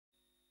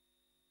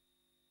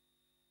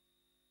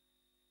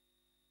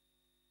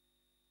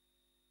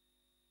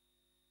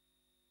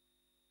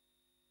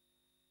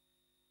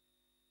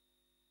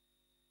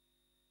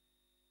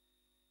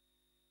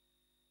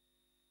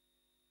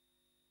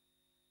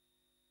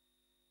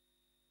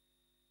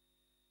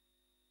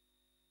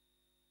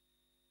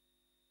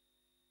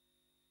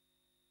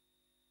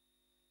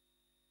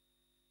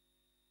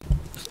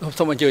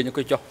សូមអញ្ជើញអង្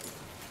គុយចុះ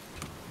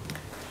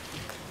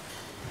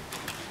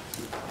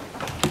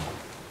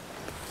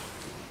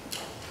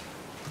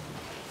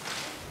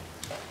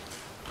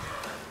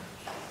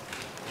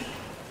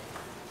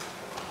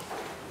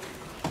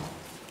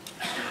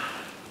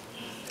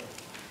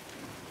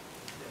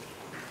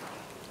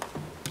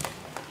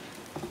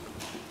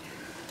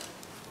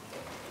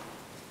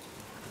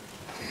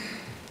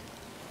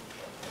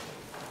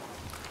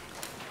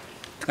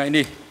ថ្ងៃ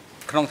នេះ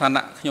ក្នុងឋា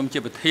នៈខ្ញុំជា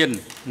ប្រធាន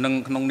និង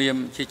ក្នុងនាម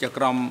ជាច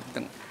ក្រម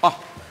ទាំងអស់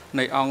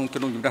នៃអង្គ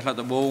ជំនុំជម្រះរដ្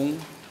ឋបាល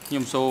ខ្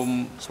ញុំសូម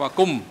ស្វា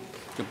គមន៍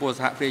ចំពោះ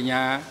សហព្រាញ្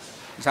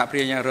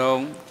ញារង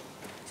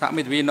សហ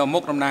មេធាវីនៅមុ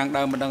ខតំណាង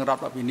ដើមបណ្ដឹងរដ្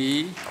ឋវិនី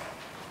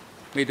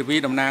មេធាវី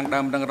តំណាងដើ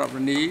មបណ្ដឹងរដ្ឋ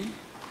វិនី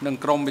និង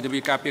ក្រុមមេធាវី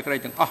ការពារក្តី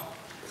ទាំងអស់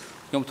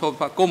ខ្ញុំសូម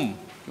ស្វាគមន៍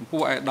ចំ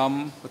ពោះអាយដាម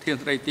ប្រធាន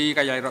ស្ដីទី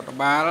ការិយាល័យរដ្ឋ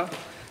បាល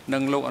និ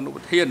ងលោកអនុ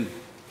ប្រធាន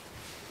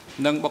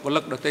និងបុគ្គលិ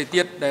កដទៃ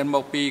ទៀតដែលម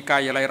កពីកា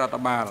រិយាល័យរដ្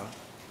ឋបាល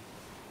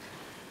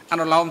អ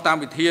នុលោមតាម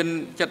វិធាន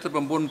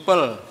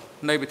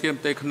 79.7 នៃវិធាន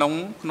ផ្ទៃក្នុ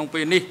ង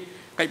ពេលនេះ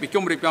កិច្ចប្រ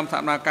ជុំរៀបចំស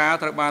កម្មភាព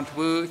ត្រូវបានធ្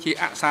វើជា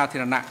អសាធា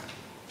រណៈ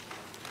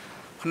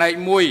ផ្នែក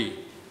មួយ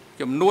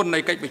ចំនួននៃ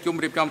កិច្ចប្រជុំ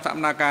រៀបចំសក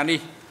ម្មភាពនេះ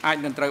អាច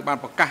នឹងត្រូវបាន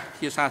ប្រកាស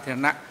ជាសាធារ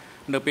ណៈ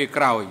នៅពេល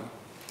ក្រោយ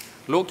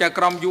លោកចៅ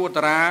ក្រមយុវ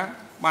តារា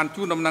បាន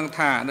ជួនដំណឹង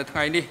ថានៅថ្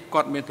ងៃនេះ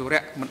គាត់មានธุ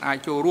រៈមិនអាច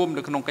ចូលរួម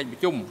នៅក្នុងកិច្ចប្រ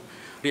ជុំ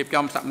រៀប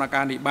ចំសកម្មភា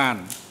ពនេះបាន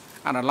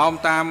អនុលោម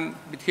តាម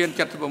វិធាន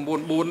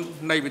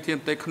 79.4 នៃវិធាន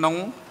ផ្ទៃក្នុង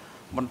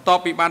បន្ទា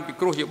ប់ពីបានពិ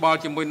គ្រោះយោបល់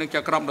ជាមួយនឹងចៅ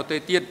ក្រមដទៃ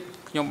ទៀត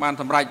ខ្ញុំបាន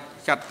សម្រេច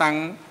ចាត់តាំង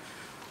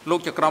លោក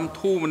ចៅក្រម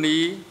ធូមនី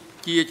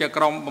ជាចៅ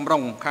ក្រមបំរុ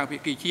ងខាងភា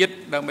គីជាតិ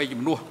ដើម្បី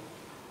ជំនួស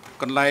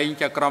កន្លែង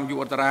ចៅក្រមយុ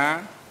វតារា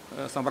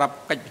សម្រាប់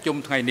កិច្ចប្រជុំ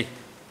ថ្ងៃនេះ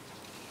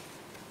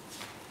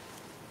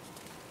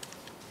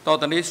ត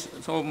ទៅនេះ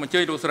សូមអញ្ជើ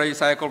ញលោកស្រី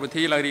សែកុលវិ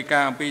ធីឡើងរាយកា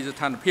រណ៍អំពីស្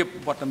ថានភាព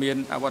វត្តមាន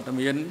អវត្ត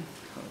មាន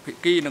ភា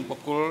គីនិងបុ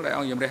គ្គលដែលអ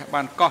ង្គជំរះ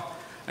បានកោះ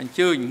អញ្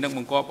ជើញនិងប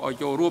ង្គាប់ឲ្យ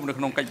ចូលរួមនៅ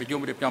ក្នុងកិច្ចប្រជុំ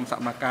រៀបចំសក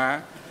ម្មភាព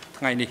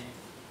ថ្ងៃនេះ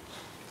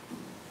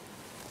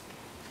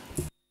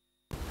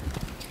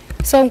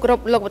សូមគោរព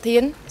លោកប្រធា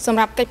នសម្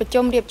រាប់កិច្ចប្រ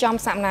ជុំរៀបចំ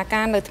សកម្ម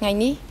ភាពនៅថ្ងៃ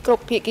នេះគ្រ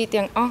ប់ភាគី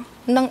ទាំងអស់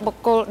និងបុ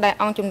គ្គលដែល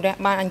អង្គជំរះ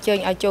បានអញ្ជើញ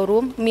ឲ្យចូលរួ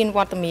មមានវ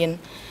ត្តមាន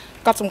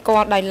កត់សម្គា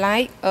ល់ដោយឡែ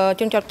ក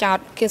ជនជាប់ចោត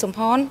ខៀវសំផ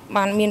ន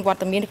បានមានវត្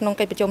តមានក្នុង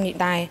កិច្ចប្រជុំនេះ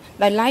ដែរ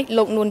ដោយឡែក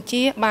លោកនួន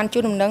ជាបានជួ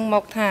នដំណឹងម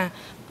កថា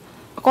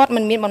គាត់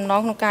មិនមានបំណ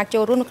ងក្នុងការចូ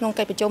លរួមនៅក្នុង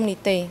កិច្ចប្រជុំនេះ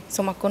ទេ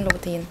សូមអរគុណលោក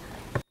ប្រធាន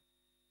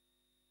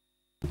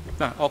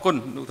អរគុណ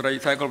លោកស្រី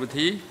សែកុលវិ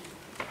ធី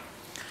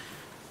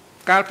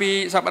កាលពី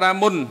សប្តាហ៍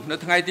មុននៅ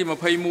ថ្ងៃទី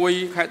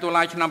 21 ខែតុ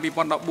លាឆ្នាំ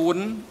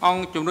 2014 អង្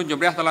គជំនុំជ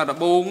ម្រះសាលាដំ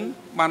បង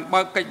បាន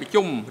បើកកិច្ចប្រ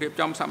ជុំរៀប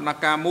ចំសកម្ម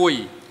ភាពមួយ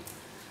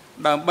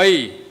ដើម្បី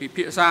ពិ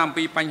ភាក្សាអំ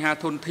ពីបញ្ហា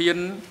ធនធាន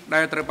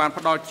ដែលត្រូវបាន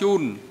ផ្ដល់ជូ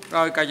ន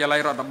ដោយការិយាល័យ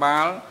រដ្ឋបា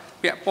ល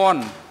ពាក់ព័ន្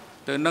ធ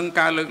ទៅនឹង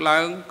ការលើកឡើ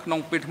ងក្នុង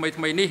ពេលថ្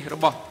មីនេះរ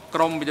បស់ក្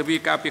រមវិទ្យា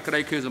ការពារក្តី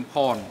ខៀវសំផ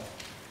ន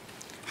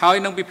ហើយ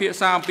នឹងពិភាក្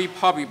សាអំពីផ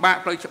លវិបាក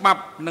ផ្លូវច្បា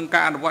ប់និងកា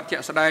រអនុវត្តជា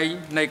ក់ស្ដែង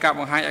នៃការប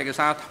ង្ហាញឯក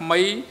សារថ្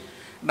មី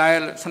ដែល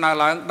ស្នើ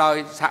ឡើងដោយ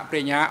សហប្រ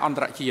ញ្ញាអន្ត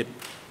រជាតិ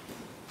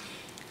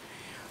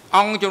អ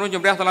ង្គជំនុំជ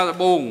ម្រះសាលាដំ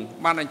បង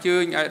បានអញ្ជើ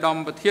ញអាយដាម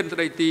ប្រធានស្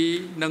ដីទី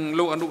និង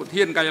លោកអនុប្រ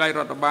ធានការិយាល័យរ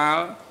ដ្ឋបាល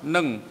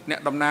និងអ្នក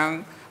តំណាង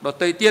ដ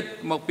ទៃទៀត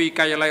មកពី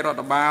ការិយាល័យរ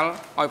ដ្ឋបាល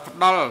ឲ្យផ្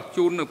ដល់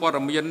ជូននូវព័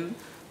ត៌មាន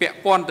ពាក់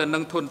ព័ន្ធទៅនឹ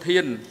ងធនធា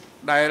ន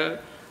ដែល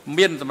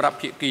មានសម្រាប់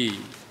ភាគី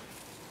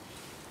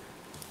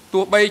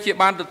ទោះបីជា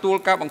បានទទួល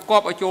ការបង្គា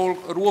ប់ឲ្យចូល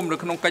រួមនៅ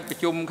ក្នុងកិច្ចប្រ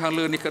ជុំខាង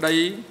លើនេះក្តី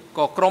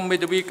ក៏ក្រុមមេ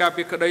ធាវីការ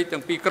ពារក្តីទាំ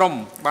ងពីរក្រុម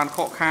បានខ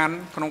កខាន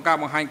ក្នុងការ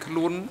បង្ហាញខ្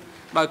លួន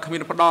ដោយគ្មា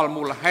នផ្ដល់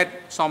មូលហេតុ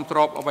សមស្រ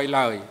បអ្វី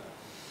ឡើយ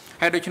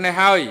ហើយដូច្នេះ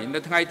ហើយនៅ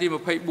ថ្ងៃទី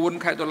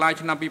 24 ខែតុលា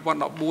ឆ្នាំ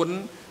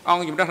 2014 អង្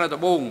គជំរះរដ្ឋ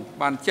បាល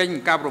បានចេញ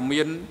ការព្រ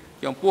មាន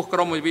ចំពោះក្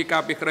រុមមេធាវីកា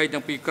រពារក្តី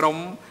ទាំងពីរក្រុម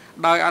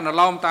ដោយអនុ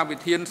លោមតាមវិ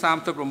ធាន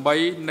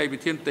 38 នៃវិ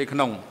ធានផ្ទៃក្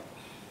នុង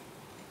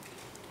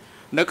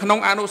នៅក្នុង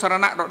អនុសារ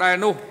ណៈដដែល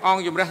នោះអង្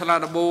គជំរះសាលា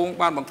ដំបង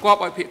បានបង្គាប់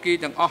ឲ្យភាគី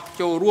ទាំងអស់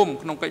ចូលរួម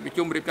ក្នុងកិច្ចប្រ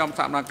ជុំរៀបចំស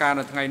កម្មភាព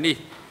នៅថ្ងៃនេះ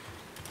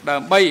ដើ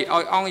ម្បីឲ្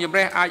យអង្គជំ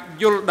រះអាច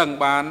យល់ដឹង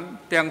បាន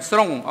ទាំងស្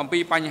រុងអំពី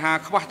បញ្ហា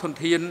ខ្វះធន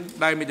ធាន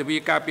ដែលមេធាវី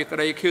ការពារក្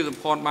តីខៀវសំ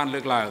ផនបានលើ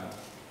កឡើង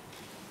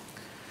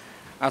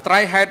អាស្រ័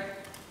យហេតុ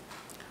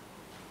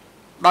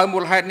ដោយមូ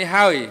លហេតុនេះ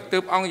ហើយទើ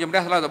បអង្គជំ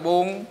រះសាលាដំប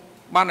ង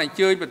បានអញ្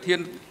ជើញប្រធាន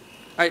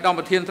ឯកឧត្តម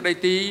ប្រធានស្ដី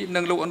ទីនិ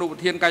ងលោកអនុប្រ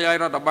ធានការិយាល័យ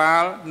រដ្ឋបា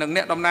លនិងអ្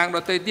នកតំណាងដ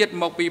ទៃទៀត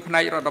មកពីផ្នែ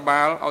ករដ្ឋ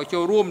បាលឲ្យចូ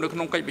លរួមនៅក្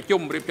នុងកិច្ចប្រ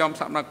ជុំរៀបចំ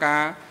សកម្មភា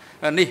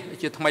ពនេះ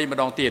ជាថ្មីម្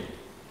ដងទៀត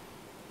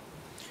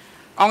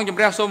អង្គជំ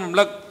រះសូមរំ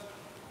លឹក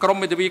ក្រុម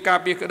មេធាវីការ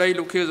ពារក្តី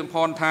លោកខៀវសំផ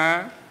នថា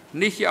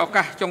នេះជាឱ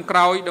កាសចុងក្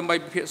រោយដើម្បី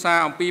ពិភាក្សា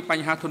អំពីប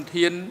ញ្ហាធន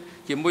ធាន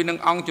ជាមួយនឹង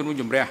អង្គជំនុំ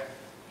ជម្រះ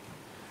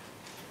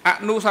អ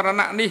នុសារ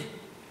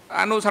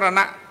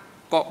ណៈ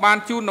ក៏បាន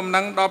ជូនដំ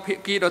ណឹងដល់ភា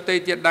គីដទៃ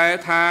ទៀតដែរ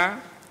ថា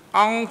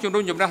អង្គជំ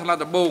នុំជម្រះសាលា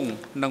ដំបង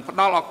នឹងផ្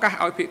ដល់ឱកាស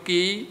ឲ្យភា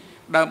គី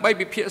ដើម្បី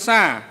ពិភាក្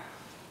សា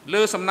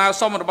លើសំណើ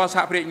សុំរបស់ស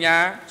ហប្រញ្ញា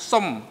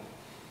សុំ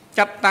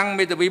ចាត់តាំង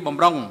មេធាវីបំ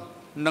រុង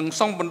និង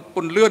សុំព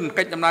ន្លឿន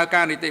កិច្ចដំណើរ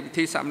ការនីតិវិ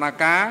ធីសកម្មភា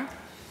ព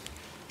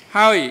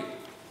ហើយ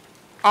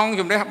អង្គ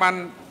ជំរះបាន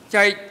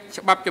ចែក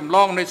ច្បាប់ចម្ល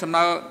ងនៃសំ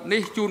ណើ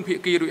នេះជូនភា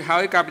គីរួចហើ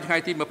យកាលពីថ្ងៃ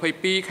ទី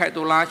 22 ខែ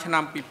តុលាឆ្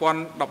នាំ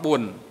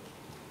 2014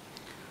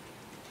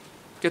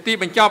 ជាទី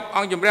បញ្ចប់អ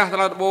ង្គជំរះសា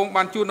លាដំបង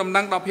បានជួនដំ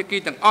ណឹងដល់ភាគី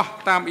ទាំងអស់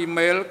តាមអ៊ី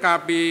មែលកាល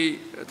ពី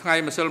ថ្ងៃ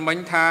ម្សិលមិញ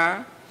ថា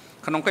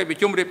ក្នុងកិច្ចប្រ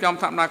ជុំរៀបចំ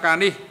សកម្មភាព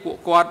នេះពួក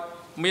គាត់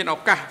មានឱ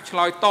កាសឆ្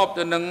លើយតប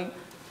ទៅនឹង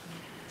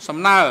សំ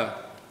ណើ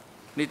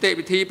នីតិ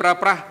វិធីប្រើ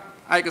ប្រាស់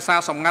ឯកសារ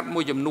សម្ងាត់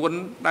មួយចំនួន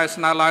ដែល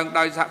ស្នើឡើង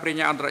ដោយសហប្រញ្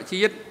ញាអន្តរ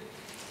ជាតិ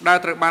ដែល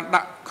ត្រូវបាន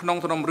ដាក់ក្នុង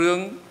សំណុំរឿង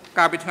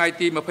កាលពីថ្ងៃ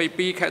ទី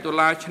22 ខែតុ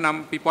លាឆ្នាំ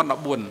2014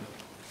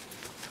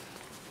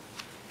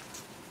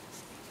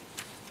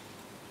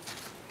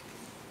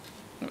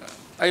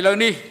 ឥឡូវ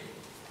នេះ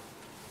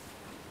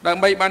ដើ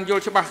ម្បីបានយ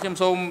ល់ច្បាស់ខ្ញុំ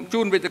សូម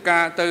ជូនវេទិកា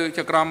ទៅ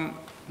ចក្រម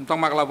ត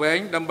ង់ម៉ាក់ឡាវែង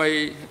ដើម្បី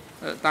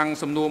តាំង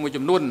សំណួរមួយ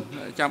ចំនួន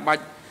ចាំបា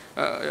ច់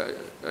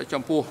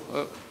ចំពោះ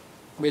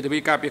មេធាវី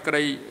ការពារក្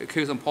តី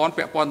ខៀវសំផន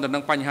ពាក់ព័ន្ធទៅនឹ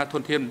ងបញ្ហាធ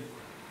នធាន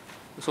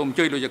សូមអញ្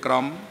ជើញលោកចក្រ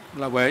ម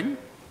ឡាវែង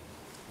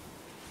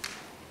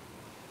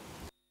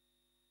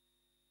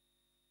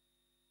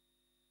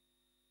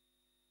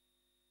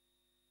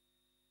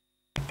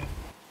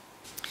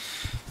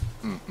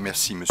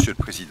Merci, Monsieur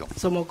le Président.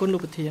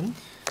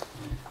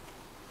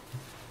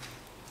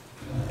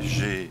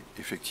 J'ai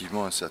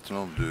effectivement un certain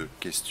nombre de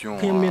questions à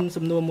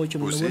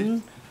poser,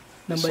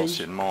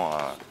 essentiellement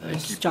à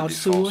l'équipe de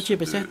défense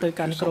de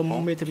Khmer.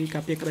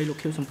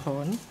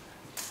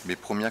 Mes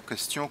premières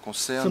questions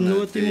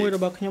concernent des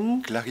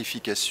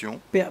clarifications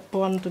en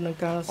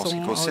ce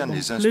qui concerne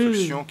les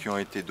instructions qui ont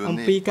été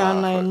données par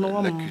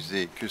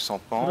l'accusé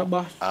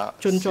Khmer à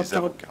ses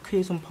avocats.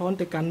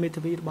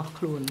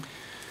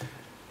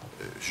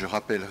 Je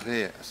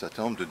rappellerai un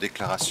certain nombre de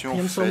déclarations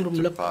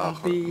faites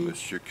par M.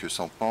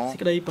 Khmer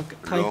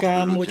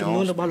lors de l'audience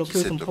du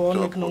 17 octobre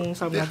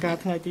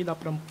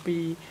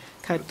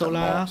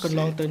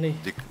dernier.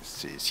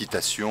 Ces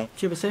citations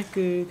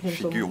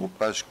figurent aux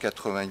pages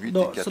 88 et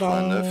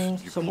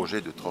 89 du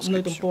projet de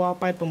transcription.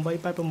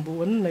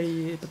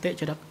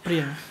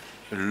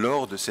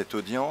 Lors de cette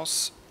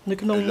audience,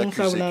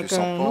 l'accusé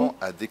Khmer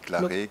a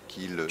déclaré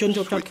qu'il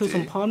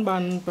souhaitait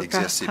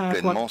exercer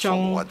pleinement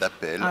son droit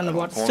d'appel à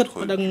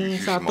l'encontre du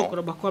jugement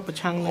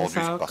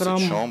rendu par cette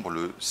chambre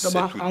le 7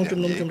 août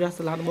dernier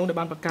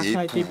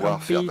et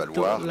pouvoir faire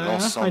valoir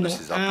l'ensemble de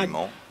ses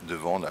arguments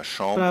devant la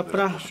chambre de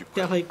la Cour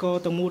suprême.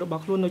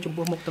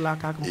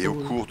 Et au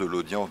cours de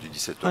l'audience du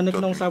 17 octobre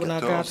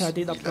 2014,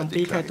 il a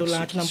déclaré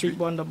ce qui suit.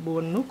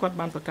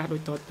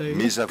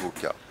 Mes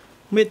avocats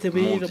m'ont dit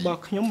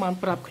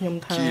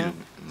qu'ils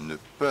ne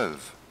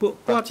peuvent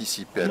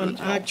participer à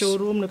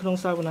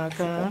l'audience pour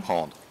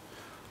comprendre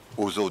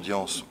aux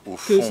audiences au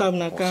fond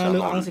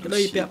concernant le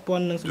dossier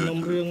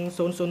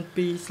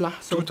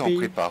tout en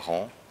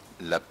préparant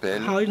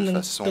l'appel de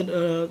façon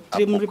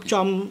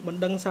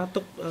appropriée,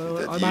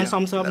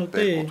 c'est-à-dire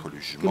l'appel contre le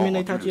jugement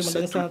rendu le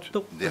 7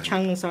 août dernier. Il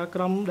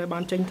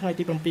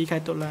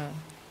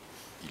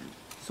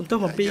a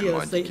également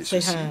indiqué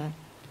ceci,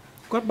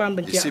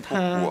 et c'est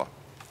pourquoi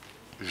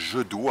je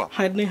dois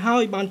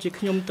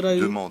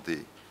demander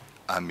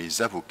à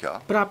mes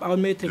avocats de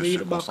se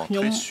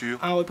concentrer sur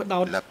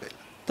l'appel.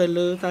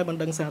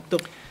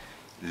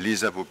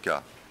 Les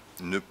avocats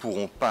ne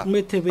pourront pas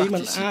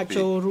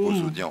participer aux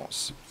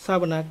audiences.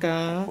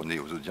 On est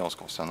aux audiences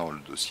concernant le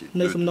dossier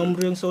 2,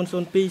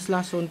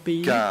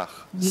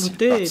 car s'ils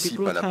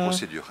participent à la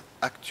procédure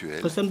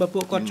actuelle, ils ne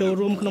pourront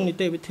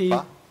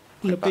pas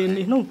préparer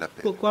l'appel.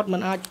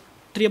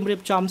 Il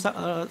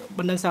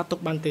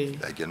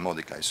a également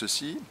déclaré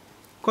ceci.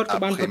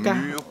 Après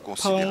mûre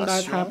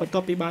considération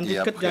et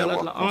après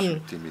avoir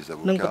consulté mes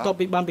avocats,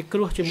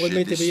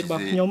 j'ai décidé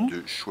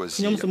de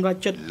choisir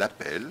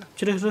l'appel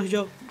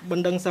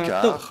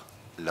car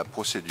la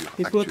procédure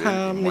actuelle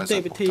est moins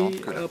importante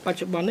que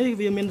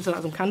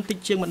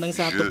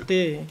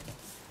l'appel.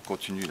 Je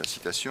continue la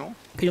citation.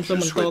 Je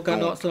souhaite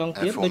donc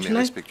informer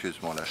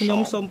respectueusement la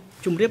Chambre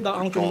que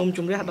moi-même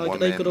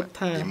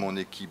et mon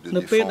équipe de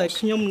défense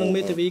pourront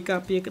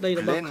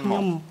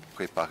pleinement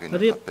préparer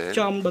notre appel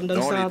dans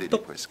les délais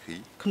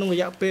prescrits. Nous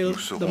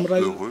serons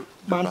heureux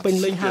de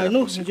participer à la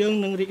procédure.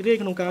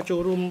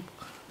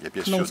 Il y a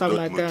bien sûr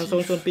d'autres motifs qui ont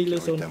été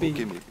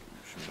invoqués, mais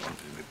je ne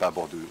vais pas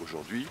aborder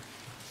aujourd'hui.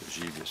 Il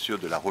s'agit bien sûr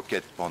de la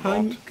requête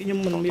pendante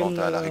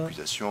tendant à la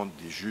récusation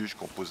des juges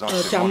composant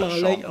la chambre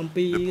de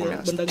première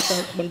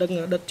instance.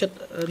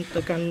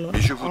 Mais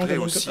je voudrais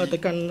aussi rappeler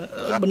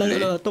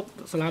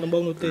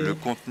le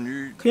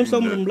contenu d'une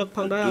demande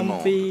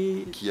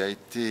qui a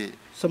été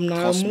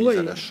transmise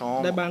à la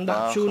chambre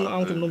par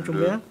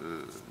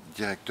le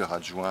directeur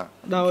adjoint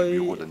du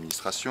bureau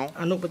d'administration.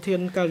 Il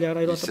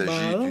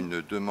s'agit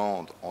d'une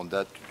demande en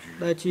date du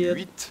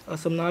 8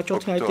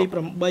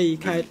 octobre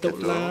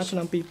 2014.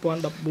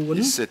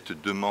 Et cette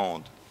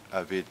demande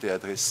avait été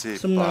adressée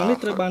par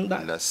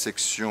la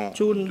section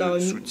de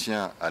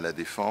soutien à la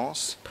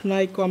défense au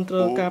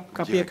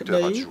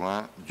directeur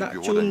adjoint du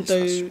bureau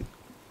d'administration.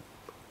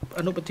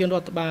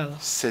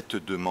 Cette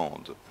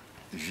demande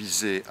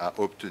visait à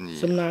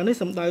obtenir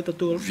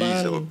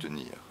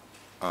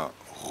un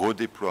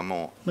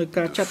redéploiement de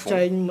fonds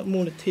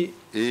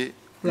et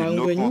une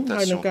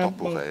augmentation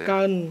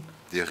temporaire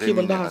des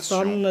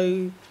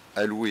rémunérations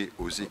alloués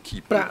aux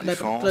équipes de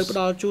défense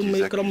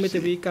des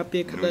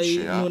accusés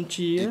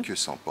Nunchia et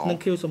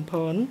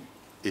Sampan,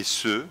 et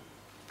ce,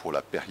 pour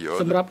la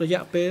période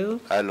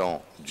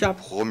allant du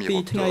 1er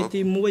octobre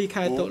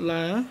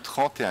au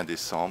 31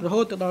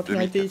 décembre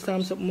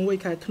 2014.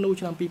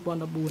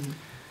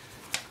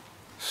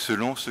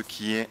 Selon ce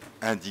qui est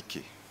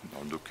indiqué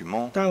dans le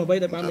document,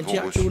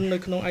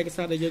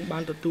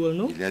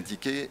 il est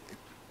indiqué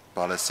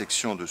par la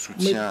section de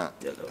soutien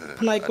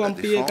à la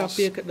défense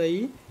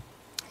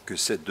que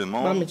cette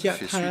demande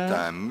fait suite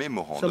à un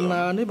mémorandum,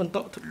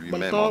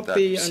 lui-même en date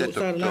du 7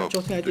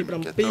 octobre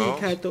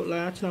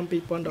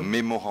 2014,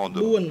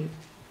 mémorandum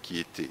qui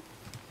était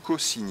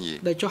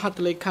co-signé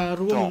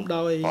tant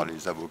par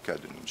les avocats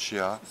de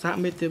Nunchia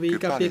que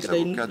par les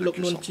avocats de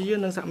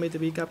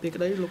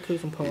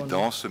Sampan. Et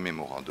dans ce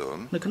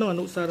mémorandum,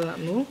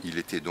 il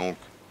était donc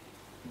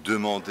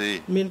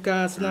demandé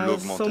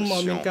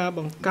l'augmentation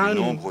du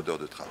nombre d'heures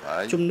de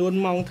travail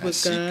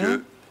ainsi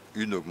que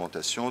une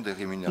augmentation des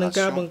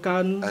rémunérations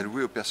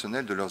allouées au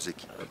personnel de leurs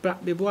équipes.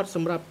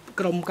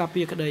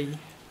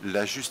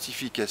 La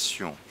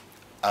justification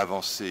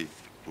avancée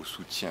au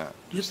soutien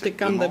de cette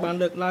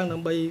demande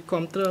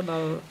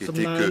était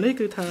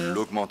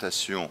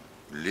que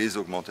les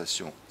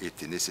augmentations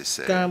étaient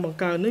nécessaires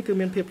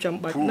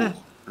pour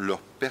leur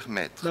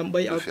permettre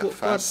de faire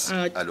face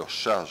à leurs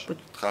charges de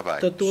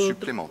travail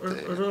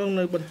supplémentaires au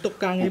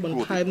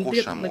cours des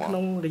prochains mois,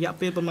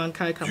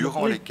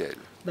 durant lesquels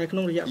ils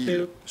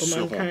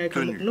seront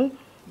tenus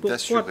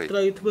d'assurer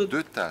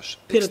deux tâches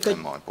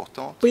extrêmement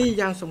importantes.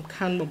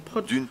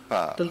 D'une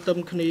part,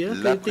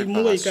 la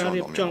préparation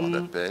d'environnement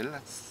d'appel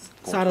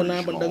contre le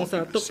jugement le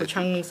 7 août,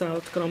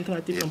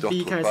 et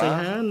d'autre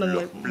part,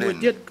 leur pleine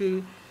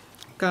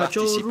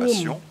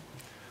participation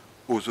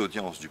aux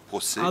audiences du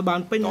procès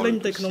dans le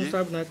dossier.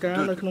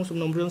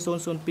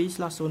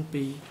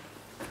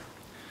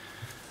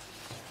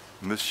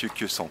 Monsieur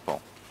Sampan,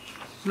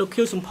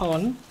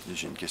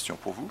 j'ai une question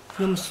pour vous.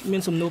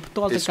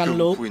 Est-ce que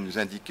vous pouvez nous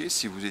indiquer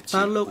si vous étiez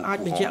au courant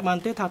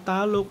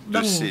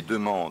de ces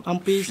demandes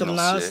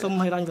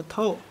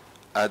financières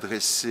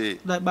adressées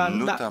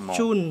notamment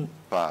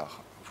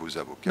par vos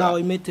avocats au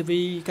directeur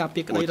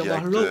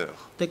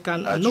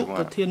adjoint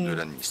de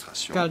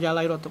l'administration,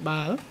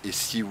 et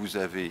si vous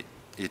avez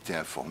été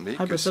informé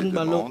que ces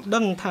demandes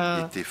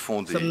étaient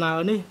fondées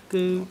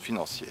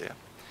financières,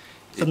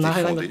 était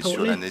fondée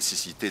sur la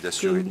nécessité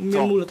d'assurer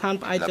tant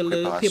la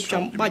préparation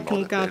du mémoire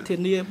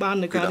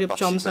d'appel que la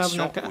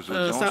participation aux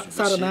audiences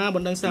du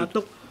dossier.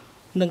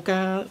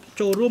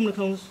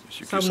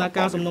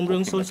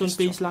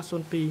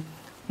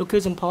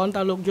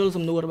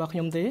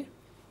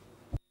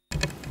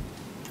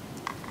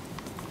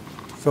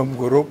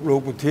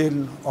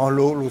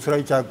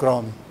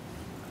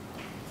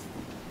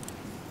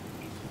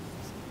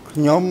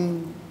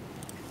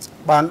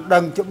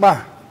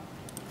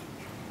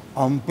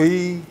 អំពី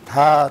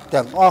ថា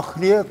ទាំងអស់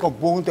គ្នាកំ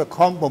ពុងតែ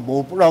ខំប្រមូ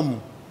លផ្ដុំ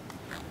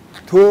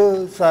ធ្វើ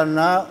សារ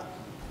ណា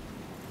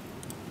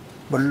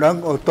បណ្ដឹង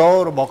អូតូ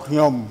របស់ខ្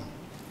ញុំ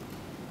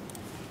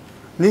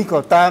នេះក៏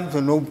តាម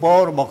សំណុំពរ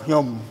របស់ខ្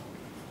ញុំ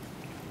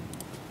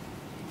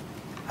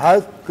ហើយ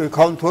គឺ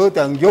ខំធ្វើ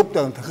ទាំងយប់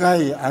ទាំងថ្ងៃ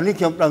អានេះ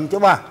ខ្ញុំដឹង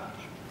ច្បាស់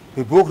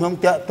ពីព្រោះខ្ញុំ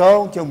តាក់ទង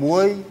ជាមួ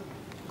យ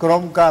ក្រុ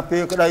មការពា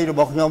រក្តីរប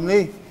ស់ខ្ញុំ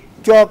នេះ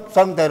ជាប់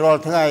សឹងតែរា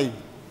ល់ថ្ងៃ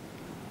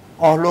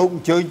អស់លោកអ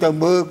ញ្ជើញទៅ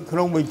មើលក្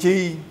នុងបញ្ជី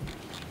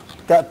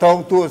តាក់ទង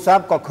ទូរស័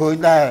ព្ទក៏ឃើញ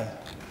ដែរ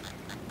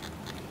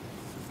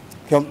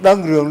ខ្ញុំដឹង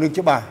រឿងនេះ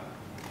ច្បាស់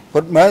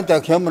ពិតមែនតែ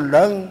ខ្ញុំមិន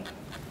ដឹង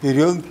ពី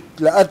រឿង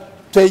ល្អិត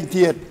ផ្សេង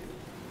ទៀត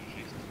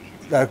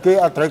ដែលគេ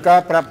អត់ត្រូវការ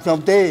ប្រាប់ខ្ញុំ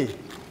ទេ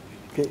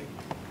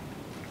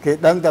គេ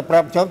ដឹងតែប្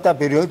រាប់ខ្ញុំតែ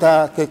ពីរឿងថា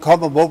គេខំ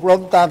ប្រមូលផ្ដុំ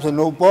តាមសំ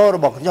ណូមពររ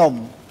បស់ខ្ញុំ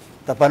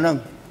តែប៉ុណ្្នឹង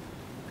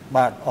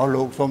បាទអស់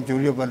លោកសូមជ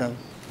ម្រាបប៉ុណ្្នឹង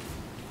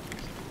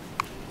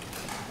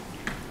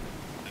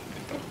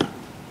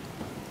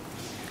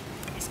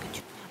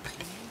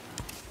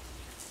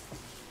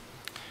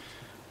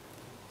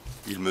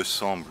Il me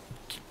semble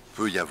qu'il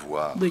peut y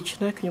avoir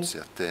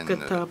certaines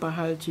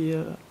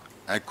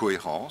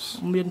incohérences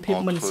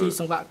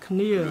entre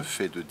le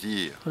fait de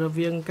dire on ne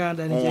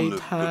peut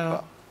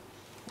pas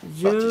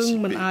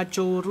participer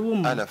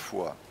à la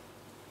fois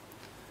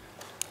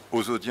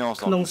aux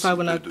audiences dans le dossier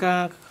et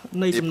préparer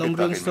le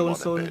mandat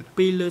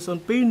d'appel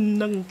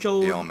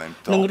et en même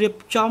temps déposer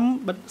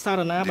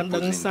une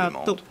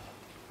demande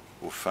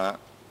aux fins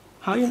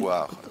de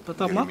voir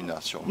les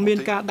rémunérations monter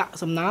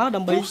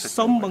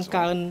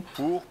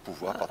pour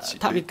pouvoir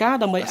participer à ces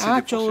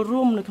procédures.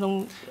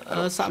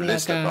 Alors, je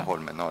laisse la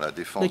parole maintenant à la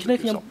défense de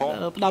Sampan.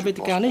 Je pense qu'on doit apporter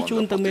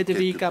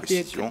quelques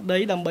précisions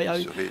qui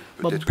seraient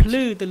peut-être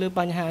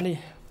utiles.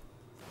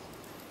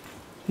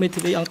 Oui,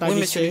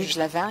 monsieur le juge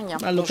Lavergne,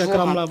 bonjour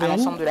à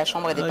l'ensemble de la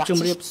Chambre et des parties.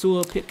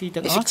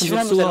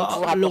 Effectivement, nous allons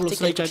pouvoir apporter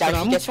quelques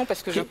clarifications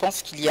parce que je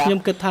pense qu'il y a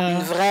une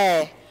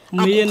vraie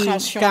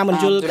incompréhension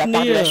de la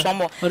part de la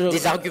Chambre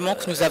des arguments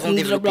que nous avons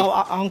développés.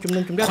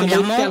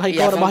 Premièrement,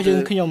 et avant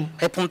de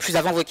répondre plus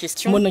avant vos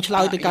questions, il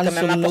est quand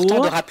même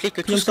important de rappeler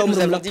que tout ce que nous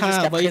avons dit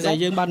jusqu'à présent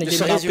ne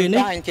se résume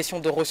pas à une question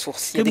de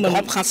ressources. Il y a des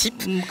grands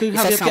principes, et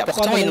ça c'est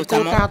important, et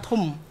notamment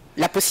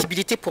la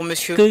possibilité pour M.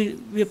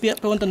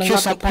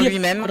 Kyosampan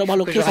lui-même,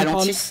 que je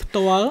ralentisse,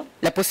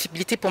 la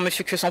possibilité pour M.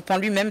 Kyosampan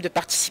lui-même de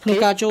participer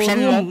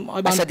pleinement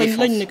à sa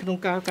défense.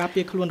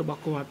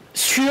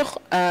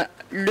 Sur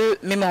le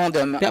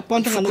mémorandum, il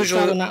faut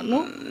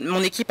que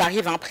mon équipe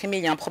arrive à imprimer,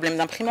 il y a un problème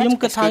d'imprimante,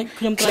 parce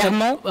que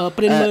clairement,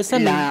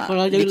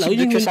 l'équipe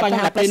de Kyosampan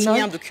n'a pas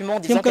signé un document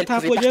disant qu'elle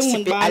pouvait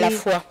participer à la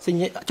fois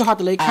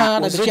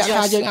aux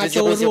audiences de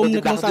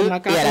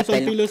 002/2 et à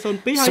l'appel.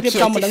 Ce qui a été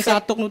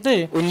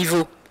fait au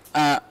niveau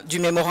du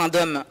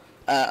mémorandum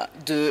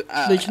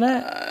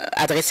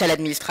adressé à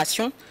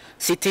l'administration,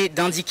 c'était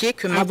d'indiquer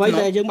que maintenant, il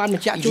y avait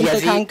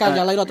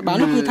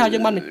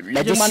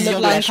la décision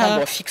de la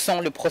Chambre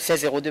fixant le procès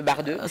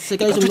 002/2. Et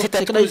qu'en tout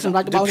état de cause,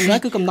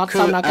 depuis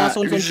que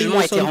le jugement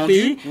a été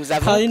rendu, nous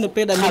avons travaillé en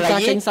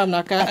parallèle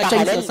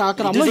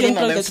les deux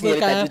éléments, même s'il n'y avait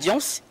pas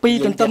d'audience, il y a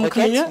eu des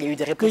requêtes, il y a eu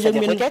des réponses à des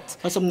requêtes,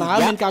 il y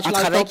a un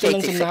travail qui a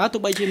été fait.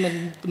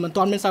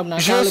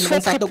 Je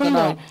souhaite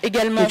répondre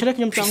également,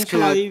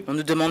 puisqu'on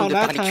nous demande de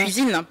parler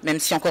cuisine, même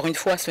si encore une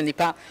fois ce n'est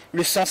pas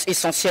le sens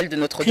essentiel de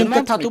notre demande,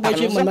 mais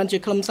parlons-en.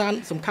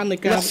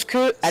 Lorsque,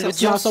 à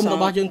l'audience du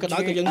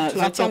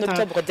 21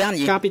 octobre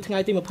dernier,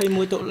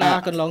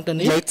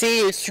 il a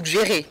été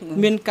suggéré,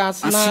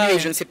 insinué,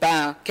 je ne sais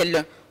pas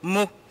quel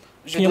mot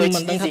je dois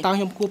utiliser, que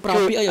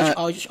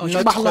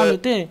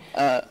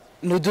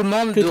nos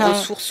demandes de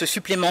ressources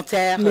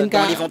supplémentaires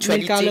dans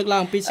l'éventualité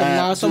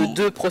de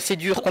deux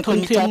procédures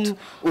concomitantes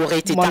auraient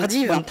été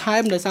tardives.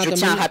 Je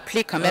tiens à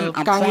rappeler quand même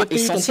un point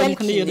essentiel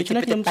qui n'était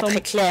peut-être pas très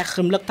clair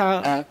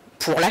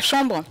pour la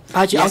Chambre,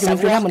 à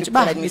savoir que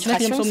pour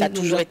l'administration, ça a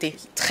toujours été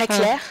très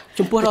clair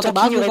que tant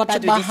qu'il n'y aurait pas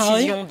de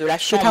décision de la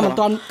Chambre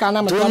donnant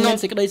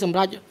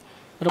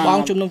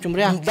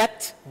une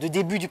date de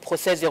début du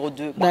procès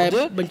 002/2, il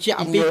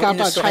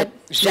ne serait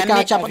jamais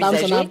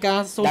envisagé d'avoir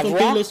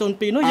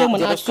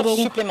des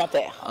ressources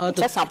supplémentaires.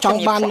 Ça, c'est un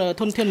premier point.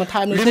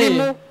 Le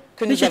mémo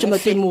que nous avons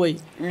fait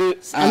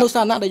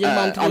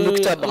en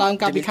octobre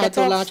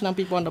 2014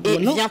 et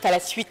vient à la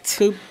suite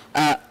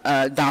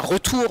d'un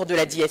retour de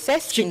la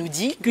DSS qui nous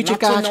dit,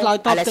 maintenant,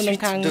 à la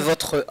suite de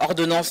votre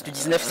ordonnance du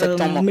 19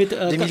 septembre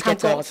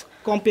 2014,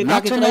 maintenant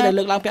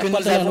que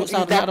nous avons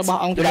une date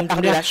de la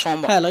part de la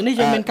Chambre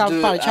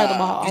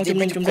du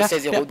début du procès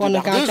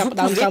 002/2, vous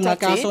pouvez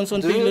tenter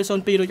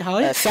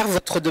de faire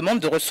votre demande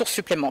de ressources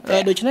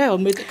supplémentaires.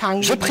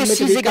 Je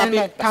précise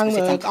également, parce que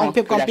c'est un point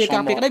que la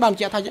Chambre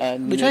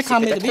ne sait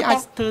peut-être pas,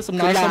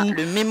 que là,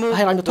 le mémo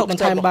d'octobre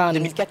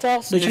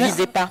 2014 ne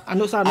visait pas à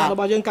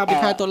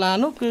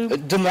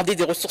demander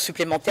des ressources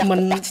supplémentaires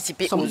pour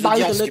participer aux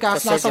audiences du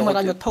procès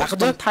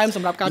 002/2,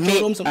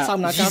 mais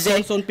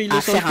visait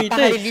à faire un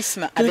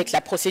parallélisme avec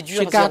la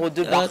procédure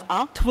 002/1,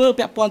 au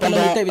cours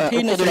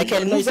de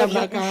laquelle nous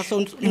avions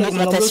une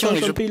augmentation,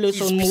 et je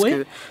précise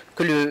puisque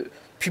que le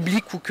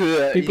public ou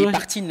que les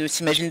partis ne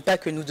s'imaginent pas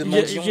que nous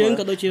demandions des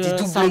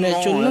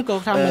doublements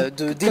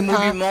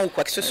d'émoluments ou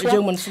quoi que ce soit,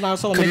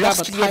 que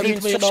lorsqu'il y avait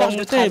une surcharge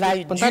de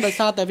travail due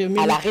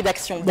à la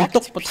rédaction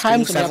d'actes, puisque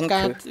nous savons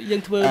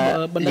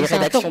que les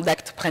rédactions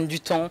d'actes prennent du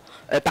temps,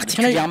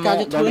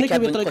 particulièrement dans le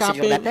cadre d'une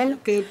procédure d'appel,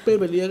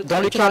 dans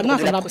le cadre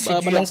de la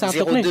procédure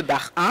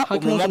 002/1, au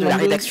moment de la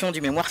rédaction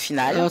du mémoire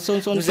final,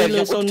 nous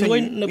avions obtenu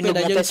une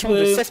augmentation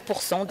de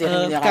 16% des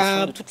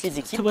rémunérations de toutes les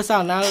équipes pour ce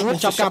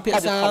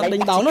surcroît de travail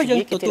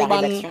particulier qui était la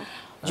rédaction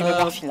du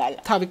mémoire final.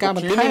 Donc,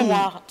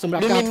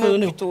 le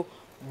mémo plutôt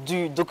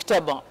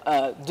d'octobre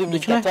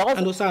 2014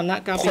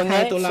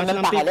 prenait ce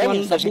même parallèle. Il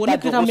ne s'agit pas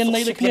de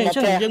ressources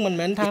supplémentaires,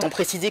 étant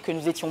précisé que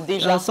nous étions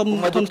déjà au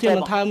mois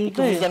d'octobre et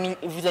que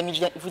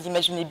vous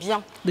imaginez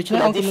bien que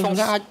la défense,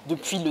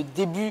 depuis le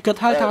début,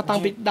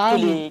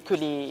 que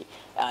les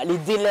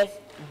délais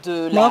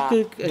de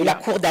la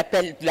Cour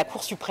d'appel, de la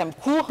Cour suprême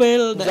court,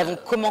 nous avons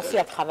commencé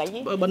à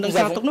travailler, nous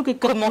avons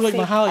commencé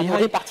à nous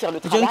répartir le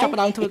travail, et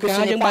que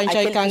ce n'est pas à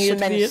quelques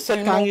semaines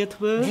seulement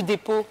du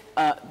dépôt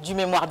du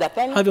mémoire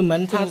d'appel que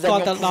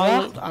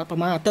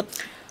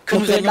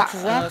nous allions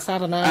pouvoir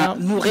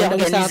nous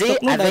réorganiser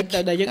avec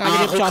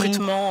un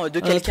recrutement de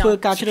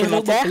quelqu'un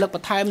supplémentaire.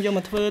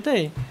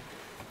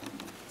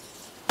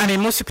 Un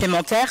mémo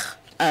supplémentaire,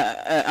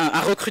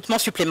 un recrutement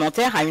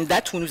supplémentaire à une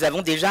date où nous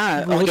avons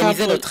déjà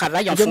organisé notre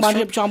travail en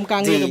fonction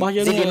des éléments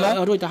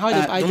dont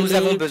nous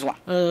avons besoin.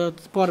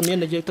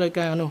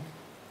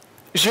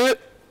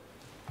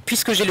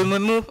 Puisque j'ai le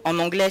mémo en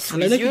anglais sous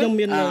les yeux,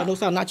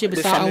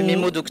 le fameux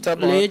mémo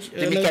d'octobre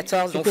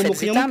 2014 dont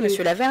faites état,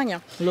 Monsieur Lavergne,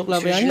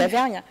 Monsieur le juge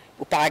Lavergne,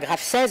 au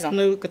paragraphe 16,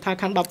 je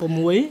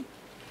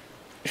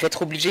vais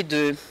être obligé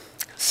de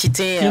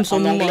citer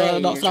en anglais,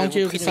 et je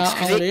vous prie de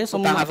m'excuser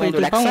auparavant de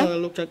l'accent.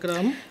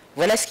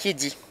 Voilà ce qui est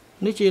dit.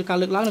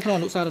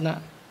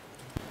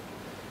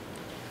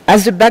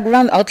 As the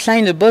background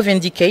outline above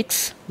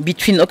indicates,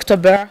 between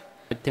October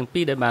in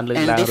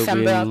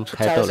December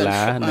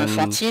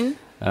 2014,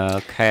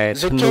 the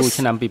case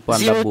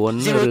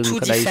 02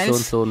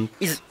 defense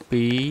is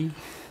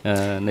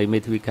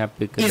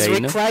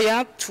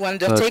required to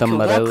undertake a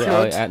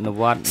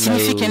workload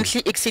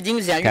significantly exceeding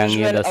their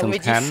usual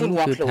already full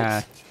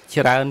workload.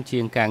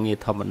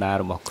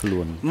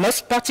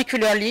 Most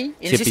particularly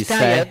in this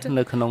period,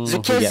 the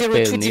case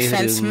 02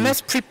 defense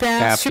must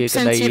prepare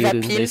substantive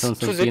appeals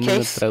to the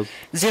case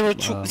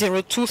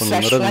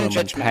 02/1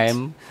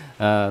 judgment.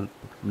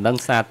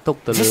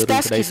 This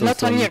task is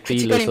not only of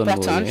critical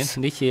importance,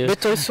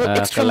 but also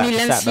extremely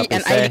lengthy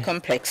and highly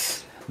complex.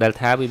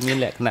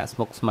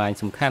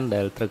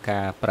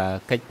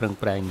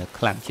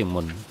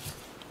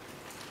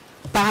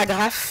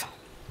 Paragraphe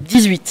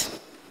 18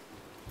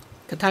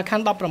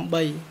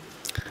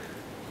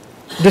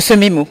 de ce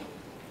mémo.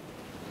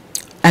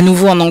 À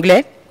nouveau en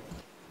anglais.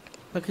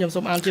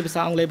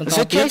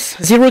 The case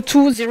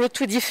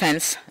 0202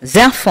 defense,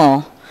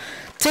 therefore,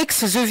 takes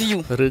the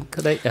view that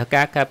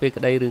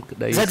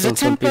the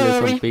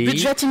temporary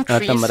budget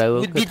increase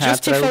would be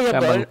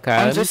justifiable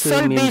on the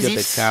sole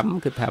basis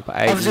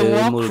of the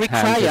work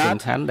required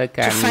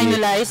to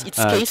finalize its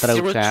case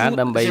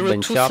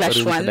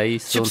 02/1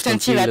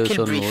 substantive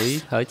appeal brief,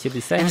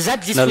 and that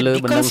this would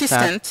be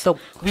consistent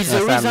with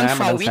the reason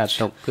for which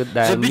the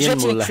budget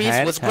increase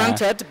was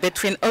granted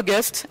between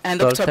August and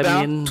October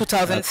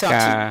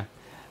 2013.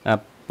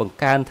 បង្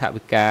កើនថ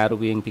វិការរ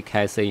វាងពី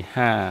ខែសី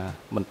ហា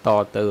បន្ត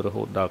ទៅរ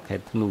ហូតដល់ខែ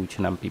ធ្នូ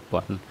ឆ្នាំ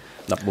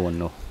 2014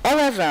 នោះ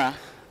However,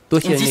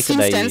 in this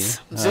instance,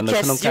 the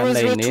case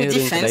 002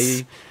 defense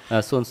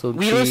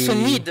will also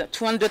need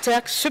to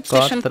undertake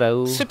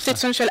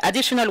substantial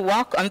additional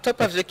work on top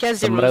of the case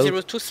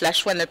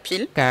 002/1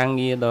 appeal. ការ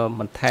ងារដ៏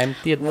បន្ថែម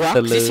ទៀត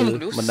ទៅលើ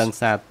បណ្ដឹង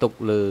សារទុក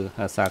លើ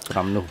សារក្រ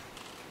មនោះ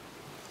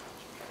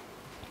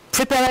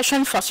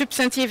Preparation for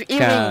substantive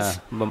hearings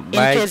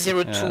in case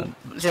 02/2.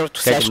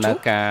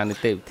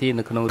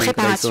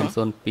 Préparation.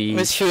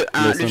 Monsieur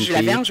le juge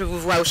Lavergne, je vous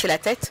vois hocher la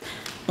tête.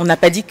 On n'a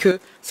pas dit que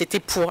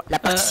c'était pour la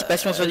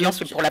participation aux audiences,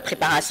 mais pour la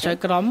préparation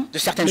de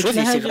certaines choses.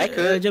 Et c'est vrai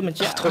que,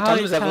 entre-temps,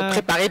 nous avons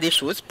préparé des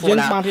choses pour le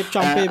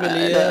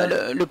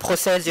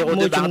procès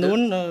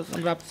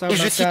 02/2. Et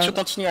je cite, je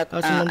continue à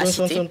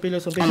citer en anglais.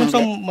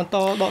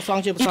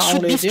 It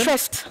should be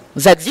stressed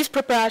that this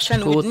preparation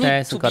would need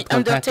to be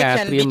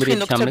undertaken between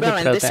October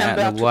and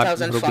December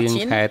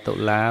 2014,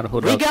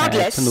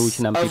 regardless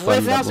of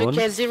whether the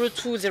case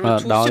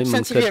 0202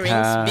 substantive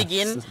hearings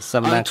begin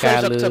on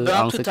 12 October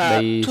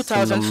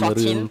 2014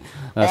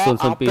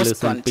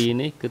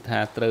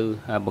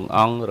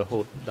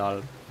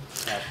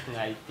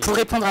 Pour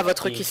répondre à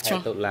votre question,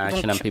 donc,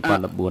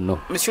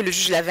 Monsieur le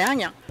juge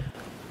Lavergne,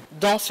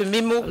 dans ce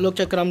mémo, il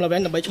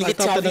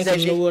était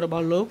envisagé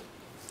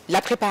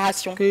la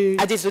préparation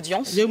à des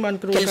audiences,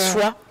 qu'elles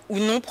soient ou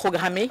non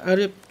programmées à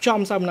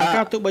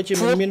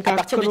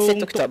partir du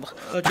 7 octobre.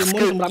 Parce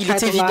qu'il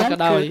est évident que,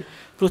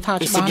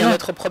 et c'est bien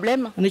notre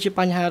problème,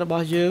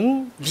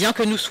 bien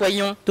que nous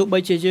soyons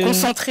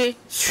concentrés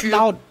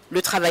sur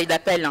le travail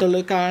d'appel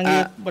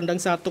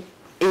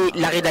et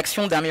la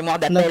rédaction d'un mémoire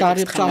d'appel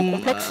extrêmement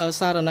complexe, il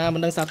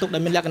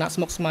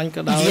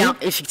y a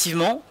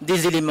effectivement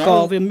des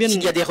éléments où,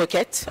 s'il y a des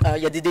requêtes,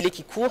 il y a des délais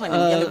qui courent et on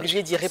est bien obligé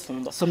d'y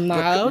répondre. Donc,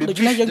 le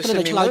but de ce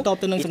mémo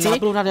était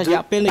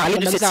de parler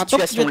de cette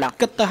situation-là.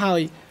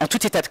 En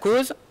tout état de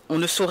cause, on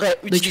ne saurait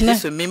utiliser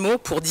ce mémo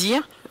pour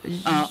dire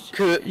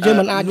que nous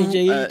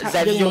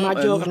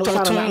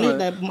tentons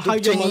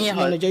d'obtenir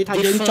des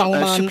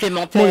fonds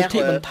supplémentaires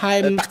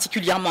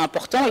particulièrement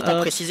importants,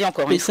 étant précisé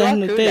encore une fois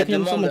que la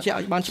demande qui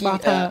a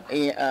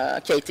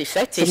été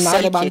faite est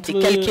celle qui a été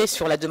calquée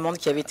sur la demande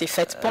qui avait été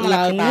faite pendant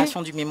la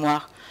préparation du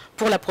mémoire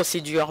pour la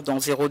procédure dans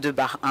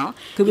 02/1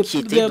 et qui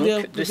était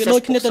donc de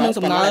 16%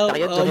 pendant la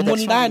période de rédaction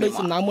du mémoire.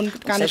 Donc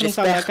ça,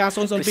 j'espère que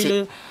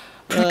c'est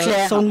plus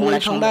clair dans la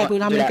chambre,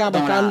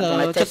 dans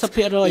la tête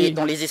et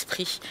dans les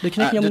esprits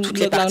de toutes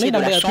les parties de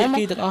la chambre.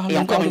 Et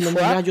encore une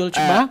fois,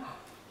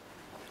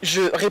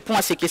 je réponds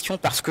à ces questions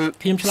parce que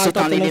c'est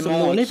un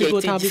élément qui a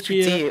été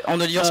discuté en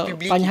audience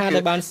publique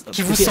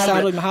qui vous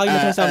semble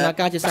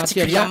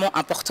particulièrement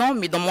important,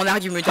 mais dans mon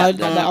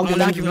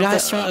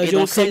argumentation et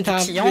dans celle du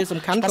client, je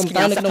pense qu'il y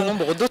a un certain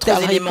nombre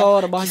d'autres éléments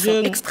qui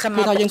sont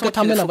extrêmement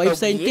importants qu'il ne faut pas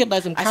oublier,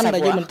 à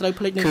savoir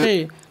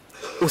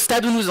qu'au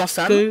stade où nous en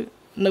sommes,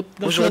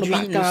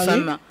 aujourd'hui, nous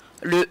sommes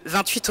le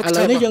 28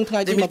 octobre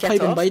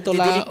 2014, les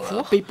délais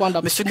courts.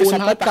 Monsieur ne sont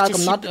pas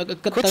participent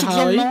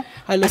quotidiennement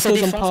à sa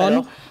défense,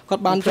 alors on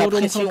peut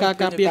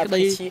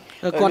apprécier,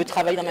 le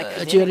travail d'un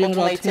accusé.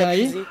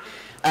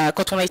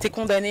 Quand on a été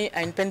condamné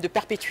à une peine de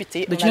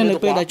perpétuité, on a le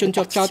droit de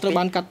participer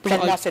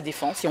pleinement à sa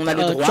défense et on a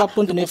le droit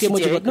de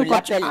considérer que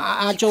l'appel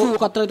qui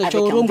court avec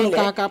un délai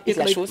est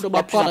la chose la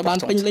plus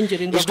importante. Et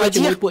je dois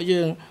dire,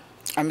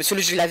 Monsieur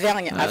le juge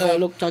Lavergne, avant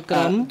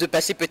de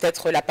passer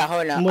peut-être la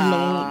parole à,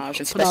 je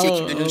ne sais pas si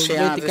l'équipe de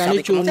Nouchéa veut faire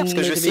des commentaires, parce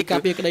que je sais que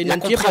la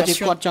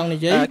compréhension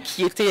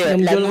qui était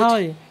la nôtre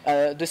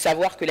de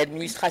savoir que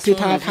l'administration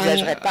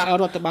n'envisagerait pas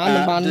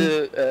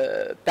de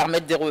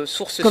permettre des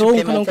ressources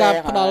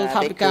supplémentaires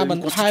avec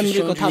une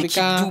constitution d'une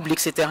équipe double,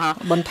 etc.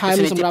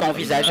 Ce n'était pas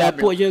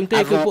envisageable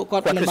avant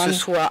quoi que ce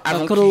soit,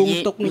 avant qu'il y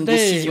ait une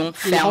décision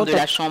ferme de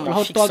la Chambre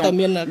en fixant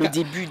le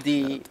début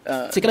des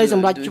audiences dans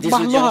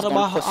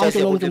le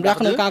procès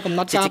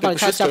 02/2. C'était quelque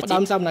chose qui a été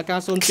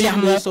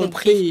clairement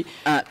compris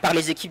par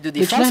les équipes de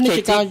défense, qui a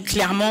été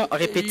clairement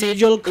répété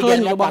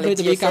également par les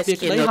DSS,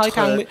 qui est notre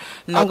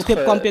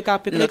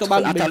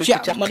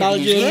interlocuteur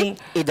privilégié.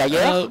 Et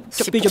d'ailleurs,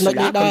 c'est pour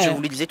cela, comme je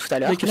vous le disais tout à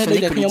l'heure, que ce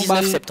n'est que le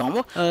 19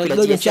 septembre que la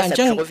DSS a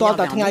pu revenir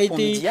vers nous pour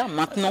nous dire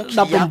maintenant qu'il y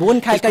a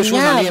quelque chose,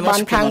 un élément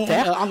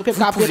supplémentaire, vous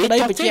pouvez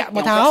tenter,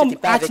 mais en fait, c'était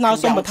pas avec une garantie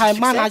succès,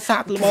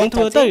 vous pouvez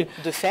tenter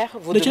de faire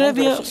vos demandes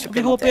de ressources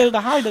supplémentaires.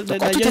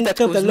 Donc, en tout état de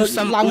cause, nous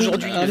sommes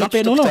aujourd'hui le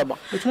 28 octobre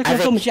avec un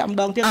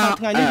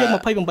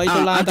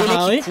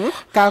délai qui court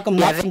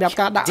et avec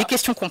des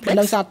questions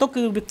complexes. Et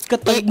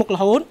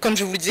comme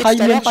je vous le disais tout à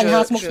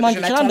l'heure, je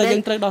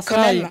m'attendais quand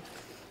même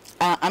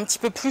à un petit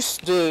peu plus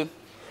de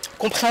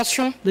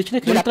compréhension de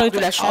la part de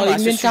la Chambre à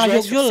ce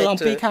sujet, sur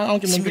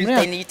cette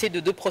simultanéité de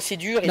deux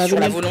procédures et sur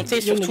la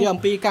volonté, surtout, on va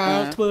peut-être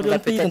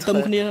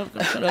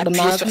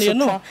appuyer sur ce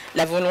point,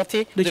 la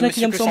volonté de M.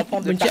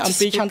 Sampan de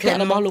participer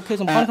pleinement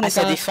à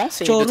sa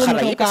défense et de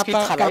travailler parce qu'il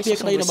travaille sur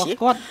son dossier,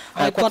 quoi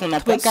qu'on en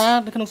pense.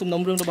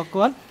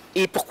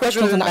 Et pourquoi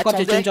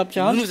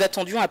nous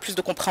attendions à plus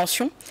de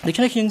compréhension?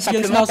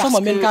 Simplement parce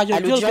qu'à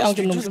l'audience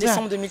du 12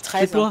 décembre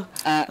 2013,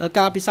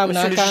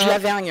 monsieur le juge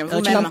Lavergne,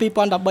 vous-même,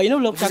 vous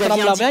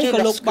aviez indiqué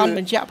lorsque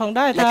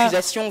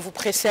l'accusation vous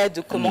précède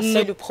de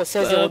commencer le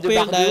procès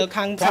 02/2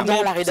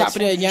 pendant la rédaction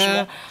du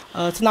jugement,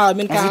 en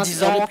vous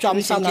disant que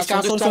c'est une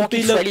question de temps,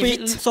 qu'il faut aller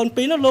vite.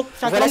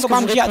 Voilà ce que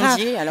vous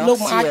répondiez. Alors,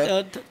 si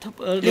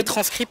les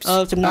transcripts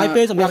ont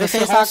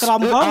référence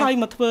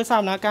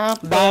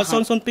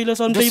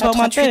eux,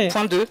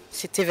 38.2,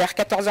 c'était vers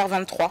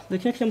 14h23.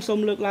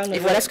 Et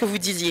voilà ce que vous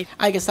disiez.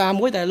 D'un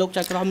point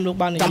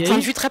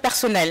de vue très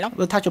personnel,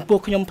 je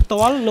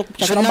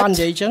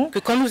note que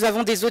quand nous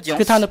avons des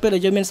audiences,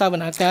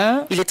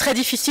 il est très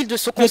difficile de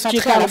se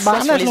concentrer à la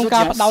fois sur les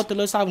audiences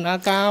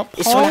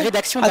et sur la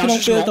rédaction d'un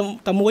jugement,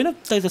 qui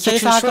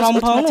est une chose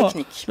hautement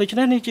technique. On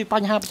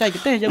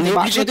est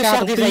obligé de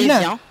faire des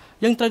va-et-vient,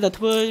 et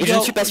je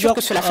ne suis pas sûr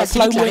que cela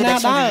facilite la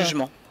rédaction du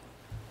jugement.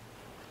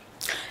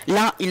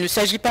 Là, il ne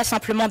s'agit pas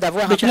simplement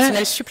d'avoir un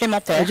personnel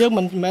supplémentaire.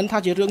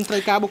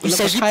 Il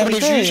s'agit pour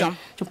les juges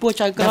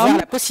d'avoir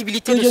la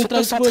possibilité de se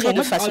concentrer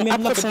de façon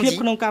approfondie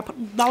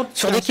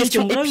sur des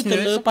questions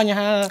épineuses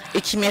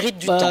et qui méritent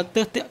du temps.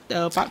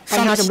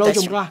 Fin de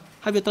citation. Bien,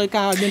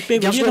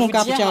 je vais vous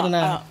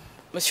dire,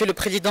 Monsieur le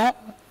Président,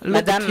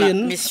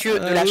 Madame, Messieurs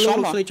de la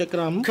Chambre,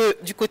 que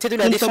du côté de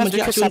la défense de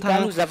M.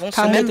 Sampan, nous avons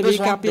ce même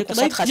besoin de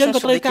concentration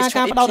sur des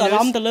questions épineuses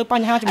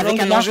avec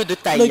un enjeu de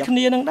taille.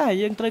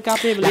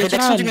 La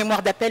rédaction du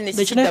mémoire d'appel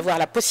nécessite d'avoir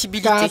la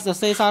possibilité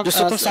de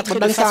se concentrer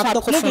de façon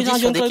approfondie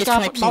sur des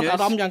questions épineuses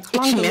et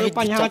qui méritent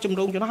du temps,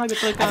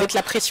 avec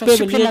la pression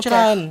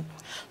supplémentaire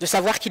de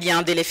savoir qu'il y a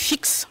un délai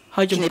fixe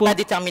qui n'est pas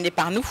déterminé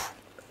par nous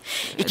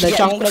et qu'il y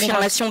a une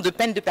confirmation de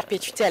peine de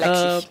perpétuité à la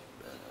clé.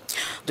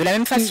 De la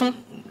même façon,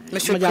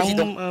 Monsieur le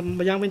Président,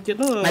 Madame,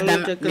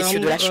 Messieurs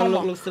de la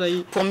Chambre,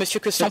 pour Monsieur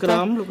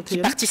Sampan, qui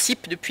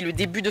participe depuis le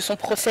début de son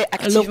procès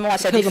activement à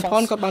sa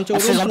défense, en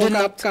faisant des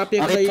notes, en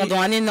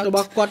répondant à des notes, en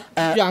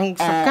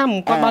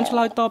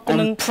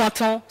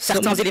pointant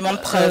certains éléments de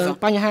preuve, en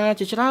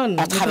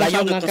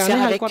travaillant de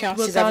concert avec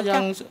ses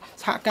avocats.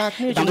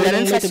 De la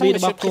même façon,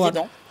 Monsieur le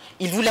Président,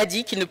 il vous l'a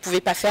dit qu'il ne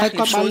pouvait pas faire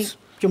les choses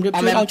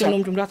en même temps,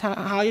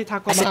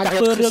 à cette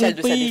période cruciale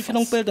de sa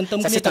défense.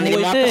 Ça, c'est un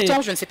élément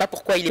important. Je ne sais pas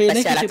pourquoi il est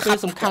passé à la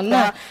trappe,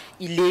 pourquoi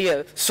il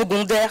est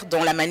secondaire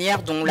dans la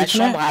manière dont la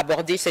Chambre a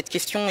abordé cette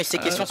question et ces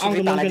questions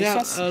soulevées par la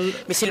défense.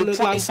 Mais c'est le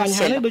point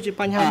essentiel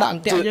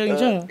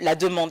de la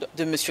demande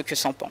de M.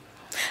 Sampan.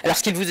 Alors,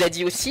 ce qu'il vous a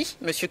dit aussi,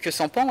 M.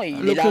 Sampan, et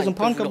il est là, il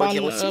peut vous le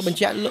redire aussi, ce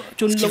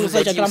qu'il vous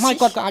a dit aussi,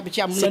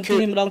 c'est qu'il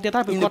ne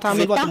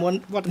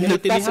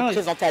pouvait pas se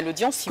présenter à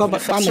l'audience si vous le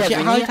forciez à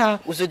venir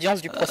aux audiences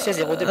du procès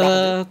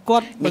 02/2,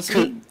 mais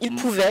qu'il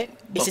pouvait,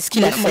 et c'est ce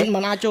qu'il a fait,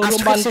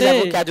 instruire ses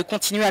avocats de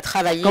continuer à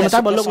travailler, à se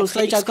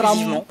concentrer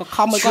exclusivement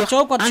sur un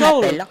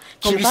appel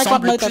qui lui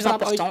semble le plus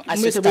important à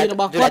ce stade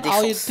de la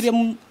défense. Et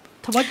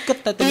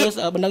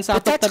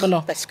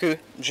peut-être, parce que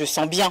je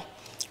sens bien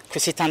que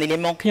c'est un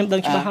élément qui va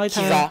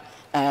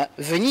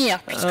venir,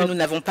 puisque nous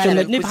n'avons pas la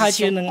même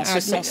position en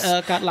ce sens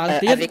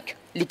avec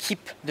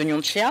l'équipe de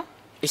Nyonchea,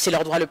 et c'est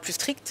leur droit le plus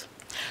strict.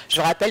 Je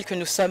rappelle que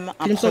nous sommes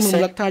un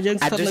procès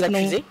à deux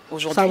accusés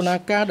aujourd'hui,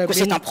 que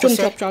c'est un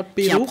procès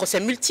qui est un procès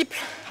multiple,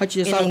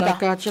 et non pas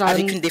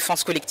avec une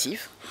défense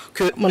collective,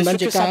 que M.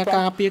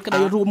 Sampan a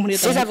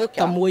ses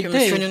avocats,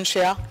 que M.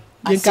 Nyonchea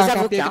à ses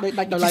avocats,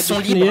 qui sont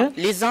libres,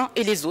 les uns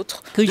et les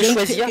autres, de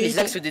choisir les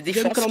axes de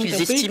défense qu'ils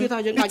estiment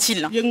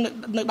utiles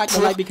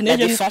pour la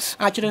défense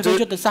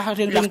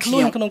de leurs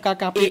clients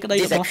et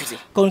des accusés.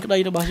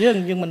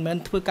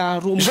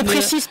 Je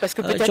précise, parce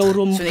que peut-être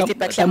ce n'était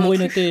pas clairement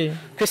plus,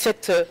 que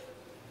cette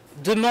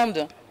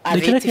demande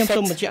avait été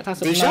faite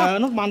déjà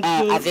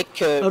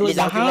avec les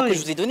arguments que je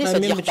vous ai donnés,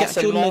 c'est-à-dire pas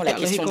seulement la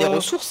question des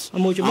ressources,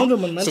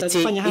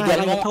 c'était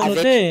également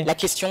avec la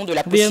question de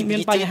la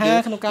possibilité de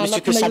M.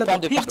 Kesampan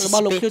de participer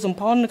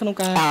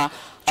à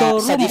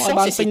sa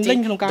défense, et c'était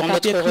dans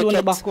notre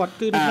requête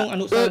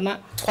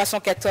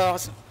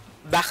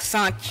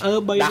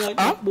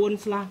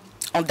 314/5/1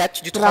 en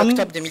date du 3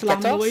 octobre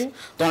 2014,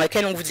 dans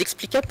laquelle on vous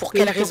expliquait pour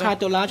quelles raisons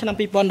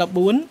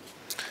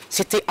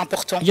c'était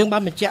important pour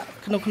M.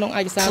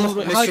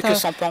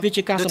 Kesampan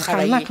de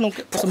travailler.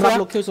 Pourquoi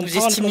nous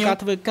estimions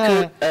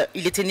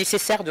qu'il était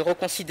nécessaire de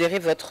reconsidérer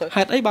votre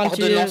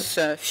ordonnance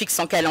fixe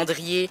en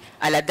calendrier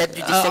à la date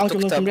du 17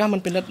 octobre.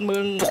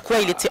 Pourquoi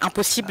il était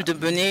impossible de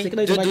mener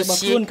deux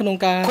dossiers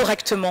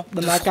correctement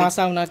de front.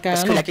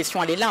 Parce que la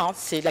question, elle est là.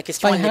 C'est la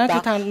question, elle n'est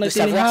pas de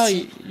savoir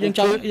si on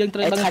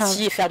peut être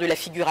assis et faire de la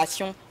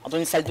figuration dans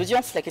une salle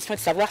d'audience. La question est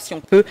de savoir si on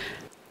peut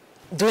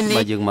donner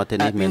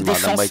une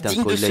défense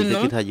digne de ce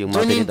nom,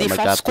 donner une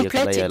défense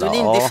complète et donner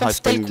une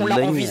défense telle qu'on l'a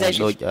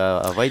envisagée. On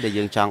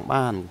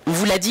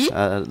vous l'a dit,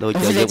 on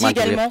vous a dit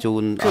également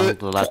que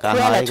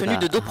pourquoi la tenue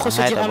de deux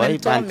procédures en même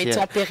temps mettait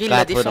en péril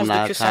la défense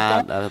de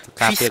Kesampan,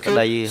 puisque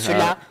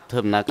cela,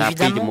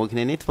 évidemment, tout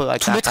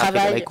le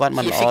travail qui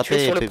est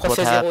effectué sur le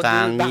procès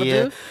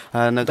 02/2,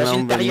 dans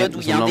une période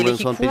où il y a un délai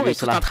qui court et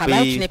tout un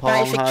travail qui n'est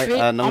pas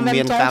effectué en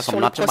même temps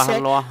sur le procès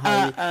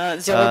 02/1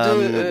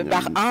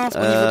 au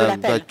niveau de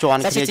l'appel.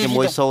 Ça, c'est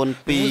évident.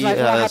 Vous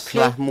m'avez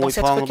rappelé dans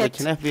cette requête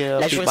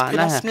la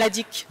jurisprudence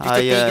mladique du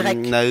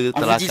TPY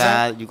en vous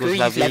disant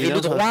qu'il avait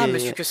le droit,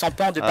 M.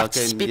 Kesampan, de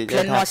participer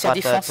pleinement à sa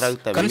défense,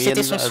 comme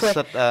c'était son souhait.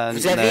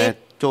 Vous avez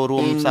et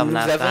nous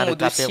avons au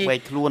dossier les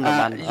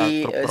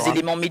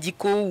éléments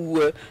médicaux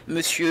où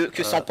M.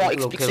 Kesampan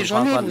explique ses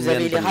journées. Vous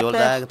avez les rapports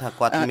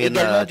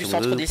également du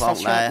centre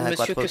d'extension où M.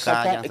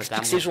 Kesampan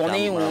explique ses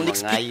journées, où on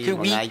explique que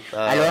oui,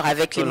 alors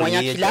avec les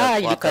moyens qu'il a,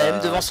 il est quand même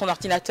devant son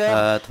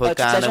ordinateur toute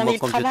la journée,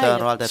 il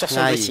travaille sur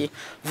son dossier.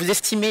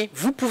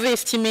 Vous pouvez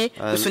estimer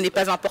que ce n'est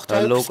pas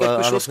important ou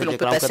quelque chose que l'on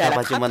peut passer à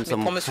la trappe, mais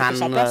pour M.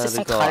 Kesampan, c'est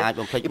central.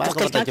 Et pour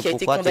quelqu'un qui a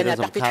été condamné à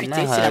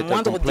perpétuité, c'est la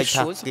moindre des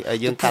choses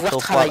de pouvoir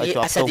travailler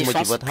à sa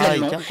défense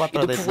pleinement et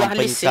de pouvoir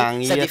laisser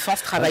sa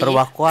défense travailler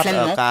pleinement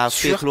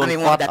sur un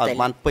mémoire d'appel.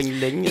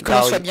 Et que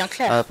l'on soit bien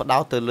clair,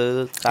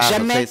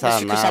 jamais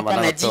M. Kesampan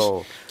n'a dit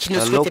qu'il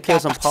ne souhaitait pas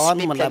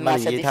participer pleinement à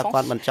sa défense.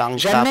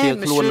 Jamais M.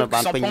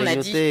 Kesampan n'a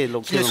dit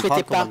qu'il ne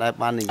souhaitait pas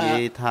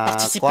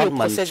participer au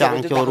procès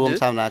 02/2,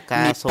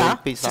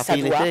 mais pas si ça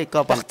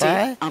doit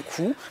porter un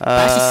coup,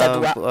 pas si ça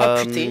doit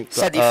amputer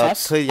sa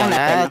défense en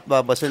appel.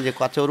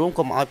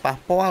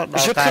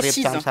 Je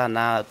précise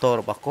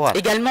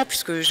également,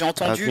 puisque j'ai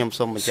entendu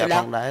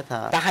cela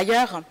par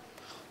ailleurs,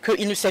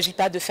 qu'il ne s'agit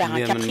pas de faire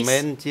un caprice.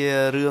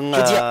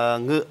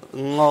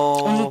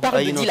 On nous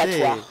parle de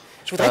dilatoire.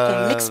 Je voudrais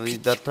qu'on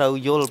m'explique quel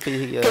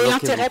est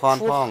l'intérêt pour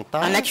un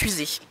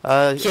accusé qui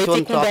a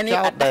été condamné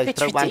à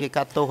perpétuité.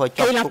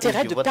 Quel est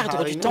l'intérêt de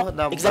perdre du temps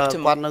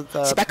exactement?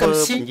 C'est pas comme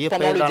si,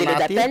 pendant le délai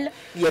d'appel,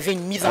 il y avait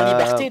une mise en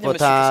liberté de M.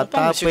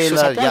 Kesampan. M.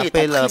 Kesampan, il est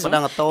en prison.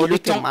 Et le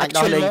temps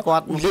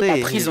actuellement où il est en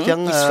prison,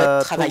 il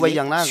souhaite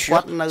travailler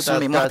sur son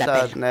mémoire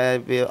d'appel.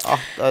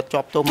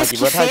 Qu'est-ce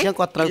qui fait, et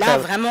là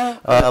vraiment,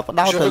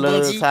 je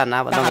rebondis par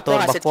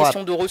rapport à cette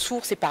question de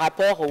ressources et par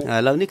rapport au,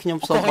 encore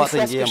une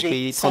fois, ce que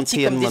j'ai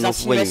senti comme des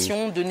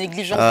insinuations de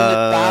négligence de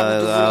notre part,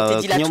 de volonté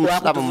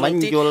dilatoire, de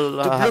volonté de bloquer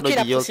la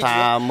procédure.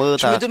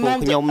 Je me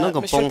demande,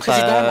 Monsieur le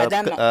Président,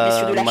 Madame,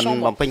 Messieurs de la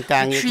Chambre, depuis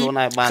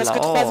presque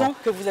 3 ans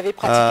que vous avez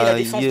pratiqué la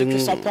défense de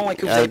Kesampan et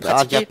que vous avez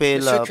pratiqué M.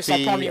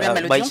 Kesampan lui-même à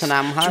l'audience, je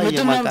me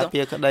demande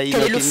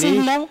quel est le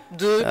fondement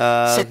de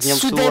cette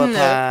soudaine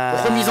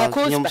remise en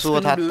cause, parce que nous le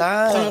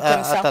prenons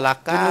comme ça, de nos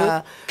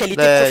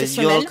qualités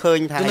professionnelles,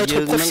 de notre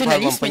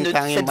professionnalisme et de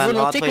cette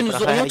volonté que nous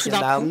aurions tout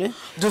d'un coup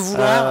de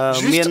vouloir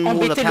juste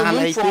embêter le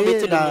monde pour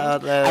embêter le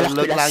monde. Alors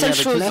que la seule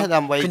chose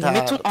que nous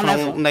mettons en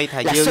avant,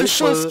 la seule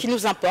chose qui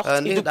nous importe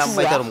est de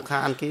pouvoir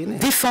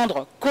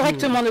défendre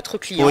correctement notre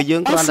client en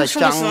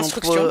fonction de ses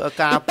instructions et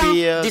pas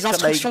des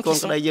instructions qui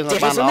sont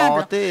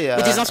déraisonnables,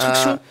 mais des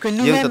instructions que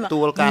nous-mêmes ne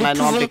pouvons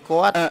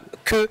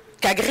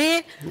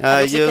qu'agréer,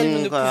 avec lesquelles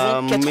nous ne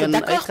pouvons qu'être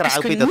d'accord,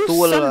 puisque nous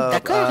sommes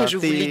d'accord, et je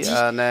vous l'ai dit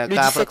le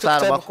 17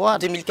 octobre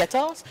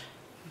 2014.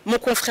 Mon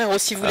confrère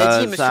aussi vous l'a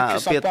dit, M. Kesampan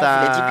vous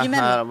l'a dit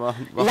lui-même.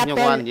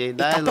 L'appel est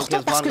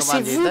important parce que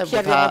c'est vous qui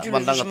avez rendu le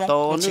jugement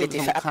dont il était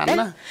fait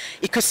appel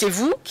et que c'est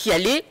vous qui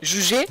allez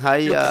juger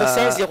le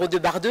procès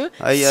 02/2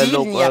 s'il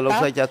n'y a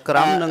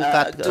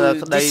pas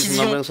de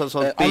décision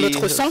en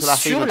notre sens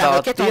sur la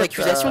requête en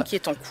accusation qui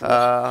est en cours.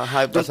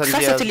 Donc ça,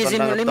 c'était les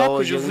éléments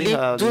que je voulais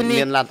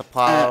donner en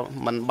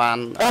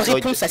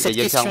réponse à cette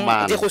question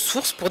des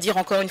ressources pour dire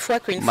encore une fois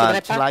qu'il ne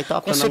faudrait pas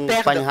qu'on se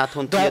perde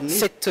dans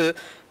cette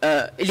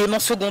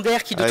élément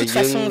secondaire qui de toute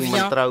façon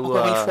vient,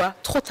 encore une fois,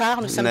 trop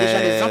tard. Nous sommes déjà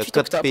le 28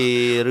 octobre.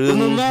 Au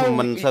moment où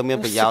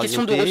ces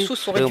questions de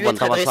ressources auraient dû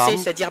être adressées,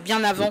 c'est-à-dire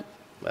bien avant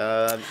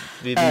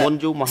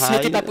Ce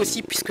n'était pas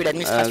possible puisque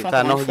l'administration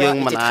encore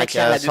une fois était très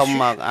claire là-dessus. Là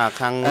encore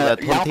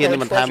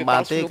une fois, je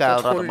pense sous le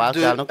contrôle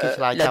de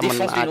la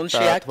défense du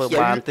non-Shea qui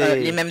a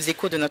eu les mêmes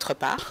échos de notre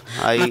part.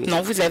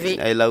 Maintenant, vous avez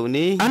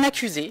un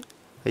accusé,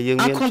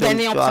 un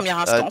condamné en première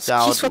instance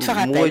qui souhaite faire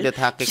appel,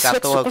 qui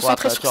souhaite se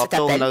concentrer sur cet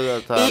appel.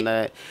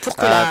 Et pour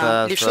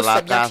que les choses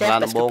soient bien claires,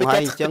 parce que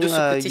peut-être que de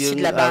ce côté-ci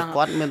de la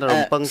barre,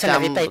 ça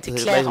n'avait pas été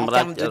clair en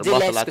termes de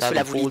délai, ce que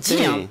cela voulait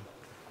dire.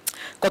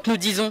 Quand nous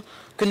disons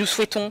que nous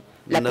souhaitons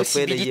la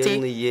possibilité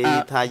de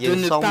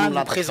ne pas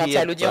nous présenter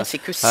à l'audience et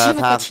que si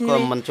vous continuez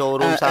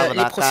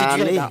les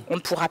procédures, on ne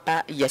pourra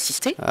pas y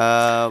assister.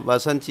 En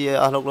termes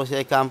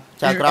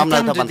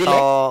de délai,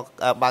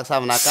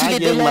 si les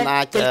délais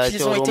tels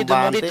qu'ils ont été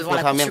demandés devant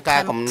la Cour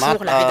suprême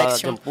pour la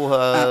rédaction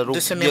de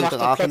ce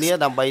mémoire complexe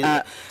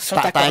sont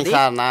accordés,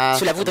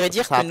 cela voudrait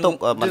dire que nous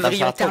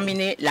devrions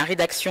terminer la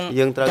rédaction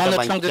dans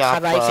notre langue de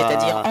travail,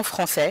 c'est-à-dire en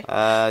français,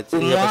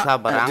 au mois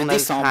de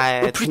décembre,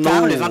 au plus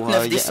tard le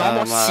 29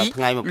 décembre, si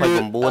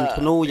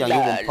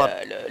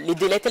les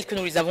délais tels que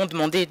nous les avons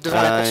demandés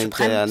devant la Cour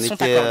suprême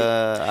sont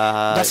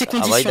accordés. Dans ces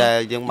conditions,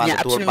 il n'y a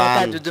absolument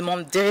pas de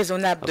demande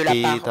déraisonnable de la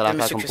part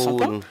de M.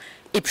 Sampan.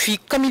 Et puis,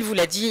 comme il vous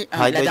l'a dit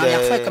la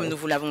dernière fois, et comme nous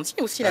vous l'avons dit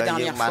aussi la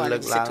dernière fois, le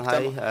 17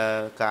 octobre,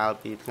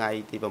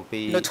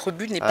 notre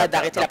but n'est pas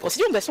d'arrêter la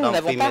procédure. De toute façon, nous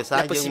n'avons pas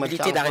la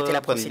possibilité d'arrêter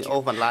la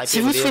procédure. Si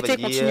vous souhaitez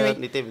continuer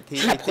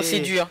la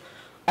procédure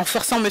en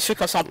forçant M.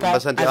 Sampan à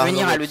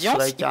venir à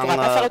l'audience, il ne pourra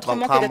pas faire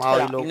autrement que d'être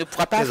là. Il ne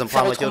pourra pas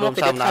faire autrement que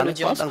d'être à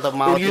l'audience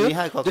au lieu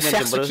de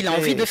faire ce qu'il a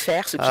envie de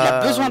faire, ce qu'il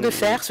a besoin de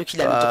faire, ce qu'il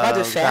a le droit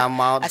de faire,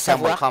 à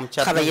savoir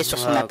travailler sur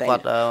son appel.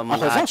 En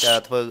revanche, en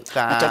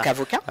tant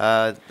qu'avocat,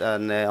 il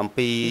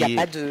n'y a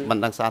pas de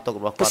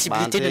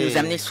possibilité de nous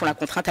amener sous la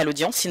contrainte à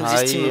l'audience si nous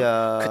estimons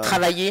que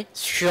travailler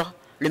sur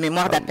le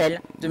mémoire d'appel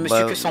de M.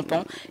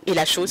 Sampan est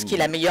la chose qui est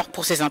la meilleure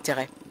pour ses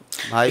intérêts.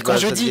 Et quand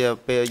je dis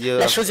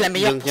la chose la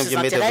meilleure pour ses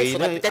intérêts, il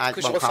faudrait peut-être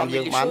que je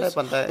reformule les choses.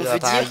 On veut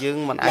dire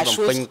la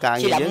chose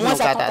qui est la moins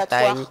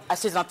attentatoire à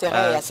ses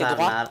intérêts et à ses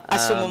droits à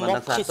ce moment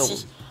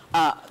précis. Je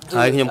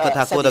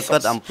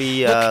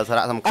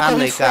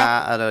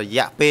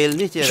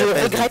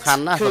regrette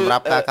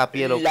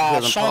que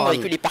la Chambre et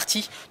que les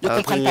partis ne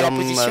comprennent pas la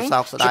position. Je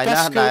pense qu'en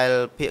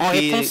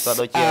réponse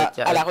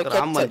à la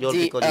requête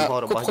des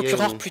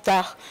coprocureurs plus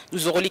tard,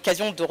 nous aurons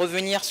l'occasion de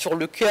revenir sur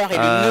le cœur et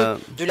le nœud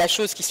de la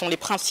chose qui sont les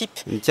principes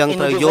et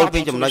nos devoirs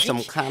déontologiques.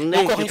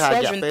 Encore une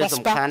fois, je ne pense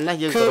pas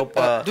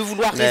que de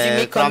vouloir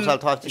résumer comme,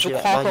 je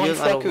crois encore une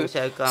fois que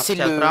c'est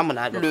le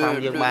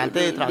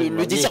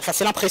désir, enfin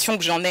c'est l'impression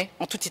que j'en ai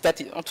en tout état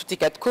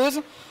de cause,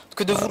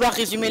 que de vouloir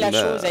résumer la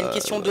chose à une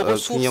question de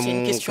ressources,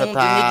 une question de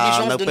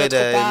négligence de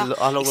notre part,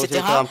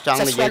 etc.,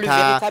 ça soit le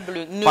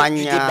véritable nœud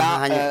du débat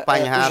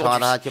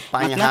aujourd'hui.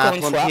 Maintenant, encore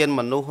une fois,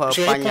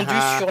 j'ai répondu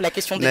sur la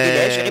question des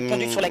délais, j'ai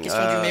répondu sur la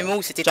question du mémo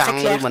où c'était très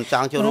clair.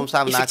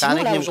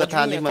 Effectivement, là,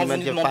 aujourd'hui, quand vous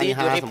nous demandez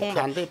de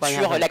répondre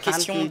sur la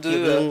question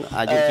de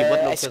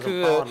est-ce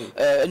que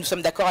nous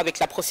sommes d'accord avec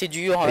la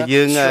procédure sur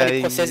les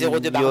procès 02/2, oui,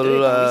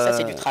 ça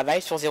c'est du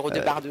travail sur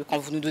 02/2. Quand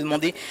vous nous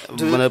demandez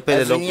de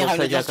venir à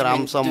une audience de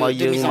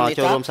mise en état,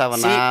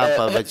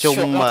 c'est sur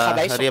un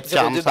travail sur 02/2,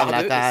 ça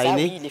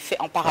oui, il est fait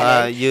en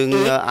parallèle et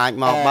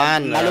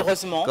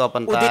malheureusement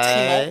au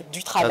détriment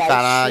du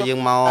travail sur le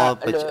mémoire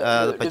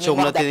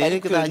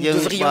d'appel que nous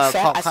devrions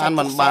faire à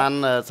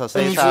 100% au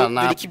niveau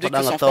de l'équipe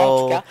de Sampan. En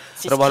tout cas,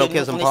 c'est ce que nous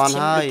estime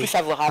le plus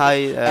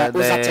favorable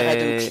aux intérêts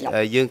de nos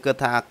clients.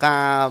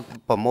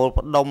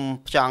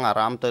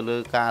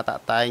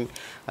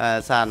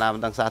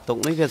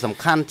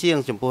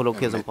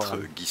 Maître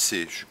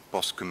Guisset, je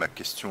pense que ma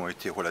question a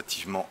été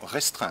relativement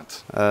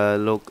restreinte.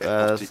 Elle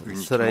portait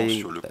uniquement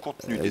sur le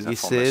contenu des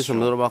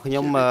informations qui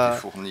avaient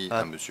été fournies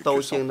à M.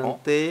 Sampan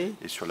et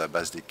sur la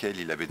base desquelles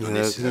il avait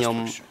donné ses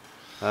instructions.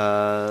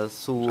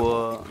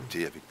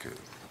 Écoutez avec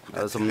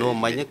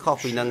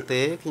beaucoup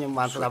d'intérêt, je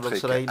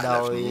souhaiterais qu'à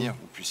l'avenir,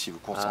 vous puissiez vous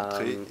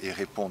concentrer et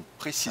répondre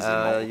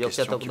précisément aux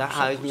questions qui vous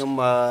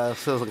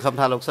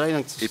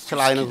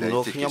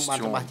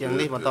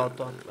sont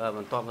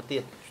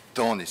posées.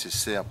 Temps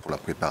nécessaire pour la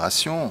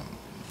préparation,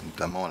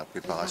 notamment la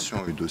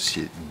préparation du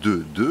dossier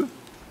 2.2.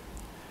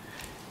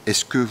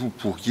 Est-ce que vous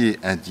pourriez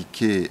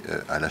indiquer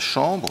à la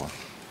Chambre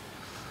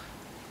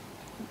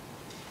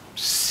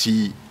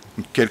si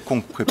une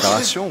quelconque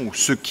préparation ou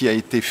ce qui a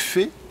été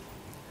fait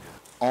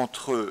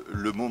entre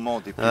le moment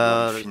des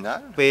plaidoiries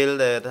finales et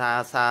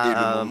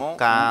le moment où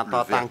le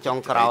verdict a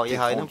été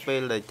rendu,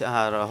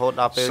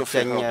 sauf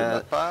erreur de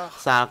ma part,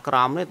 vous avez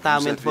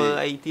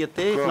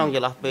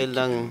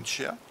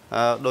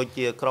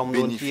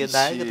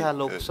bénéficié de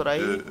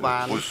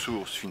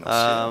ressources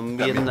financières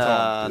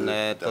permettant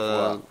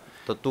d'avoir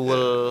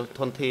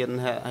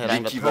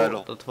l'équivalent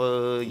d'un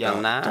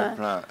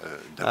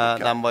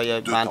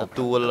temps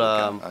plein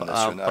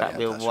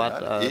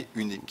d'avocats et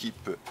une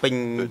équipe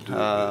de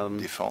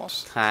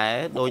défense.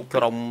 Donc,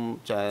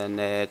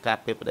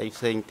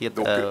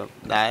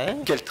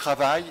 quel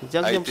travail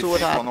a été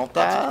fait pendant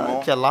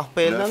pratiquement 9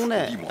 ou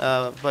 10 mois?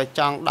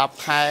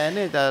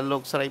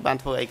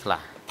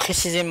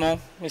 Précisément,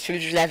 monsieur le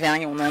juge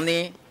Lavergne, on en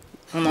est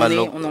là.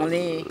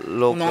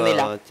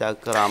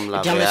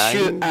 Bien,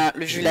 monsieur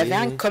le juge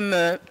Lavergne, comme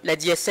la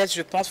DSS,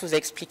 je pense, vous a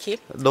expliqué,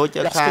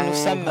 lorsque nous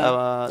sommes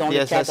dans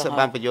le cadre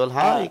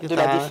de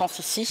la défense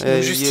ici,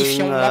 nous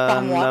justifions mois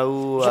par mois,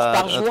 jour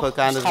par jour, le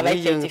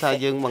travail qui a été fait.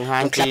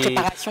 Donc la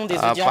préparation des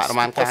audiences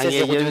du procès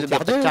 02 de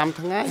Bardeux,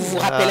 vous vous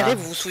rappellerez,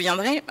 vous vous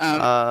souviendrez,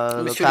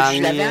 monsieur le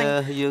juge Lavergne,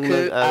 que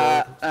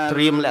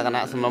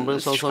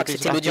je crois que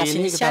c'était l'audience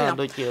initiale,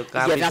 il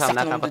y avait un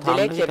certain nombre de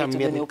délais qui avaient été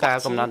donnés aux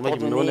parties pour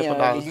donner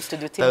les listes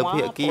de témoins, pour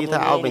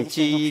donner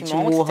les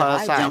documents,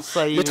 etc.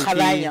 Le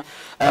travail,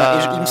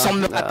 il me semble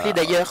me rappeler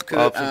d'ailleurs que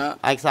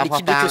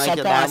l'équipe de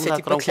Sampan à cette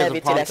époque-là avait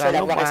été la seule à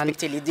avoir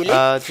respecté les délais.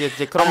 Eh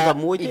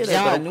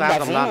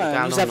bien,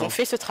 nous avons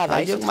fait ce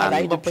travail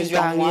de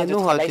plusieurs mois, de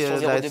travail sur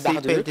 02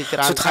 Bardeux,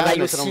 ce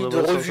travail aussi de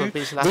revue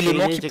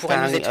d'éléments qui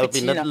pourraient nous être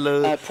utiles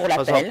pour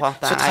l'appel,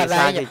 ce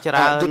travail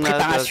de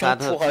préparation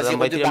pour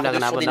 02 Bardeux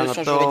sur des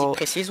notions juridiques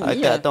précises.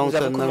 Oui, nous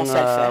avons commencé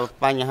à le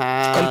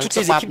faire. Comme toutes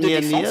les équipes de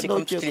défense et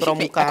comme toutes les équipes.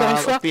 Mais encore une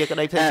fois,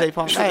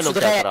 je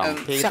voudrais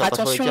faire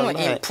attention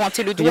et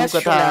pointer le doigt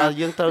sur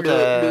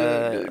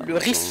le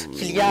risque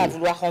qu'il y a à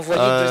vouloir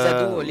renvoyer deux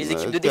ados les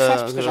équipes de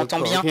défense, parce que j'entends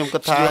bien qu'il y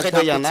aurait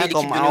d'un côté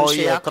l'équipe de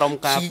Nonchea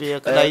qui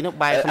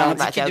a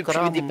indiqué depuis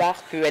le départ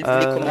qu'elle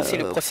voulait commencer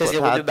le procès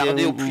 02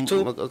 Bardeux au plus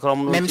tôt,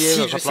 même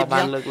si je sais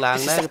bien que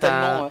c'est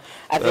certainement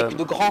avec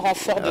de grands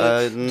renforts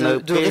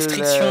de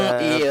restrictions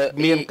et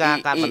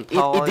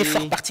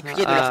d'efforts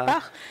particuliers de leur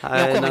part.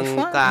 Et encore une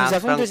fois, nous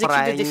avons deux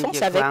équipes de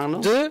défense avec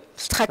deux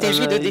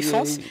stratégies de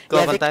défense et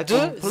avec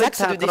deux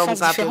axes de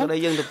défense différents.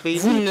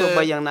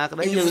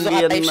 Il ne vous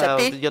aura pas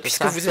échappé,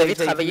 puisque vous avez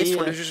travaillé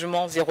sur le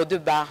jugement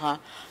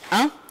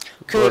 02/1,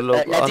 que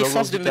la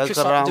défense de M.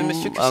 Sampan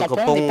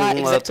n'est pas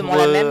exactement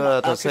la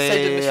même que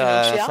celle de M.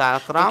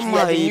 Nonchea.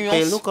 Il y a des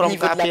nuances au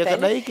niveau de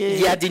l'appel,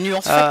 il y a des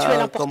nuances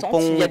factuelles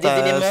importantes, il y a des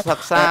éléments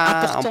importants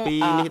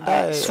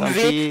à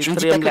soulever. Je ne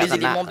dis pas que les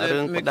éléments de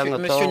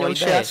M.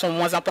 Nonchea sont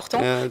moins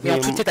importants, mais en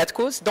tout état de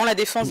cause, dans la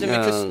défense de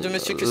M.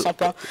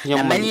 Sampan,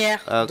 la manière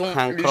dont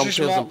le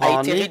jugement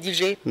a été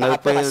rédigé par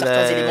rapport à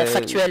certains éléments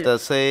factuels,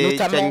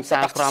 notamment sa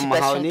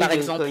participation par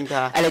exemple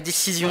à la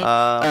décision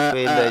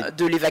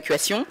de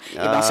l'évacuation,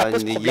 ça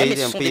pose problème, et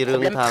ce sont des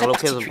problèmes très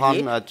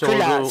particuliers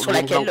sur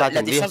laquelle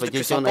la défense de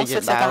M. Sampan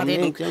souhaite s'attarder.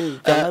 Donc,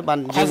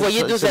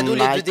 renvoyer deux ados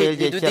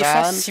les deux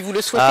défenses si vous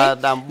le souhaitez,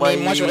 mais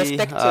moi je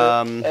respecte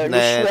le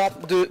choix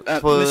de M.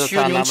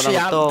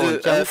 Nonchea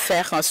de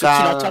faire ce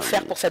qu'il entend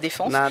faire pour sa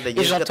défense,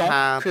 et j'entends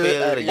que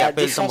la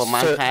défense de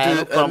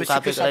M.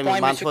 Sampan et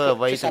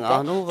M.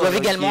 Sampan doivent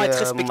également être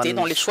respectées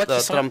dans les choix qui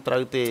sont,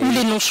 ou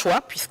les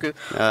non-choix, puisque,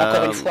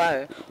 encore une fois,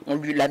 on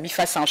lui l'a mis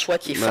face à un choix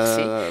qui est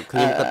forcé.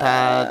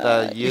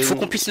 Il faut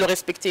qu'on puisse le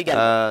respecter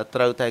également.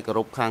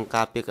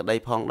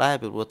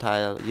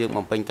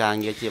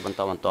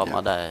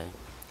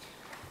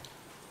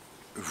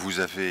 Vous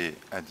avez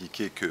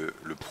indiqué que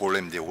le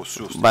problème des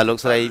ressources n'est pas le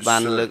seul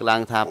problème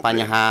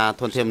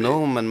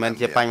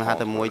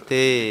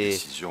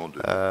décision de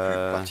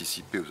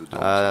participer aux audiences.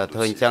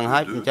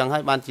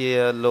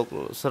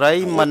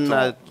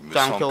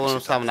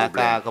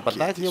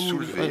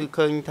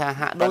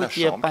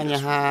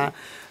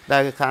 ដែ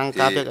លខាង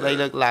ការពិក្រដី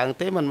លើកឡើង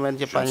ទេមិនមែន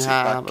ជាបញ្ហា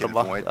រប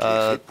ស់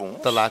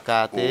តុលាកា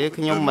រទេ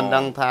ខ្ញុំមិន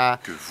ដឹងថា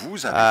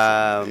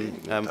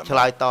ឆ្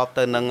លើយតប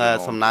ទៅនឹង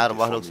សំណើរ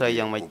បស់លោកស្រី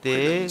យ៉ាងម៉េចទេ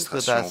គឺ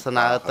ថាស្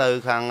នើទៅ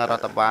ខាងរ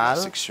ដ្ឋបាល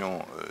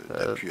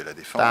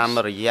តាម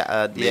រយៈ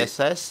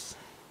DSS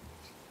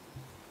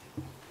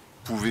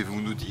Pouvez-vous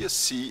nous dire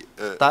si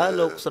តើ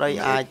លោកស្រី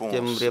អាច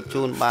ជំរាប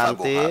ជូនបាន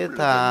ទេ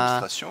ថា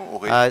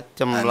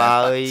ចម្លើ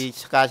យ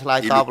ការឆ្លើយ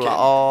តបល្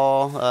អ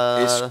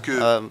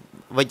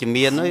វិជ្ជ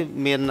មាន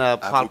មាន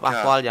ផលប៉ះ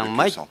ពាល់យ៉ាង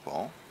ម៉េច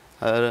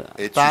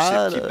តើ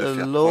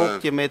លោក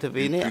ជាមេធា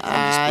វីនេះ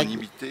អាច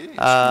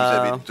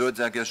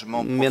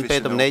មានពេល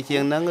ទំនេរជា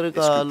ងហ្នឹងឬ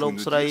ក៏លោក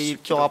ស្រី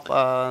ជាប់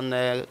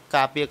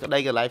ការពារក្តី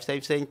កន្លែងផ្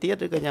សេងទៀត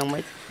ឬក៏យ៉ាង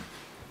ម៉េច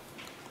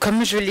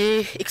Comme je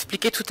l'ai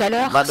expliqué tout à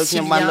l'heure,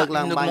 s'il y a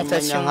une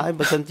augmentation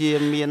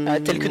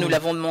telle que nous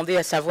l'avons demandé,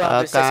 à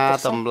savoir de 16%,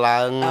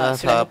 cela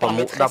nous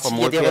permettrait, s'il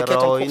y a des requêtes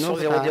en cours sur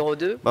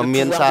 002, de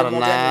pouvoir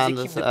demander à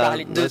nos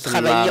équipes de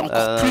travailler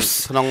encore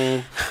plus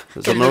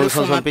qu'elles ne le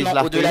font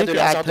maintenant au-delà de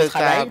leurs heures de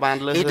travail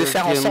et de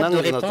faire en sorte de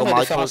répondre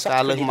et de faire en sorte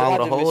que les droits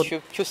de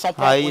M.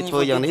 Sampan au niveau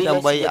des délais des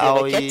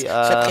requêtes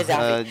soient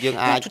préservés.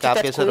 En tout état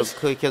de cause,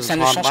 ça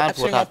ne change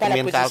absolument pas la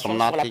position sur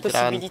la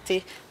possibilité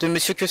de M.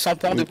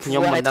 Sampan de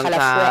pouvoir être à la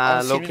fois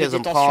en cellule de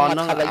détention à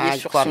travailler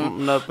sur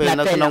son appel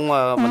ou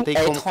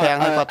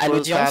être à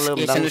l'audience,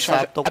 et ça ne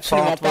change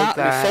absolument pas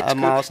le fait que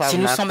si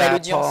nous sommes à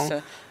l'audience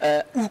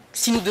ou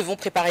si nous devons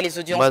préparer les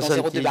audiences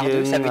dans 02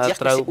 Bardeux, ça veut dire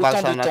que c'est autant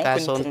de temps que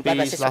nous ne pourrons pas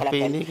passer sur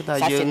l'appel. Ça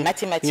c'est une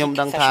mathématique, ça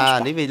change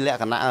pas.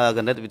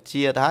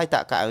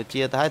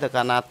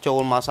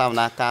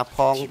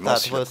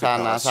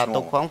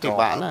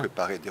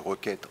 Préparer des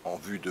requêtes en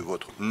vue de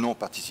votre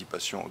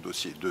non-participation au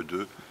dossier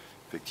 2.2,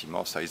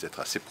 effectivement, ça risque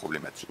d'être assez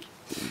problématique.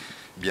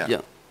 Bien.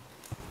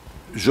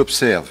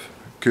 J'observe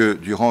que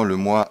durant le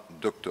mois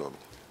d'octobre,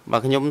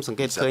 ខ្ញុំសង្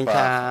កេតឃើញ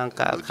ថា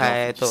ខែ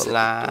តុ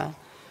លា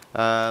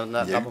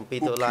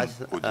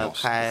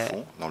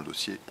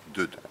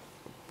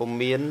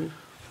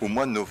au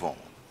mois de novembre,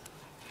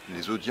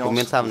 les audiences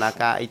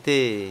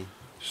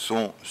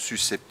sont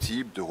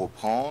susceptibles de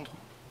reprendre.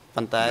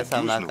 Mais la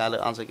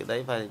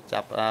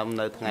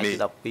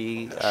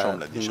Chambre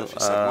l'a déjà fait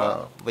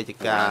savoir. Pour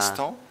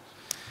l'instant,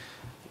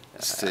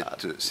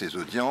 ces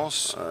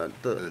audiences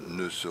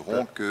ne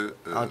seront que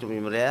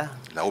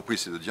la reprise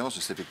de ces audiences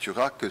ne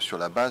s'effectuera que sur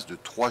la base de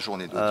 3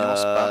 journées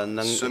d'audience par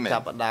semaine.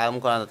 Au mois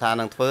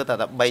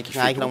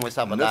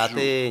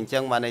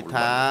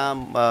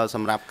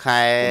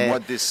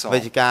de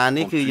décembre,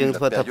 compte tenu de la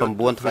période de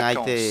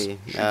vacances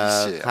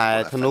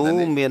judiciaires pour la fin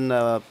d'année,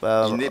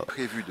 il n'est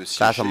prévu de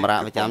siéger que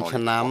pendant les 3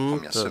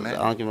 premières semaines,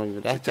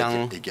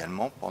 c'est-à-dire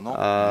également pendant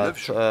 9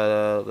 jours.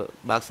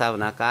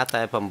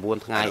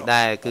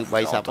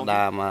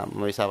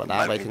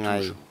 Malgré tout,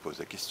 je vous pose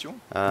la question,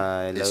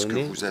 est-ce que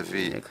vous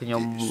avez des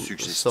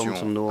suggestions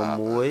à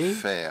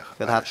faire à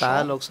la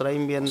Chambre en ce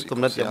qui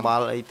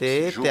concerne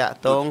ces jours Eh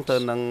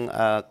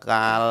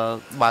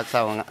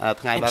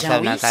bien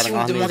oui, si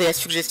vous demandez la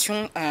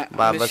suggestion à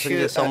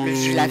monsieur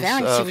Jules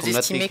Lavergne, si vous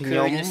estimez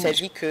qu'il ne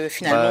s'agit que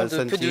finalement de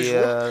peu de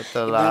jours,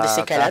 dans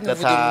ces cas-là,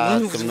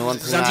 nous vous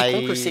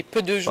indiquons que ces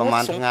peu de jours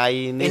sont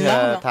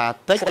énormes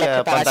pour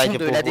la préparation de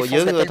la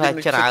défense d'appel de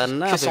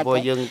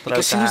M. Et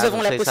que si nous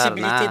avons la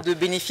possibilité de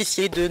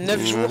bénéficier de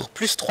 9 jours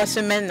plus 3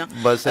 semaines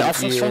en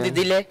fonction des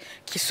délais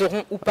qui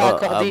seront ou pas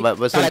accordés par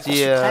la Cour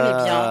suprême, eh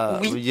bien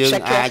oui,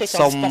 chaque heure est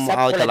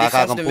indispensable pour la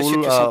défense de M.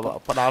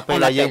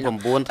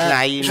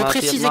 Je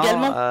précise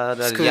également,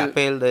 parce que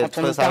quand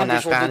on nous parle de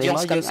jours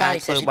d'audience comme ça, il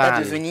ne s'agit pas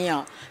de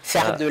venir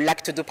faire de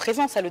l'acte de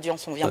présence à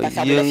l'audience, on ne vient pas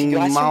faire de la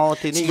figuration.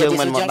 S'il y a des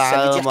audiences,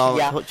 ça veut dire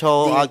qu'il y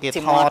a des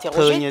témoins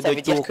interrogés, ça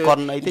veut dire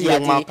qu'il y a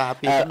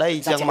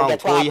des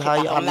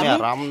interrogatoires en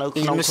amont.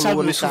 Il me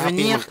semble me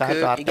souvenir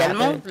que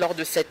également, lors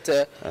de cette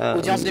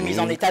audience de mise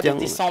en état de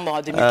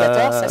décembre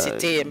 2014, ça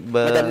c'était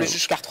Madame le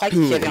juge Cartwright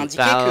qui avait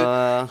indiqué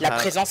que la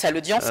présence à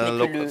l'audience n'est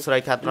que le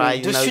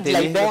dessus de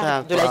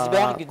l'iceberg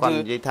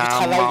du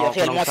travail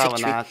réellement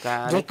effectué.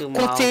 Donc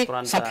compter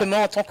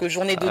simplement en tant que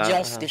journée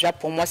d'audience, déjà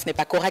pour moi ce n'est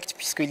pas correct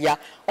puisqu'il y a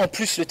en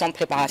plus le temps de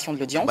préparation de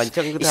l'audience. Et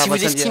si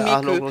vous estimez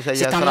que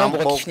c'est un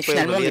nombre qui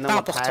finalement n'est pas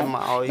important,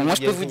 moi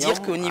je peux vous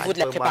dire qu'au niveau de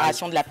la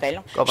préparation de l'appel,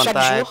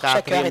 chaque jour,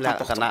 chaque heure est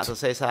importante.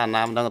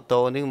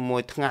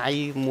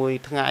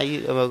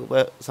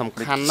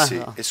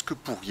 Est-ce que vous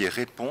pourriez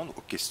répondre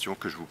aux questions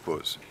que je vous pose? Quand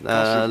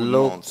je vous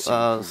demande si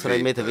vous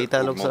pouvez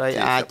augmenter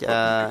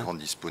votre plus grande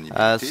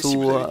disponibilité, si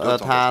vous avez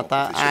d'autres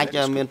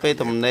engagements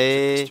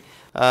professionnels,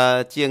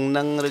 En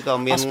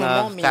ce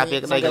moment, mes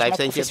engagements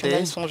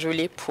professionnels sont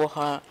gelés pour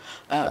que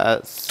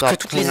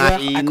toutes les heures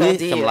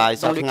accordées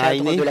dans le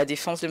cadre de la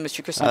défense de M.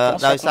 Kesampan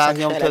soient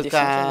consacrées à la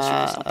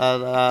défense de M.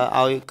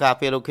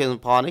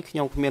 Kesampan.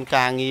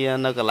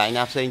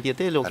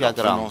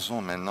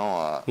 Venons-en maintenant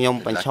à la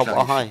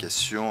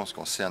clarification en ce qui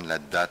concerne la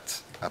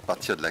date à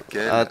partir de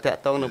laquelle la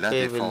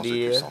défense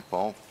de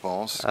Kesampan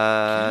pense qu'il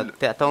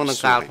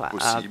serait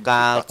possible de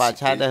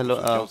participer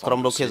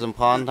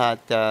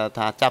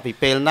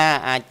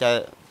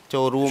aux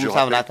audiences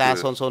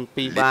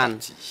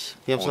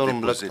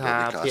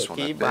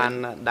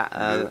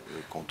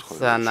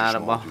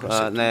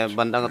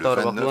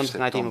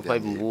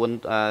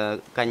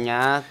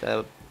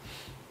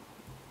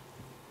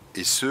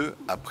et ce,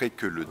 après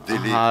que le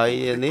délai pour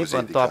déposer les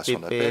déclarations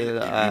d'appel ait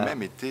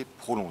lui-même été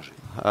prolongé.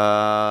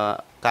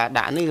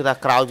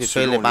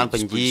 Selon les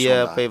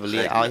dispositions de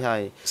la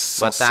règle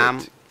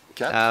 107.4,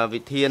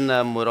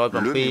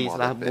 le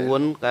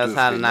mémorandum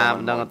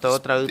d'appel doit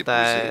être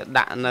déposé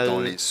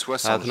dans les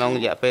 60 jours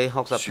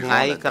suivant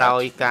la date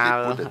du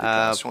dépôt de la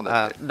déclaration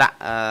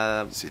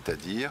d'appel,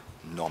 c'est-à-dire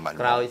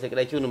normalement avant le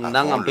 28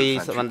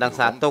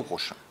 novembre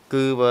prochain.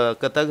 Nous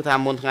savons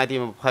cependant que les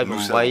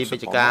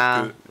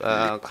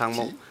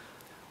parties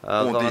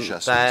ont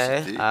déjà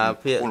sollicité une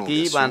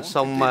prolongation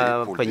du délai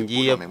pour le dépôt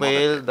de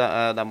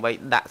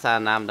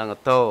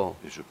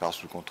je parle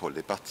sous le contrôle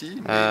des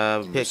parties,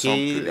 mais il me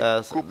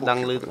semble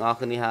que les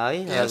coprocureurs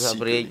et ainsi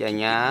que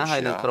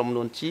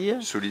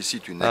l'équipe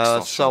sollicitent une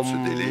extension de ce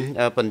délai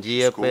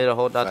jusqu'au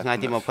 29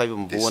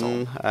 décembre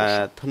prochain.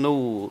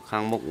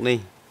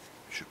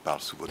 Je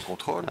parle sous votre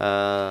contrôle,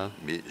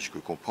 mais je peux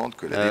comprendre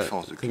que la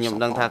défense de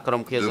Kesampan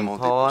demande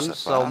pour sa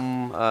part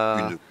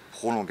une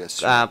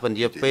prolongation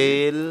du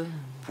délai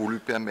pour lui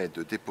permettre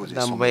de déposer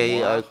son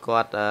mémoire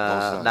dans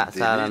un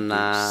délai de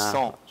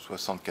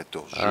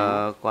 174 jours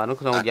à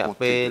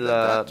compter de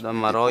la date du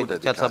dépôt de la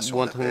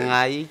déclaration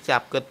d'appel,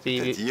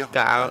 c'est-à-dire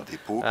un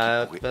dépôt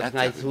qui pourrait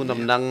intervenir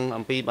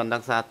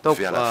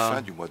vers la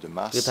fin du mois de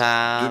mars 2015.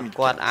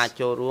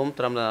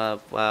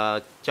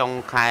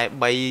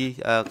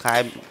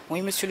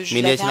 Oui, monsieur le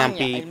juge Lavergne,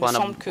 il me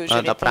semble que j'ai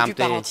répondu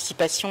par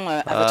anticipation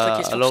à votre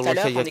question tout à l'heure en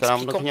expliquant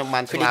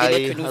que les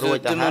délais que nous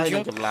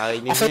demandions,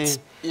 en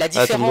fait, la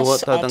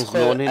différence entre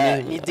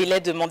les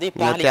délais demandés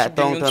par l'équipe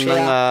de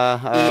nucléaire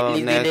et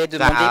les délais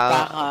demandés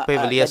par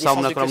la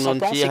défense de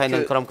Kesampan, c'est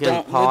que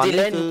dans nos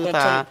délais, nous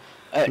comptons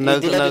les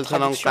délais de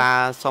traduction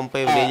sur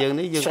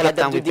la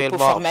date de dépôt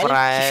formel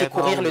qui fait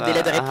courir le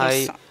délai de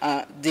réponse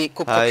des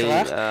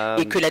coprocureurs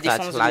et que la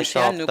défense de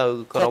Lucia ne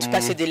compte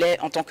pas ces délais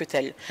en tant que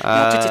tel.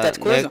 En tout état de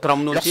cause,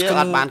 lorsque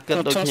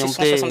nous comptons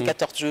ces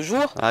 174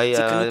 jours, c'est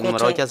que nous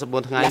comptons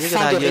la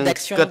fin de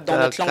rédaction dans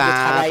notre langue de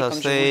travail, comme je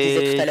vous le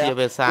disais tout à l'heure, au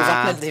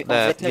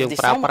 29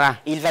 décembre.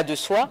 Et il va de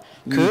soi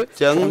que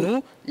pour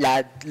nous,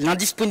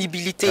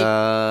 l'indisponibilité et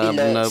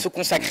se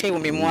consacrer aux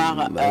mémoires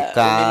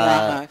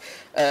d'appel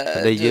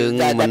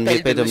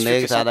de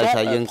M.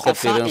 Sampan prend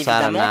fin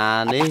évidemment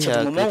à partir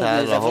du moment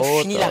où nous avons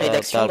fini la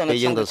rédaction dans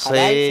notre langue de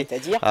travail,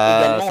 c'est-à-dire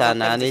également au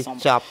 29 décembre.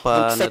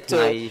 Donc cette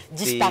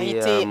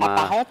disparité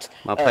apparente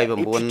est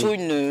plutôt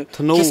une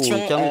question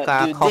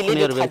de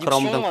délai de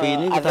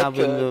traduction avec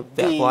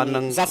des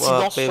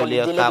incidents sur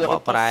les délais de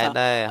réponse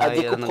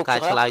des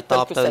coprocureurs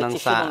tels que ça a été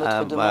fait dans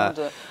notre demande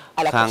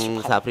à la Cour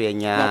suprême. Dans tout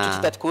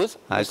état de cause,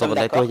 nous sommes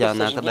d'accord qu'il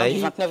s'agit bien du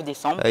 29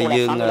 décembre pour la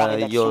fin de la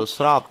rédaction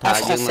en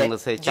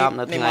français du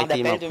mémoire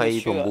d'appel de M.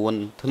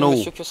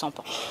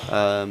 Sampan.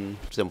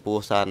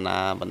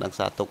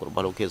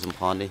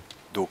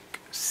 Donc,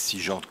 si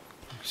je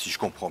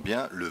comprends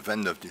bien, le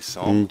 29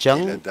 décembre est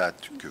la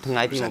date que vous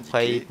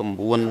indiquez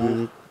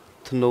comme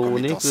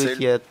étant celle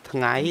date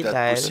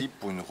possible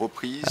pour une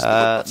reprise de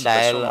votre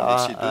participation dans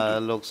le dossier 2.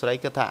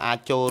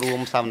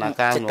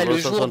 C'est pas le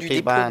jour du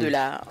dépôt de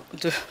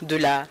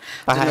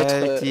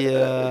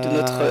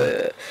notre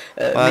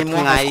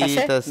mémoire en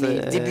français, mais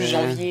début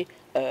janvier.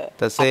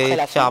 Après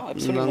la fin,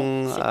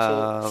 absolument.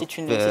 C'est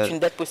une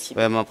date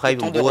possible. Le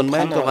temps de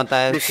reprendre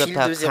le fil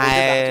de 0.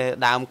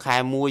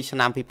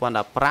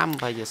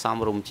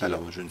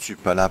 Alors, je ne suis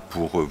pas là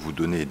pour vous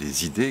donner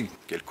des idées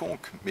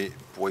quelconques, mais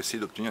pour essayer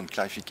d'obtenir une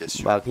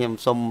clarification. Nous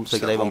savons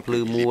qu'il est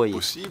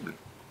possible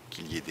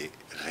qu'il y ait des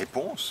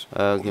réponses.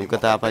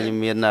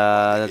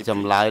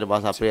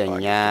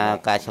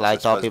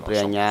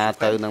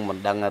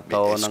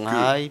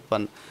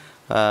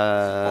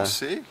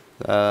 Pensez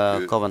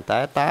le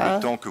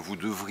temps que vous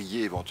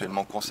devriez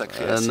éventuellement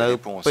consacrer à ces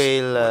réponses,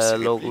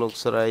 susceptible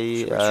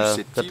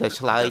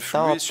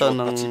d'influer sur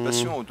votre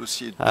participation au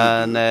dossier 2.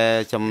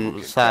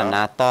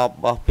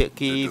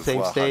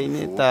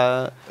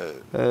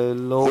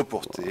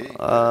 Reporter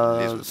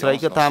Monsieur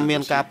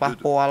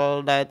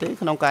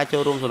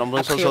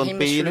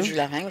le juge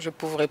Lareng, je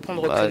peux vous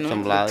répondre que non.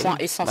 Le point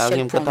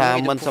essentiel pour nous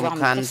est de pouvoir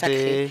nous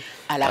consacrer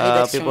à la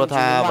rédaction du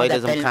mémoire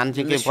d'appel de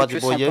M.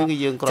 Sampan,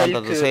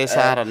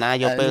 tel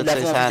que nous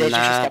l'avons envisagé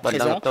jusqu'à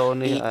présent.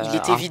 Et il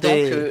est évident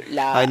que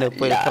la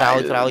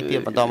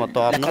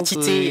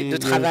quantité de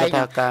travail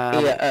telle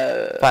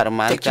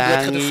qu'il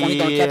doit être fourni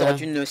dans le cadre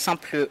d'une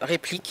simple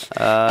réplique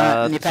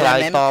n'est pas la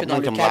même que dans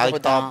le cadre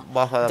d'un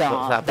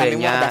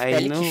mémoire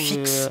d'appel qui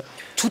fixe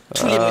tous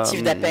les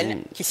motifs d'appel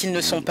qui, s'ils ne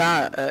sont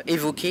pas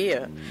évoqués,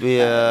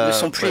 ne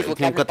sont plus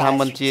évocables par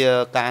la suite.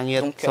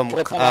 Donc, pour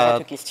répondre à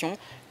votre question,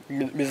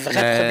 le vrai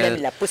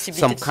problème, la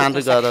possibilité de se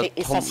consacrer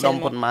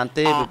essentiellement à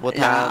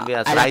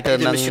l'appel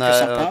de M.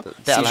 Sampan,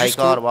 c'est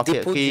jusqu'au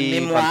dépôt du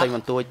mémoire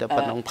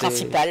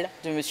principal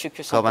de M.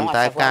 Sampan, à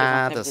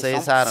savoir le 29 décembre, si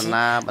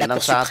la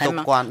Cour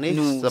suprême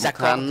nous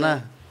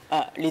accorde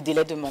les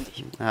délais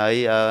demandés. Vous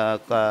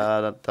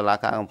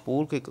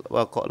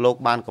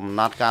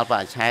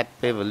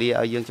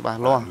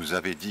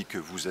avez dit que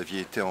vous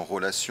aviez été en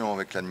relation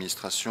avec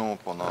l'administration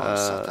pendant un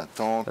certain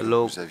temps, que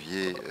vous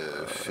aviez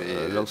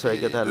fait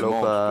des demandes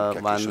pour que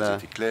quelque chose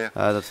était clair.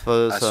 À ce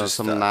stade,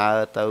 est-ce que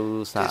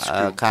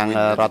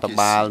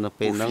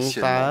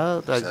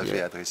officiellement vous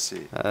avez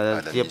adressé à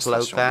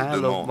l'administration des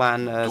demandes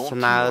dont il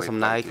n'aurait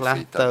pas été fait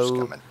état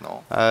jusqu'à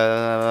maintenant,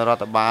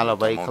 notamment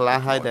qui n'ont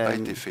pas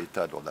été fait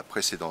état lors de la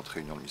précédente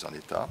réunion de mise en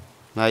état?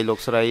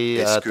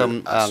 Est-ce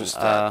qu'à ce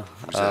stade,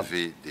 vous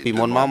avez des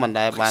demandes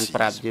précises,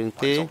 par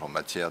exemple en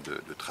matière de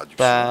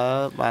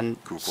traduction,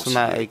 que vous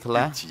considérez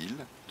utile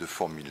de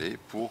formuler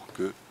pour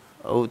que,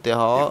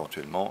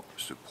 éventuellement,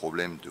 ce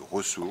problème de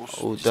ressources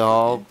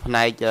soit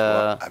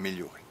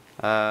amélioré?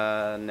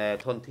 Monsieur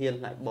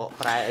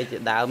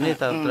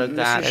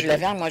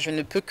Julaverne, moi je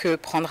ne peux que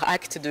prendre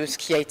acte de ce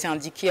qui a été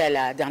indiqué à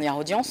la dernière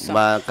audience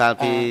par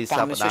M.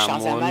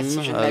 Charzama,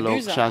 si je ne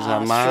m'abuse, sur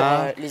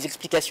les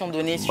explications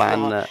données sur les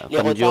retards qu'il y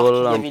avait lieu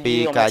en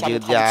matière de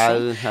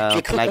traduction.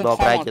 J'ai cru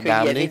comprendre qu'il y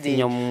avait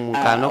des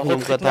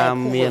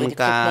recrutements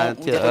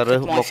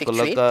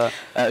effectués.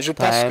 Je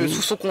pense que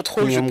sous son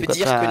contrôle, je peux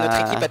dire que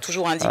notre équipe a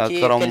toujours indiqué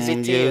quelles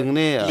étaient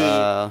les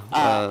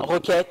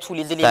requêtes ou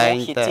les éléments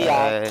qui étaient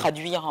à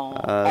traduire en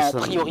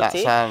priorité.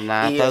 Et si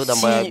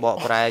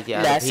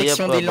la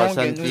section des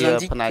langues nous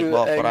indique que les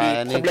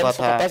problèmes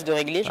sont en passe de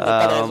régler, je n'ai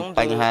pas de raison de ne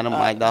pas les croire.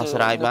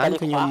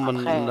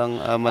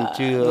 Après,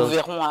 nous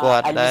verrons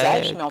à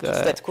l'usage, mais en tout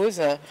état de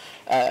cause,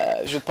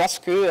 je pense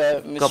que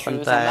M.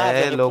 Zama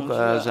avait répondu lors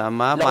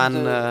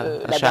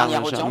de la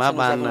dernière audience. Nous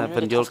avons lu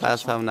les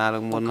transcriptions.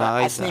 Donc,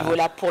 à ce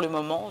niveau-là, pour le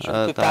moment, je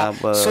ne peux pas,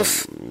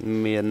 sauf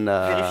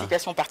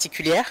vérification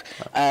particulière.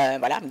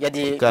 Voilà, il y a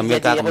des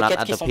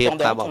requêtes qui sont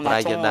pendantes. On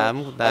attend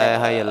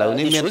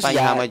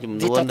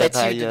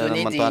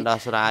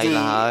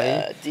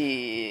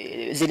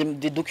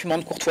des documents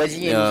de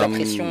courtoisie et nous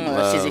apprécions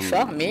ces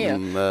efforts, mais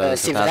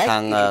c'est vrai, et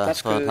je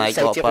pense que ça a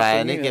été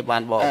reconnu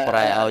par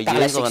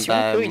la section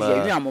qu'il y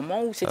a eu un moment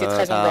où c'était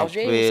très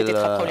engorgé, où c'était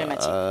très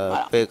problématique.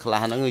 Voilà. Donc,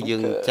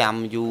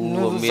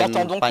 nous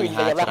entendons qu'il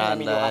va y avoir une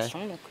amélioration,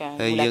 donc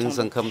nous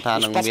l'attendons.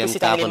 Je pense que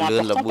c'est un élément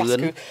important parce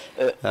que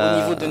au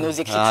niveau de nos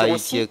écritures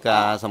aussi, il y a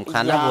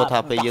parfois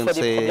des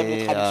problèmes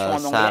de traduction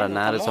en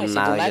anglais,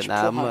 notamment, et c'est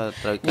dommage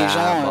pour les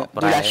gens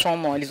de la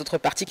Chambre et les autres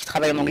partis qui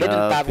travaillent en anglais de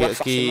ne pas avoir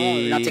forcément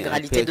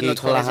l'intégralité de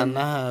notre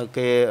raisonnement.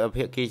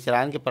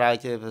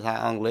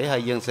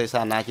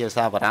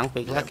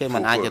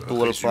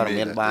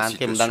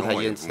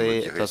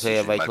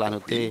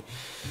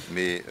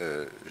 Mais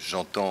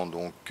j'entends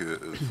donc que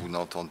vous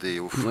n'entendez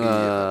offrir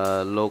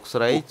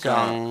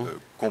aucun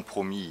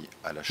compromis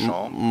à la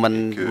Chambre,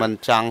 et que, mis à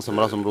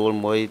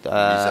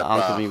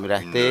part une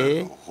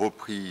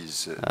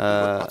reprise de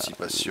votre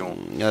participation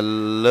en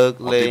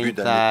début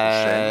d'année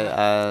prochaine,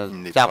 il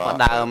n'est pas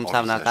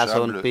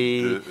envisageable de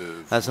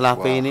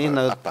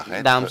voir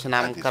apparaître la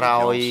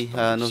défaillance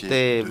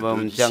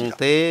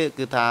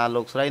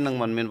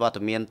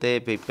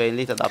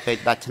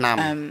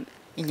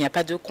Il n'y a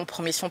pas de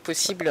compromission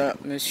possible,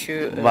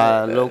 monsieur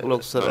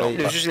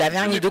le juge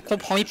Lavergne, ni de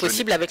compromis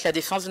possible avec la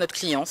défense de notre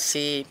client.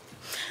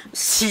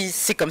 Si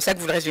c'est comme ça que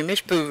vous le résumez,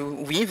 je peux,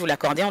 oui, vous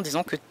l'accorder en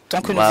disant que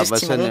tant que nous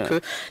estimerons que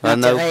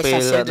l'intérêt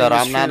essentiel de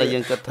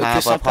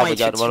monsieur Sampan est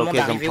effectivement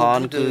d'arriver au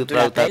bout de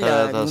l'appel,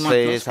 nous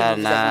maintenons ce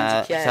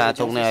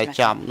que nous avons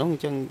indiqué à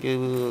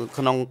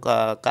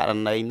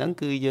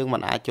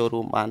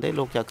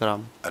la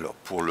Alors,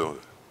 pour le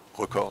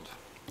record,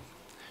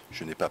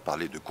 je n'ai pas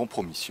parlé de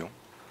compromission.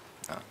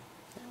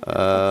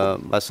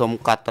 បើសូម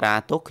កាត់ត្រា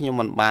ទុកខ្ញុំ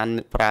មិនបាន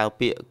ប្រើ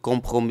ពាក្យ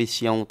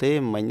compromission ទេ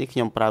មិញនេះខ្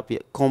ញុំប្រើពា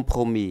ក្យ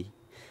compromis.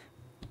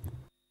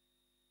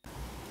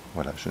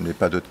 Voilà, je n'ai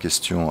pas d'autres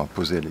questions à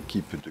poser à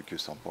l'équipe de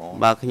Khmer Sampan.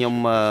 បាទខ្ញុំ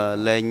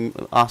លែង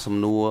អស់សំ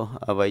ណួរ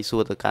អ្វីសួ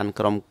រទៅកាន់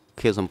ក្រុម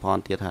Khmer Sampan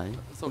ទៀតហើយ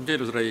សូមជម្រាប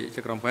លោកស្រី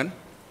ជាក្រុមផែន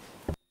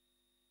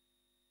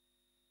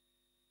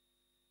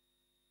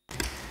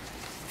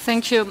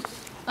Thank you.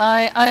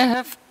 I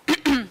have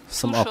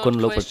សូមអរគុណ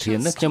លោកប្រធាន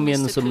ខ្ញុំមាន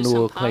សំណួ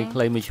រខ្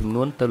លីៗមួយចំ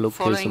នួនទៅលោក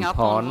ខៀវសំផ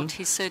ន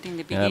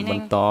ប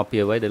ន្តពី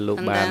អ្វីដែលលោក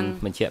បាន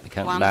បញ្ជាក់ពី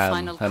ខាងដើម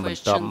ហើយបន្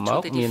តម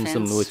កមាន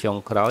សំណួរចុង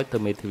ក្រោយទៅ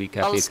មេធាវី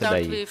ការពារក្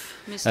តី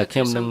ខ្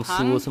ញុំនឹង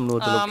សួរសំណួរ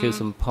ទៅលោកខៀវ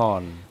សំផ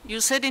ន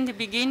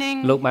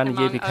លោកបាននិ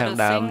យាយពីខាង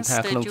ដើមថា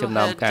ក្នុងចំ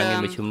ណោមការងារ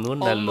មួយចំនួន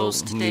ដែលលោក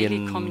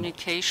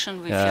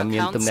មា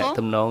នទំនាក់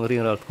ទំនងរៀ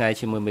ងរាល់ថ្ងៃ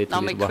ជាមួយមេធា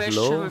វីរបស់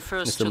លោក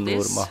សំណួ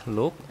ររបស់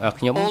លោក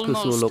ខ្ញុំគឺ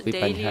សួរលោកពី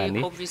បញ្ហា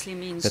នេះ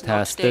គឺថា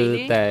ស្ទើរ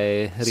តែ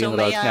រៀង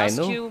រាល់ថ្ងៃ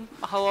នោះ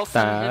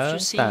តើ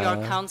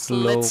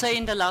លោក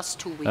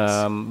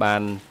បា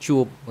នជួ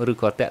បឬ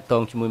ក៏តាក់ទ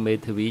ងជាមួយមេ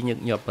ធាវីញឹក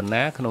ញាប់ប៉ុណ្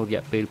ណាក្នុងរ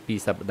យៈពេល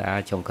2សប្តា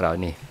ហ៍ចុងក្រោយ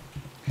នេះ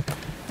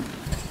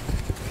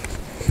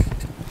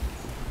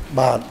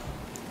បាទ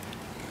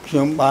ខ្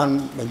ញុំបាន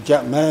បញ្ជា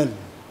ក់មែន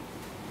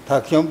ថា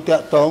ខ្ញុំតា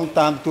ក់ទង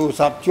តាមទូរ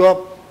ស័ព្ទជាប់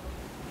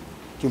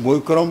ជាមួយ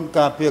ក្រុម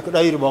ការពារក្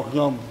តីរបស់ខ្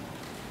ញុំ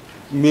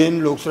មាន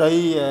លោកស្រី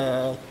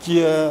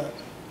ជា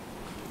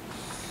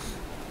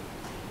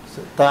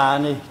តា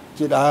នេះ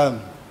ជាដើម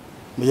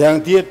ម្យ៉ាង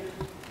ទៀត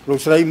លោក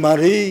ស្រីម៉ា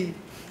រី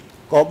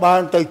ក៏បា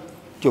នទៅ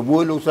ជាមួ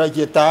យលោកស្រី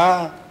ជាតា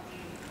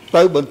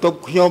ទៅបន្ទប់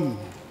ខ្ញុំ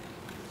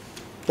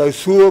ទៅ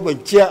សួរប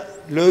ញ្ជាក់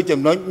លើចំ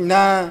ណុច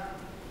ណា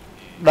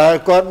ដែល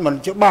គាត់មិន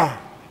ច្បាស់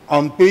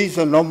អំពី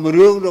សំណុំ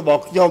រឿងរប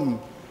ស់ខ្ញុំ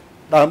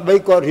ដើម្បី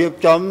គាត់រៀប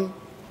ចំ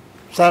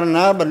សារ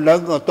ណាបណ្ដឹង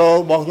អូតូរ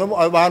បស់ខ្ញុំ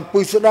ឲ្យបាន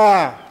ពិស្ដារ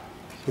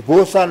ពីព្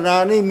រោះសារណា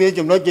នេះមាន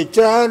ចំណុចជា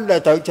ច្រើនដែ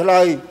លត្រូវឆ្លើ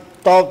យ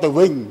តបទៅ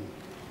វិញ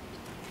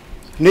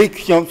នេះ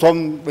ខ្ញុំសូម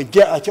បញ្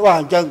ជាក់ឲ្យច្បាស់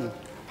អញ្ចឹង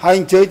ហើយ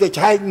អញ្ជើញទៅ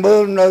ឆែកមើ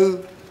លនៅ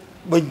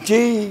បញ្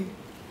ជី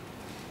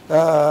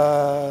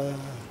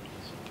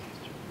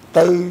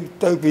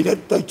ទៅពិនិត្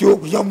យទៅជួប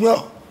ខ្ញុំយ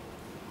ក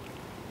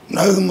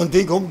នៅមន្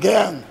ទីរឃុំ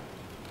ឃាំង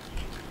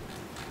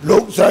លោ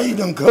កស្រី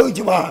នឹងឃើញ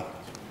ច្បាស់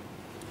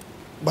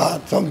បាទ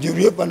សូមជម្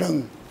រាបប៉ុណ្ណឹង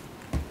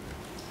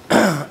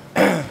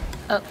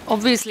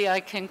Obviously I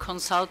can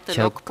consult the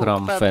logbook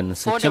but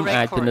for the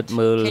record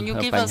can you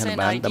give us an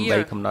idea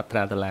កំណត់ត្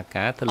រាតុលា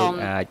ការទៅលោក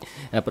អាច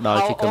ផ្ដល់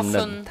ជាកំណ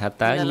ត់ថា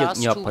តើញឹក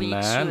ញាប់ប៉ុណ្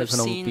ណានៅក្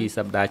នុង2ស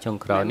ប្តាហ៍ចុង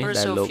ក្រោយនេះ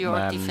ដែលលោក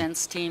បាន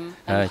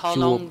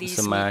ជួប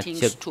សមា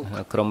ជិក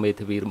ក្រុមមេ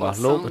ធាវីរបស់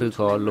លោកឬ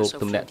ក៏លោក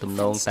ទំនាក់ទំ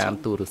នងតាម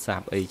ទូរស័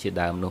ព្ទអីជា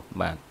ដើមនោះ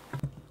បាទ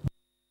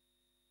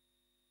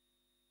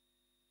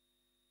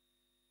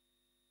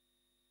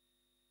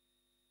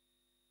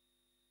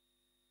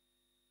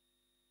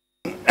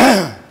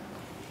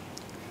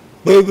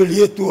ពេលវេ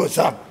លាទូរ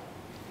ស័ព្ទ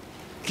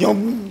ខ្ញុំ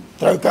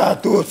ត្រូវការ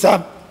ទូរស័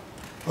ព្ទ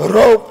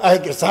រោគឯ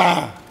កសារ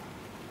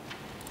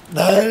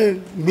ដែល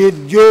មាន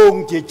យោង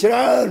ជាច្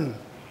រើន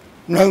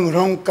នៅក្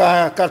នុងកា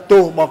រកាត់ទោ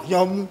សរបស់ខ្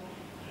ញុំ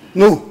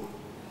នោះ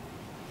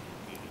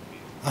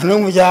អានោះ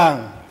ម្យ៉ាង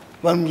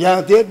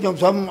ទៀតខ្ញុំ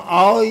សូម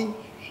ឲ្យ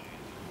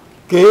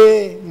គេ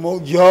មក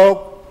យក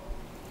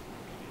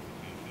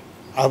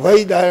អ្វី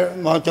ដែល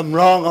មកចម្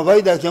លងអ្វី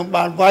ដែលខ្ញុំ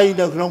បានវាយ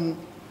នៅក្នុង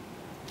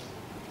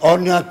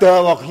on nhà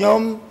tờ hoặc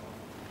nhóm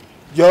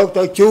do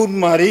tới chun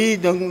Marie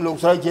đừng lục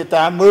sai chế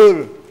ta mưa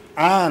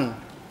an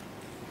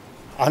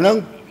anh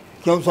nâng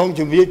nhóm xong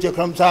chuẩn bị cho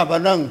khám xa và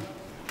nâng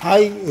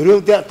hay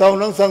rương tệ tông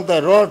nâng sang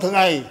tại rõ tháng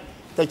ngày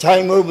tại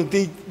chạy mơ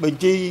bình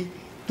chi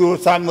tu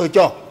san mơ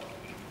cho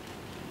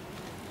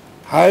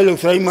hai lục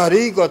sai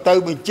Marie có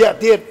tới bình chạy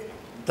thiết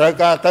tại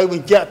cả tới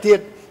bình chạy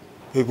thiết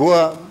thì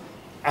vua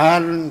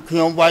an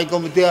nhóm vay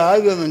công ty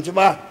hai người mình sẽ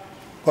ba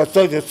có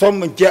tôi thì xong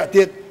mình chạy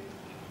thiết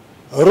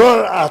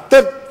rồi à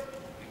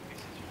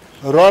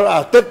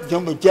tích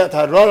chúng mình chạy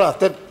thà rồi à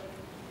tích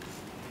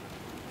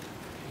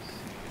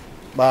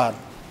bạn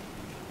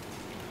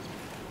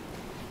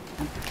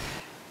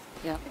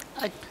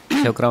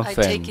theo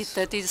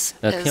conference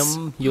ខ្ញុំ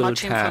យល់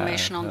ថា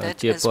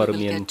ជាព័ត៌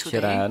មាន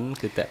ច្រើន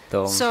គឺតកត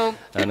ង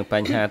នឹងប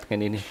ញ្ហាថ្ងៃ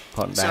នេះផ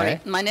ងដែរ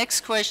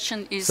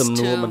សំ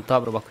ណួរបន្ទា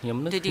ប់របស់ខ្ញុំ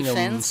នេះខ្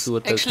ញុំសួរ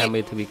ទៅខាង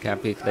មេធាវីការ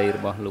ពារក្តីរ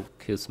បស់លោក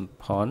ខៀវសំ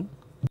ផន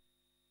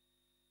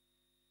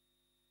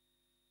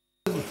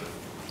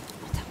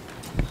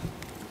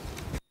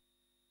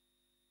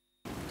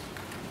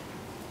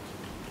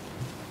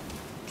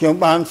ខ្ញុំ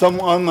បានសុំ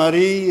ឲ្យម៉ា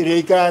រីរា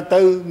យការណ៍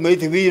ទៅមេ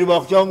ធាវីរប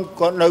ស់ខ្ញុំ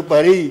គាត់នៅ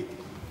ប៉ារី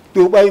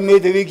ទោះបីមេ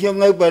ធាវីខ្ញុំ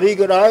នៅប៉ារី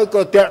ក៏ដោយ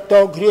ក៏តាក់ទ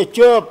ងគ្នា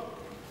ជាប់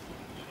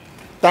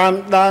តាម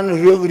ដាន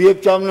រឿងរៀប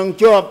ចំនឹង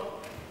ជាប់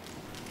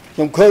ខ្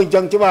ញុំឃើញ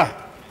ចឹងច្បាស់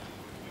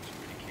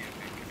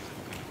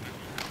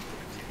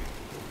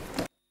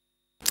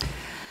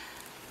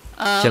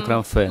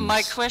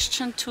My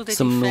question to the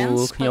សំណួរ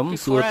defense ខ្ញុំ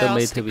សួរទៅ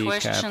មេធាវី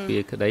ការពា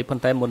រក្តីប៉ុ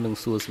ន្តែមុននឹង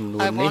សួរសំណួ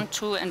រនេះ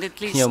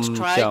ខ្ញុំ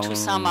ចង់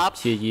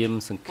ព្យាយាម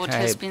សង្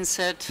ខេប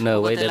នៅ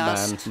អ្វីដែល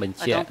បានបញ្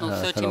ជាក់ក្នុង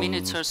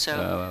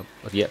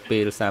រយៈពេ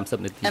ល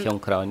30នាទីចុង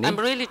ក្រោយនេះ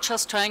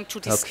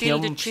ខ្ញុំ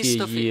ព្យា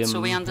យាម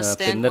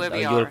ពិនិត្យ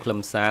ឲ្យយល់ខ្លឹម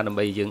សារដើម្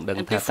បីយើងដឹង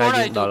ថាតើ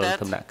យើងដល់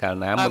ដំណាក់កាល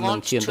ណាមុននឹង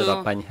ឈានទៅដ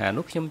ល់បញ្ហា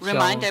នោះខ្ញុំចង់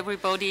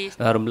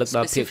រំលឹកដ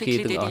ល់ភាគី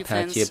ទាំងអស់ថា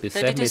ជាពិសេ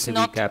សមេធា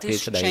វីការពារ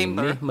ក្តី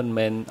នេះមិន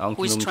មែនអង្គ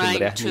ជំនុំជម្រះ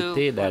នេះ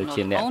ទេដែល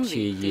ជាអ្នកព្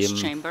យាយាម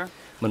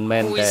មិនមែ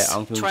នតែអ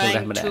ង្គជំនុំជម្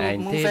រះម្នាក់ឯង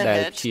ទេដែល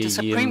ព្យា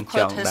យាមច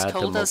ង់ដើរ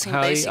ទៅមុខ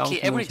ហើយអង្គ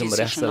ជំនុំជម្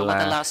រះសាលា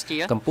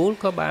កម្ពុជា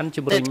ក៏បាន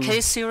ជំរុញ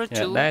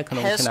ដែរក្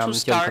នុងឆ្នាំ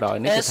ចុងក្រោយ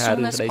នេះគឺថា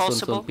រឿងក្តី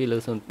002លើ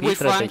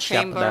02ត្រូវតែ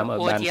ចាប់ផ្ដើមឲ្យ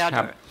បាន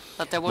ឆាប់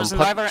បំ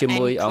ផុតជា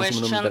មួយអង្គជំ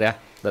នុំជម្រះ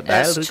ដដែ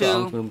លឬក៏អ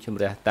ង្គជំនុំជ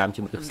ម្រះតាម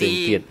ជំរឿនផ្សេង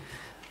ទៀត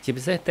ជា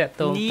ពិសេសតក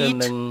តងទៅ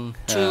នឹង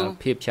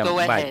ភាពចាំ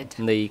បាច់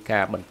នៃ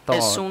ការបន្តទៅ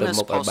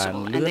មុខឲ្យបាន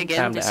លឿន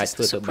តាមដែលអាចធ្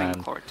វើទៅបាន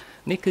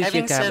នេះគឺ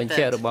ជាការបញ្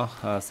ជាក់របស់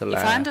សា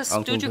លាអ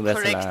ង្គជំនុំជម្រះ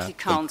សាលា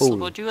កំពូល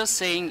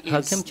ហើ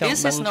យខ្ញុំចង់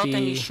ដឹងពី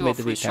មេ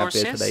ធាវីការ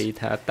ពារក្តី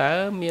ថាតើ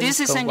មានក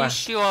ង្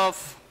វះ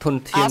ធន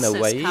ធានអ្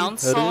វី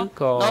ឬ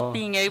ក៏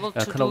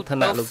ក្នុងឋា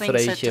នៈលោកស្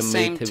រីជា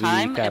មេធាវី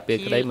ការពារ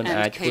ក្តីមិន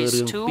អាចធ្វើ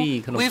រឿងពីរ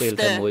ក្នុងពេល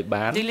តែមួយ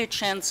បាន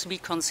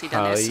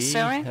ហើយ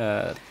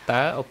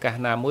តើឱកាស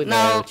ណាមួយ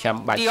ដែលចាំ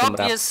បាច់សម្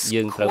រាប់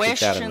យើងត្រូវពិ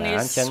ចារណា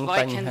អញ្ចឹង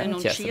បញ្ហា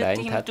ជាក់ស្ដែង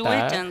ថាតើ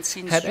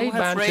ហេតុអី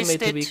បានជាមេ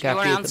ធាវីការ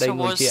ពារក្តី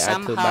មួយជាអាច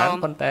ធ្វើបាន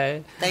ប៉ុន្តែ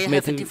មេ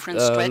ធា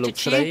វីលោក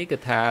ស្រីគឺ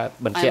ថា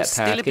បញ្ជាក់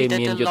ថាគេ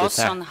មានយុទ្ធ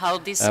សាស្ត្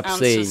រផ្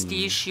សេង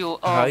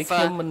ហើយខ្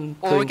ញុំមិន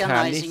ឃើញថា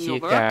នេះជា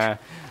ការ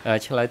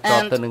ឆ្លើយត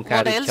បទៅនឹងកា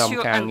ររៀបចំ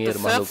ការងាររ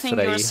បស់លោកស្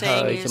រី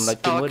ហើយចំណុច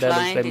ទីមួយដែល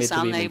លោកស្រីមេ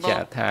ធាវីបញ្ជា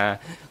ក់ថា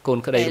កូន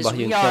ក្តីរបស់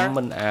យើងខ្ញុំ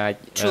មិនអាច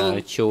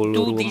ចូល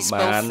រួម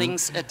បាន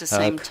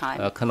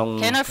ក្នុង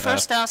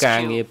កា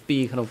រងារពី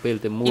រក្នុងពេល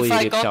តែមួយ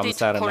រៀបចំ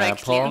សារណា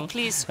ផង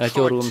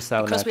ចូលរួមស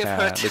វនាការ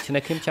ដូច្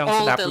នេះខ្ញុំចង់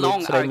ស្ដាប់លោក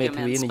ស្រីមេ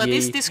ធាវីនិយា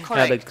យ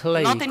ដោយខ្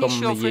លីកុំ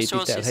និយាយពី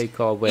តហេក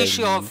វែង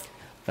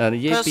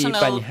និយាយពី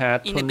បញ្ហាធន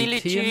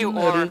ធាន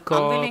ឬ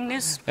ក៏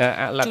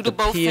អលទ្ធ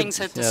ភាព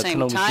ក្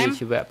នុង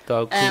ជីវៈផ្ទា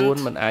ល់ខ្លួន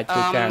មិនអាចធ្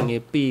វើការងា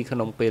រពីរក្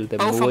នុងពេលតែ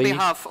មួយ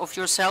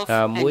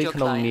ក្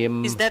នុងនាម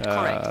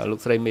លោក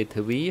ស្រីមេ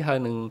ធាវីហើយ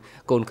នឹង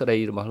កូនក្តី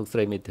របស់លោកស្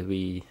រីមេធា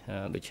វី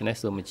ដូច្នេះ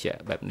សូមបញ្ជាក់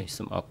បែបនេះ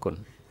សូមអរគុណ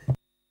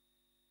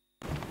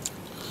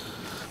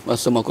បាទ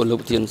សូមអរគុណលោក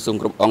ប្រធានសូម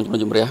គ្រប់អង្គជំនុំ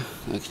ជម្រះ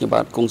ខ្ញុំ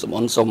បាទគង់សំអ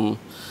នសូម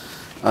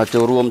ចូ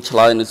លរួមឆ្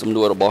លើយនៅសំ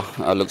ណួររបស់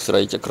លោកស្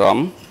រីចក្រម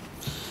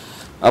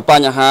ប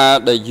ញ្ហា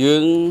ដែលយើ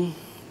ង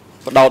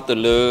ផ្ដោតទៅ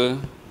លើ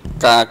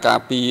ការការ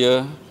ពារ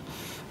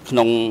ក្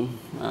នុង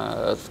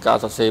ការ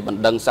សរសេរប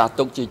ណ្ដឹងសាស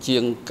ទុកជាជា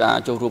ងការ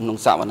ចូលរួមក្នុង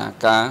សវនា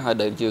ការហើយ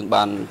ដែលយើង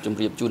បានជម្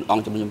រាបជូនអ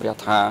ង្គជំនុំជម្រះ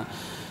ថា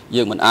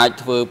យើងមិនអាច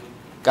ធ្វើ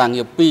ការ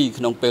ងារពីរ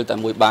ក្នុងពេលតែ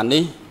មួយបាន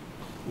នេះ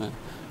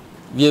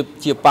វា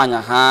ជាប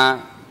ញ្ហា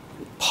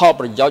ផល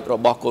ប្រយោជន៍រ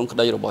បស់កូនក្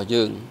តីរបស់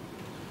យើង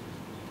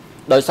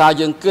ដោយសារ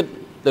យើងគិត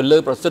ទៅលើ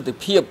ប្រសិទ្ធ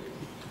ភាព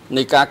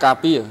នៃការការ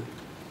ពារ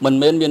មិន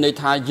មែនមានន័យ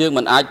ថាយើង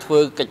មិនអាចធ្វើ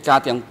កិច្ចការ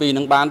ទាំងពីរ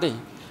នឹងបានទេ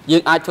យើ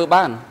ងអាចធ្វើ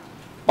បាន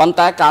ប៉ុន្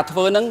តែការធ្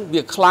វើនឹង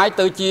វាคล้าย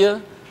ទៅជា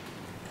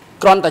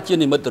គ្រាន់តែជា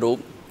និមិត្តរូប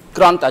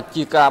គ្រាន់តែ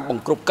ជាការប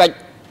ង្ក្រប់កិច្ច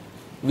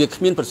វា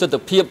គ្មានប្រសិទ្ធ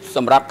ភាពស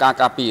ម្រាប់ការ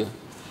ការពារ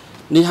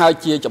នេះហើយ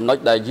ជាចំណុច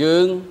ដែលយើ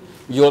ង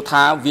យល់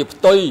ថាវាផ្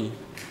ទុយ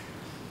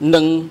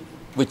នឹង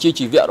វិជ្ជា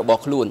ជីវៈរប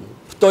ស់ខ្លួន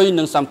ផ្ទុយ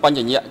នឹងសម្ប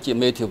ញ្ញៈជា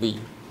មេធាវី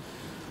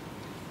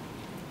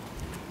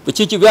វិជ្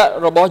ជាជីវៈ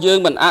របស់យើង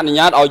មិនអនុញ្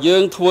ញាតឲ្យយើ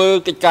ងធ្វើ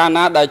កិច្ចការ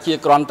ណាដែលជា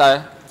គ្រាន់តែ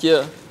ជា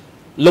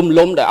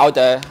លំដែលឲ្យ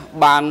តែ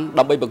បាន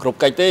ដើម្បីបង្ក្រប់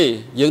កិច្ចទេ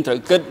យើងត្រូវ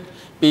គិត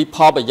ពីផ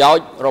លប្រយោជ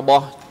ន៍រប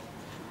ស់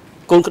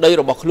កូនក្តី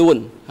របស់ខ្លួន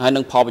ហើយ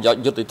នឹងផលប្រយោជ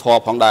ន៍យុត្តិធ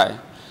ម៌ផងដែរ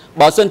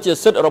បើសិនជា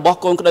សិទ្ធិរបស់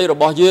កូនក្តីរ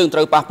បស់យើងត្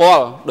រូវប៉ះពា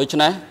ល់ដូច្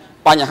នេះ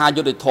បញ្ហា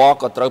យុត្តិធម៌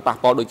ក៏ត្រូវប៉ះ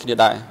ពាល់ដូចគ្នា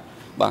ដែរ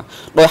បាទ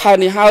ដោយហេតុ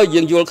នេះហើយ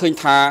យើងយល់ឃើញ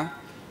ថា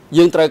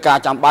យើងត្រូវការ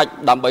ចាំបាច់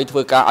ដើម្បីធ្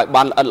វើការឲ្យ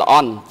បានល្អិតល្អ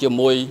ន់ជា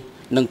មួយ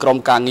នឹងក្រុម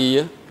ការងារ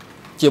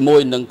ជាមួយ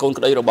នឹងកូន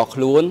ក្តីរបស់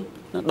ខ្លួន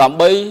ដើម្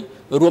បី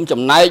រួម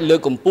ចំណែកលើក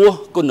កម្ពស់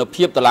គុណ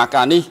ភាពតុលា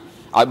ការនេះ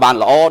ឲ្យបាន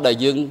ល្អដែល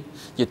យើង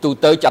ជាទូ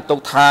ទៅចាត់ទុក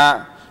ថា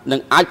នឹង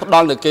អាចផ្ដ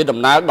ល់នូវកេរដំ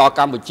ណែលដល់ក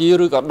ម្ពុជា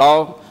ឬក៏ដ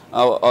ល់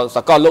ស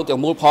កលលោកទាំ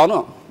ងមូលផង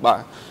នោះបាទ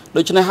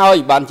ដូច្នេះហើយ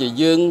បានជា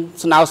យើង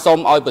ស្នើសុំ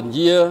ឲ្យពន្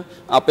យា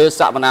ពេល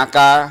សវនា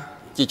ការ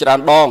ជាច្រើន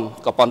ដង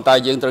ក៏ប៉ុន្តែ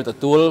យើងត្រូវទ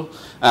ទួល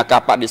កា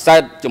របដិសេ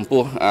ធចំ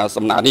ពោះ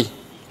សំណើនេះ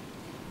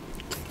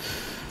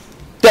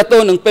តើតើ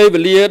នឹងពេលវេ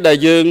លាដែល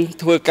យើង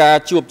ធ្វើការ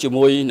ជួបជា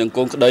មួយនឹង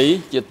កូនក្តី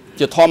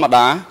ជាធម្ម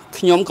តា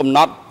ខ្ញុំកំណ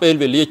ត់ពេល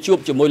វេលាជួប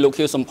ជាមួយលោក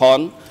ខៀវសំផន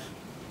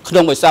ក្នុ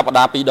ងមួយសប្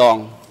តាហ៍2 ដង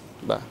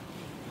បាទ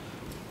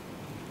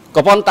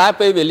ក៏ប៉ុន្តែ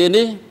ពេលវេលា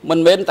នេះមិន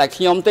មែនតែ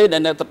ខ្ញុំទេ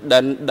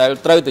ដែល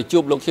ត្រូវទៅជួ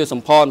បលោកខៀវ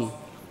សំផន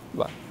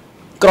បាទ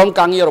ក្រុម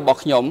ការងាររបស់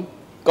ខ្ញុំ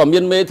ក៏មា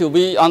នមេធា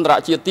វីអន្តរ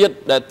ជាតិទៀត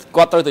ដែល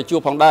គាត់ត្រូវទៅជួប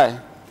ផងដែរ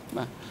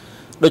បាទ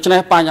ដូច្នេះ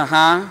បញ្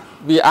ហា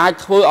វាអាច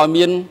ធ្វើឲ្យ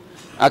មាន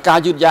ការ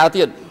យឺតយ៉ាវ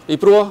ទៀតពី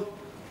ព្រោះ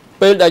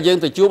ពេលដែលយើង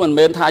ទៅជួបមិន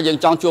មែនថាយើង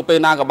ចង់ជួបពេល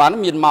ណាក៏បាន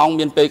មានម៉ោង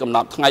មានពេលកំណ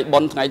ត់ថ្ងៃបុ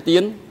ណ្យថ្ងៃទៀ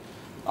ន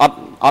អ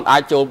ត់អា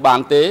ចចូលបាន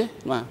ទេ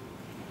បាទ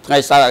ថ្ងៃ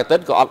សៅរ៍អាទិ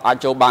ត្យក៏អត់អាច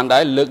ចូលបានដែ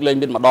រលើកលែង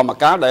មានម្ដងម្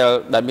កាល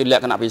ដែលមានល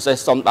ក្ខណៈពិសេស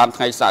សុំបាន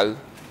ថ្ងៃសៅរ៍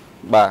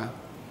បាទ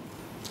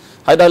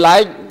ហើយដោយឡែ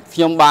កខ្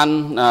ញុំបាន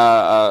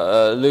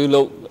ឮ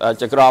លោក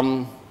ចក្រម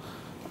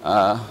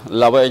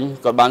ឡាវែង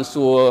ក៏បាន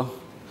សួរ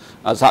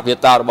សហភាព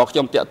តារបស់ខ្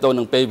ញុំតាក់ទង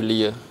នឹងពេលវេ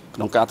លាក្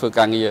នុងការធ្វើ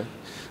ការងារ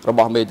រប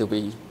ស់មេធា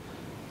វី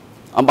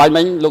អំបញ្ញ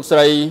មិញលោកស្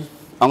រី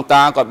អង្គ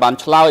តាគាត់បាន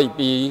ឆ្លើយ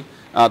ពី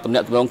ទំនា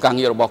ក់ទំនងការ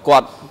ងាររបស់គា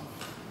ត់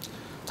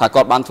ថា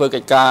គាត់បានធ្វើកិ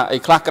ច្ចការអី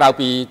ខ្លះក្រៅ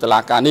ពីតុលា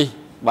ការនេះ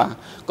បាទ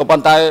ក៏ប៉ុ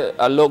ន្តែ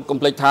លោកកុំ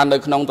ភ្លេចថានៅ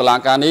ក្នុងតុលា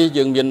ការនេះ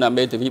យើងមាន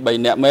មេធាវី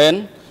3នាក់មែន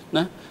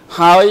ណា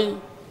ហើយ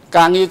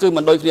ការងារគឺ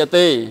មិនដូចគ្នា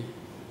ទេ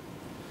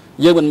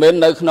យើងមិនមែន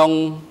នៅក្នុង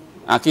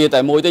អាគារតែ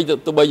មួយទេ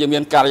ទោះបីយើងមា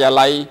នការិយា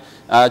ល័យ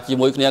ជា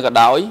មួយគ្នាក៏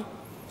ដោយ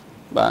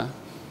បាទ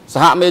ស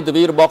ហមេធា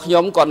វីរបស់ខ្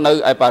ញុំគាត់នៅ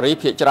ឯប៉ារីស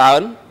ភាគច្រើ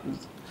ន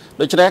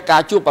ដូច្នេះកា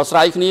រជួបប្រស្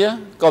រ័យគ្នា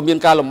ក៏មាន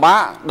ការលំបា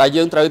កដែល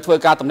យើងត្រូវធ្វើ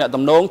ការទំនាក់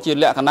ទំនងជា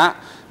លក្ខណៈ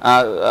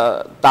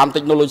តាម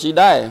technology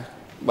ដែរ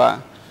បាទ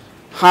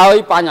ហើយ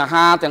បញ្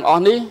ហាទាំងអ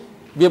ស់នេះ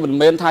វាមិន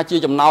មែនថាជា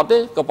ចំណោទទេ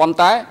ក៏ប៉ុន្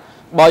តែ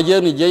បើយើ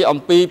ងនិយាយអំ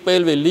ពីពេល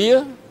វេលា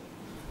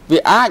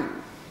វាអាច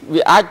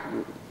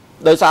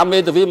ដោយសារមេ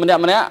ធាវីម្នា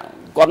ក់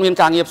គាត់មាន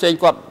ការងារផ្សេង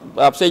គាត់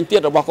ផ្សេងទៀត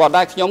របស់គាត់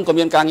ដែរខ្ញុំក៏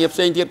មានការងារផ្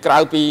សេងទៀតក្រៅ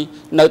ពី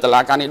នៅតុ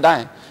លាការនេះដែរ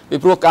ពី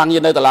ព្រោះការងា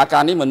រនៅតុលាកា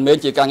រនេះមិនមែន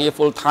ជាការងារ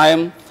full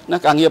time ណា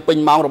ការងារពេញ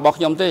ម៉ោងរបស់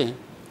ខ្ញុំទេ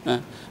ណា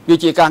វា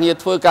ជាការងារ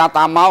ធ្វើការ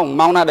តាម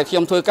ម៉ោងណាដែលខ្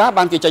ញុំធ្វើការ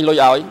បានគេចេញលុ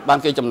យឲ្យបាន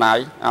គេចំណាយ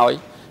ឲ្យ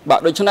បាទ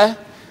ដូច្នេះ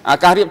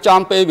ការរៀបចំ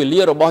ពេលវេ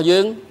លារបស់យើ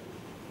ង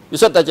វា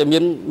សុទ្ធតែជា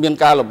មាន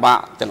ការលំបាក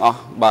ទាំងអស់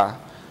បាទ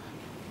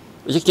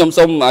ខ្ញុំ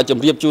សូមជ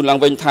ម្រាបជូនឡើង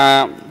វិញថា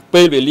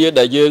ពេលវេលា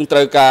ដែលយើងត្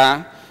រូវការ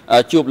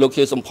ជួបលោក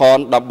ខៀវសំផន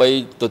ដើម្បី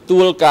ទទួ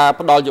លការ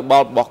ផ្ដល់យោប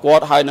ល់របស់គា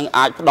ត់ហើយនឹង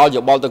អាចផ្ដល់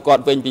យោបល់ទៅគា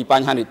ត់វិញពីប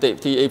ញ្ហានីតិ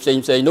វិធីផ្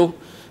សេងនោះ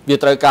វា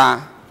ត្រូវកា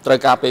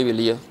រពេលវេ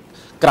លា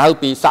ក្រៅ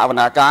ពីសវ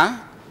នាការ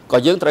ក៏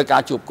យើងត្រូវកា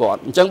រជួបគាត់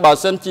អញ្ចឹងបើ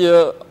សិនជា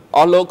អ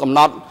ស់លោកកំណ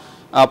ត់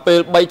ពេល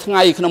3ថ្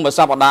ងៃក្នុងមួយ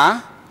សប្តាហ៍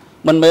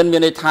មិនមែនមា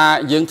នន័យថា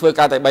យើងធ្វើ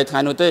ការតែ3ថ្ងៃ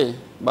នោះទេ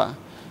បាទ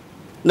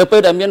នៅពេល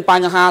ដែលមានប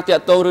ញ្ហាតា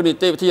ក់ទងឬនី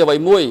តិវិធីអ្វី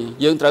មួយ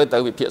យើងត្រូវទៅ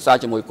វិភាគ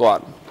ជាមួយគា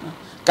ត់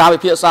ការវិ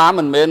ភាគ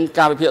មិនមែន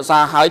ការវិភាគ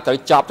ហើយត្រូវ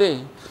ចប់ទេ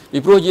ពី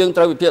ព្រោះយើង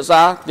ត្រូវវិភាគ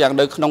ទាំង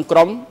នៅក្នុងក្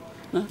រុម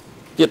ណា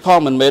ទៀតផង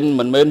មិន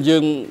មែន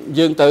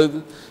យើងទៅ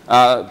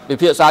វិ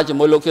ភាគជា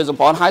មួយលោកខៀវសំ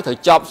ផនហើយត្រូវ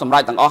ចប់សម្រា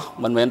ប់ទាំងអស់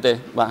មិនមែនទេ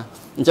បាទ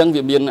អញ្ចឹង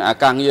វាមាន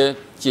ការងារ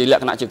ជាល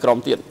ក្ខណៈជាក្រុម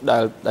ទៀត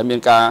ដែលមាន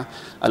ការ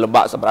លំ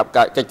បាកសម្រាប់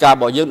កិច្ចការរ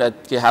បស់យើងដែល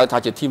គេហៅថា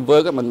ជា team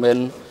work មិនមែន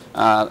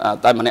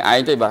តែម្នាក់ឯ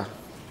ងទេបាទ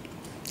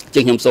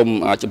ជាងខ្ញុំសូម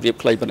ជម្រាប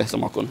ខ្លីប៉ុណ្ណេះសូ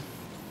មអរគុណ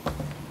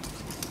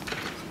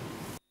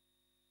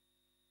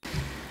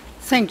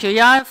Thank you.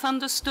 Yeah, I've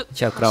understood.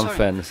 ចាក្រុម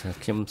fans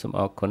ខ្ញុំសូម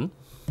អរគុណ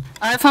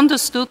I've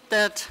understood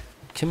that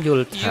ខ្ញុំយ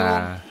ល់ថា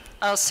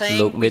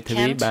លោកមេធា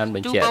វីបានប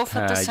ញ្ជាក់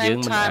ថាយើង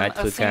មិនអាច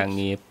ធ្វើការ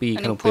ងារពីរ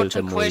ក្នុងពេល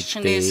តែមួយ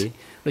ទេ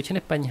ដូច្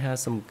នេះបញ្ហា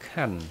សំ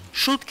ខាន់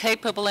Should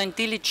capable and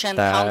diligent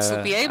counsel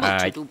be able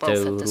to do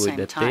both at the same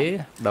time?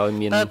 ដោយ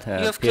មានថា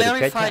ភារ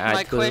កិច្ចអាច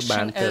ធ្វើ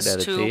បានទៅដែរ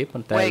ទេប៉ុ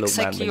ន្តែលោក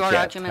បានបញ្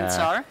ជាក់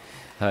ថា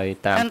ហើយ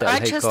តាមតើ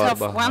ឲ្យក៏រ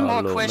បស់លោ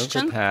កនោះ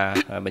គឺថា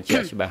បញ្ជា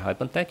ក់ច្បាស់ហើយ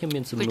ប៉ុន្តែខ្ញុំ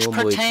មានសំណួរ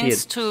មួយទៀត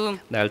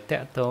ដែលតា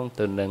ក់ទង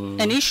ទៅនឹង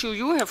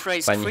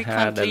បញ្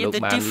ហាដែលលោក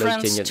បានលើក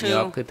ចេញញឹកញា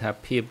ប់គឺថា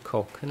ភាពខុ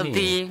សគ្នា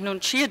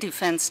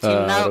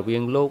រវា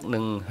ងលោកនិ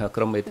ង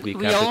ក្រុមមេធាវី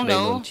ការពិតនៃ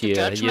នួនជា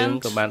យើង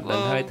ក៏បានដឹ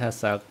ងហើយថា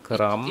សាលក្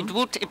រម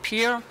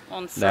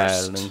onដែល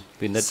first នឹង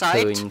ពិនិត្យឃើ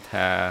sight ញ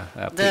ថា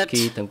ភា that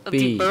គីទាំងពី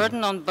រ the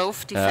burden on both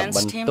defense ប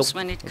ន្ទុក teams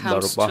when it comes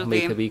របស់ to មេ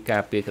the ធាវីកា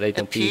រពារក្តី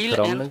ទាំងពីរ appeal ក្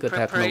រុម and ហ្នឹងគឺ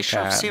ថាក្នុង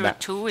preparation ការ of Syria ដាក់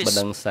 2 is បណ្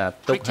ដឹងសារ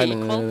ទុក pretty ហើយនឹ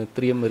ង equal.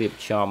 ត្រៀមរៀប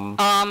ចំ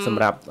ស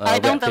ម្រាប់ I វ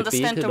គ្គ don't ទី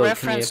understand 2គឺ the ដូច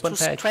គ្នា reference ប៉ុ to ន្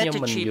តែខ្ញុំ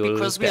មិន strategy យល់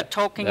because we are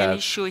talking an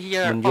issue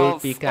here មិនយល់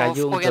ពីការ of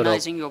យោងទៅរក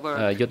organizing your work.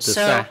 យុទ្ធ So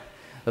សាស្ត្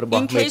ររប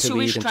ស់ in មេ case ធា you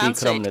វី wish ទាំង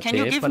to ពីរក្រុម translate, នេះ can ទេ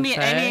you give ប៉ុ me ន្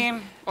តែ any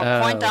or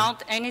point out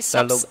any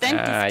តើលោក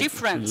substantive អាច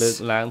difference លើក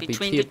ឡើងពី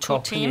between ភាព the ខុ two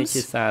សគ្នា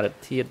ជា teams សារ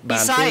ធាតុបា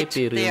នទេ besides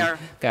ពីរឿង their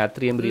ការ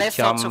ត្រៀមរៀប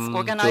ចំ methods of ចូលរួម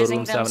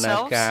organizing សវនា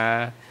themselves ការ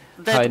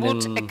ហើយ that នឹង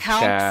would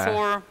account ការ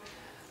for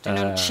the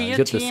non-cheer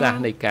យុទ្ធសាស្ត្រ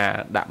team នៃការ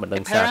ដាក់បណ្ដឹ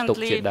ងសារទុក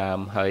ជាដើម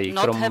ហើយ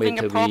not ក្រុមមេ having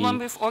a ធាវី problem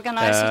with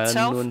organizing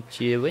itself នួន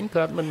ជាវិញ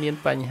គាត់មិនមាន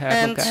បញ្ហា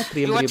ក្នុងការត្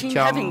រៀម your រៀប team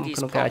ចំ having these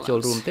ក្នុងការចូល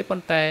រួម ទេប៉ុ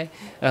ន្តែ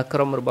ក្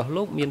រុមរបស់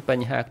លោកមានប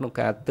ញ្ហាក្នុង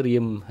ការត្រៀ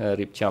ម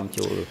រៀបចំ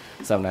ចូល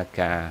សវនា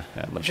ការ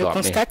បន្តនេះ Je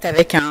constate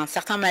avec un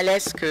certain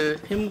malaise que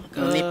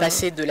on est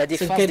passé de la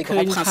défense des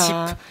grands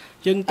principes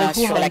យើងទៅ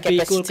ហួស sur អំ la ពី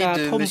គោល capacité ការណ៍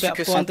de ធំ M. ពាក់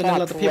ព័ន្ធទៅនឹង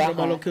លទ្ធភាពរ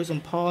បស់លោកខៀវសំ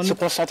ផន se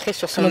concentrer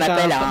sur ce qu'on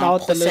appelle un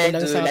procès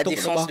de la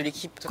défense de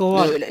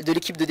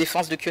l'équipe de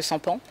défense de Khieu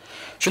Sampan.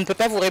 Je ne peux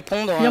pas vous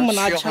répondre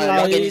sur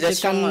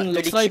l'organisation de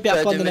l'équipe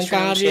de M.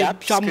 Chiap,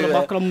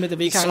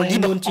 puisqu'ils sont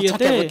libres en tant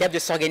qu'avocats de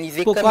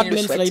s'organiser comme ils le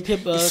souhaitent.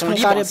 Ils sont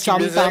libres, s'ils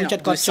le veulent,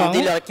 de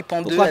scinder leur équipe en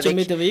deux avec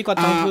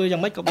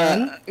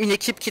une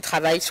équipe qui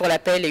travaille sur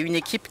l'appel et une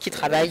équipe qui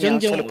travaille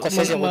sur le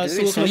procès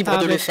 02. Ils sont libres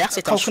de le faire,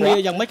 c'est un choix.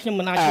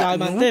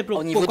 Nous,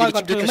 au niveau de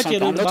l'équipe de Khieu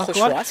Sampan, notre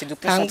choix, c'est de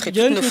concentrer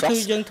toutes nos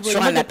forces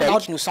sur un appel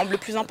qui nous semble le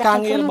plus important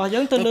pour nous.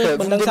 Donc,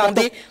 vous me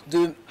demandez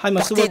de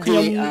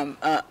porter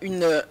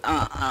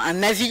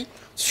un avis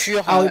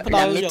sur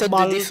la méthode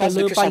de défense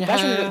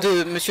de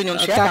M.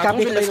 Nionchia, car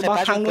je ne le ferai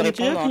pas, je peux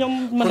répondre au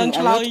nom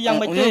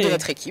de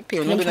notre équipe et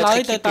au nom de notre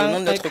équipe et au nom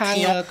de notre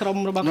client.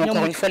 Mais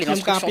encore une fois, les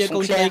instructions sont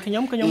claires et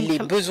les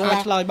besoins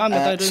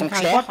sont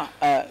clairs.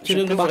 Je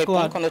ne peux vous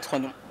répondre qu'en notre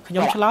nom.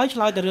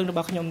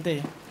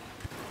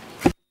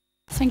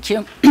 Thank you.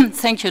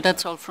 Thank you.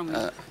 That's all from me.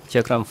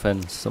 ជាក្រុម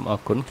fans សូមអរ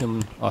គុណខ្ញុំ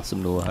អស់សំ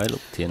ណួរហើយលោ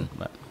កធាន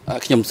បាទ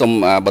ខ្ញុំសូម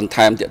បន្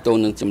ថែមទាក់ទង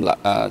នឹង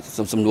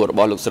សំណួររប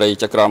ស់លោកស្រី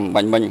ចក្រម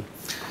បាញ់មិញ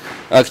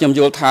ខ្ញុំយ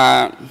ល់ថា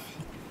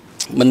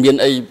មិនមាន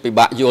អីពិ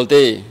បាកយល់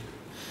ទេ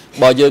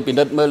បើយើងពិ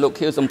និត្យមើលលោក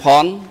ខៀវសំផ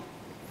ន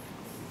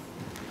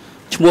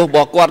ឈ្មោះរប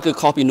ស់គាត់គឺ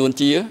ខុសពីនួន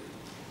ជា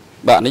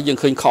បាទនេះយើង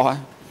ឃើញខុសហើយ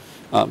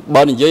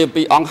បើនិយាយអំ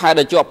ពីអង្គហេតុ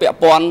ដែលជាប់ពាក់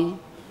ព័ន្ធ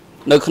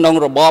នៅក្នុង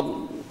របប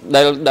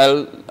ដែល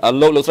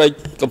លោកស្រី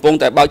កំពុង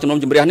តែបើកជំនុំ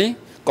ជម្រះនេះ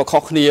ក៏ខុ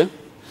សគ្នា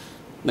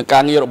នឹងកា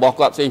រងាររបស់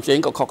គាត់ផ្សេង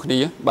ក៏ខុសគ្នា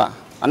បាទ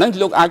អាហ្នឹង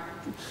លោកអាច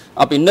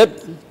ពិនិត្យ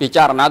ពិ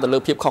ចារណាទៅលើ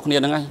ភាពខុសគ្នា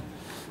ហ្នឹង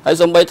ហើយ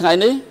សូម្បីថ្ងៃ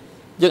នេះ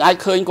យើងអាច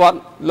ឃើញគាត់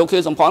លោកខៀ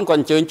វសំផនគាត់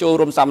អញ្ជើញចូល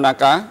រួមសកម្មភា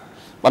ព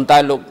ប៉ុន្តែ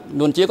លោក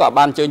នួនជាក៏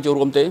បានអញ្ជើញចូល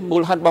រួមទេមូ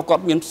លហេតុរបស់គា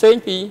ត់មានផ្សេង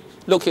ពី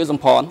លោកខៀវសំ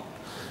ផន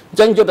អញ្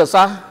ចឹងយុទ្ធ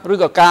សាស្ត្រឬ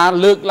ក៏ការ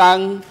លើកឡើង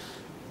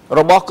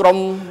របស់ក្រុម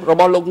រ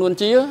បស់លោកនួន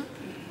ជា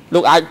លោ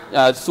កអាច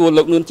សួរ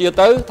លោកនួនជា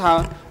ទៅថា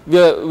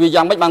វា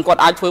យ៉ាងម៉េចបានគា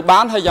ត់អាចធ្វើបា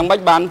នហើយយ៉ាងម៉េ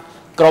ចបាន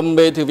ក្រុម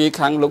មេធាវី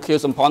ខាងលោកខៀវ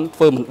សំផន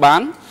ធ្វើមិនបា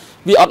ន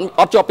វា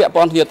អត់ជាប់ពាក់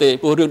ព័ន្ធគ្នាទេ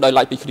ព្រោះរឿងដោយ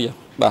ឡែកពីគ្នា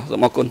បាទសូ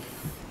មអរគុណ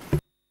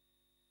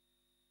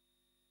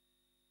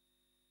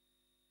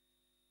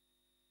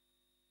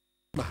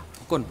បាទ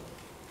អរគុណ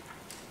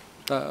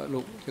តើលោ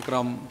កជាក្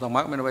រុមសង្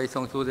មាក់មានអ្វីស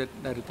ង្សួរ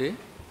ដែរទេ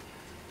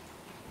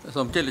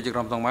សូមជិះលោកជាក្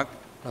រុមសង្មាក់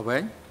ដល់វិ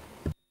ញ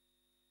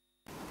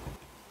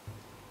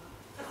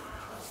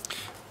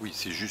Oui,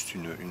 c'est juste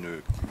une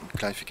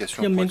clarification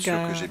pour être sûr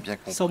que j'ai bien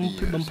compris ce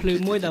qui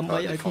était par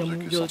la défense de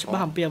Khieu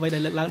Sampan.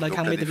 Donc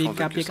la défense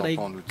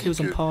de Khieu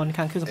Sampan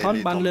nous dit qu'elle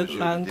est en mesure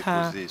de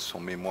déposer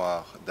son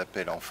mémoire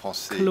d'appel en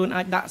français le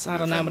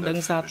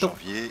 29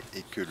 janvier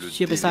et que le délai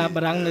jusqu'à fin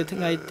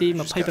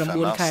mars, c'est le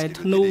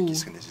délai qui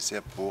serait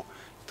nécessaire pour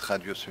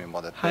traduire ce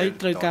mémoire d'appel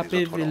dans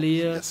les autres langues. Il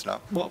y a cela.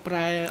 Oui,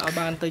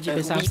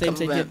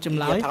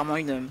 apparemment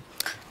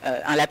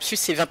un lapsus,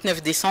 c'est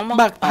 29 décembre.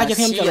 Si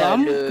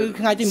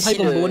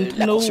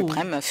la Cour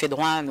suprême fait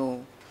droit à nos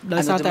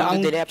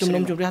demandes de délai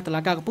absolument.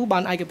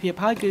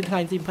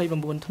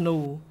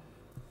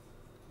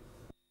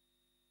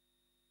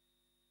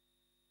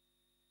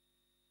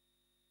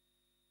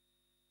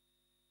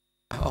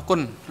 អរគុណ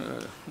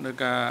នៅ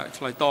ការ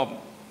ឆ្លើយតប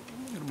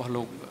របស់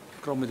លោក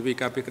ក្រុមមេធាវី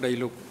ការពារក្តី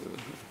លោក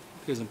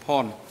ខៀវសំផ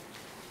ន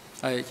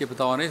ហើយជាបន្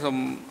តនេះសូម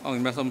អង្គ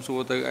ជំនះសូមសួរ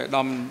ទៅឯកឧត្ត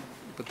ម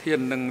ប្រធាន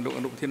និងលោក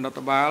អនុប្រធានរដ្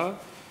ឋបាល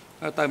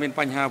តើមាន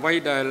បញ្ហាអ្វី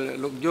ដែល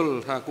លោកយល់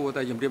ថាគួរ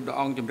តែជម្រាបដល់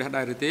អង្គជំនះ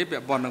ដែរឬទេពា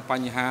ក់ព័ន្ធនឹងប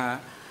ញ្ហា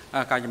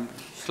ការ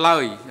ឆ្លើ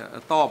យ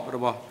តបរ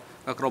បស់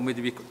ក្រុមមេ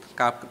ធាវី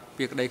ការ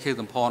ពារក្តីខៀវ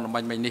សំផនអំប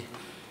ញ្ញមិញនេះ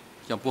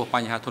ចំពោះប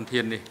ញ្ហាធន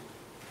ធាននេះ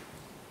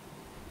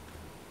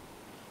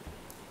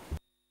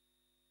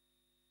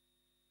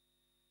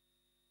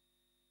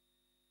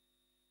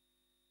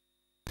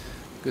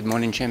Good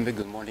morning, Chamber.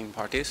 Good morning,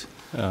 parties.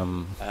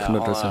 ខ្ញុំរ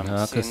កសង្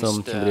ហាគឺសូម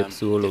ជម្រាប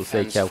សួរលោកស្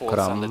រីចៅក្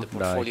រម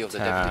ដោយ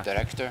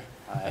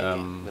ថា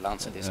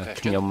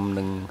ខ្ញុំ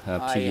នឹង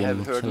ព្យាយាម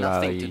ឆ្លើ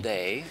យ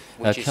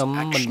ខ្ញុំ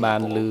មិនបា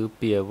នឮ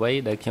ពីអ្វី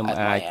ដែលខ្ញុំ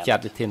អាចចា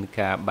ត់វិធាន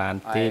ការបាន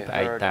ទេផ្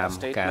អែកតាម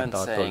ការត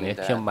ទល់នេះ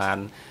ខ្ញុំបាន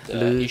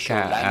ឮ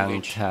ការអង្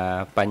គថា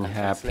បញ្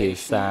ហាភា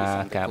សា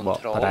ការបក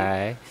ប្រែ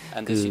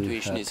គឺ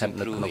ស្ថិត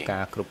នៅក្នុងកា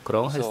រគ្រប់គ្រ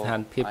ងហើយស្ថាន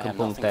ភាពកំ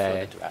ពុងតែ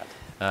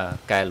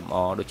កែលម្អ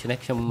ដូច្នេះ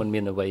ខ្ញុំមិនមា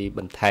នអ្វីប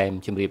ន្ថែម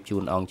ជម្រាបជូ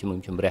នអង្គជំនុំ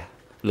ជម្រះ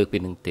លើពី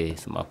នឹងទេ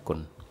សូមអរគុណ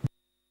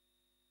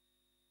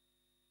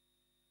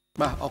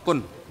បាទអរគុណ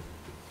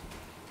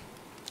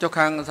ចុះ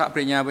ខាងសហប្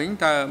រញ្ញាវិញ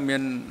តើមា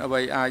នអ្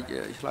វីអាច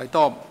ឆ្លើយត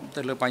ប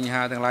ទៅលើបញ្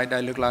ហាទាំងឡាយដែ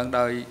លលើកឡើង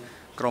ដោយ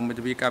ក្រមមេ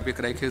ធាវីការពារ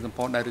ក្តីខៀវសម្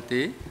ព័ន្ធដែរឬ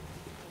ទេ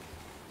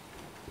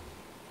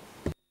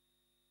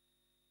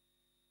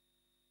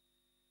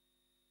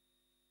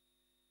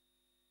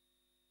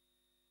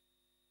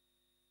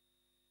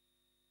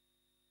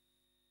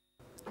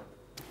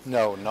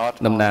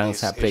តំណាង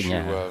សហប្រញ្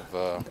ញា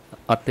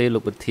អត់ទេលោ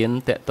កប្រធាន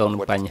តកតងនឹ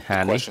ងបញ្ហា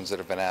នេះ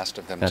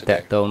ត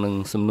កតងនឹង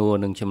សំណួរ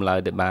នឹងចម្លើយ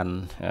ដែលបាន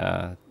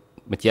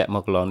បញ្ជាក់ម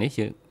កកន្លងនេះ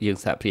យើង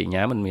សហប្រញ្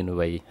ញាមិនមានអ្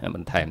វីប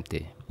ន្ថែមទេ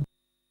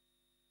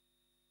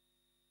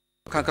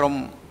ខាងក្រម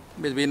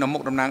មេធាវីនៅមុ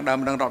ខតំណាងដើម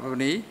រដ្ឋាភិបាល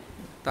នេះ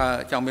តើ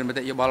ចង់មានម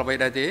តិយោបល់អ្វី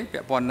ដែរទេពា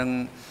ក់ព័ន្ធនឹង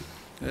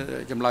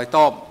ចម្លើយត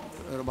ប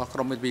របស់ក្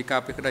រមមេធាវីការ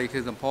ពារក្តីខៀ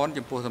វសម្ព័ន្ធ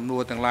ចំពោះសំណួ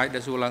រទាំងឡាយដែ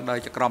លសួរឡើងដោយ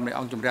ចក្រមនៃ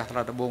អង្គជំរះត្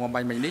រាដំបងអំប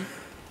ញ្ញមិញនេះ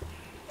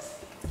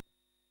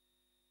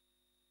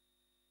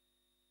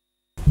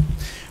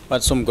បា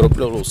ទសូមគោរព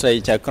លោកស្រី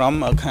ចៅក្រម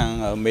ខាង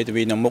មេធា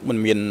វីនៅមុខមិន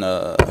មាន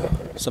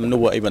សំណួ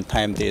រអីបន្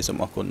ថែមទេសូម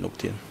អរគុណលោកប្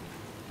រធាន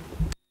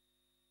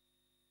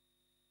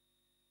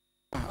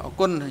អរ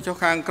គុណចុះ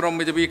ខាងក្រម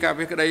មេធាវីការ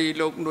ពារក្តី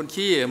លោកនួន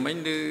ជាមិញ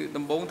គឺ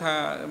ដំបូងថា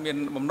មាន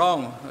បំណង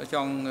ច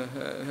ង់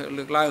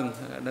លើកឡើង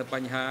នៅប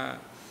ញ្ហា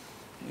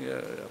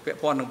ពាក់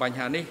ព័ន្ធនឹងបញ្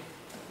ហានេះ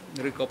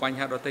ឬក៏បញ្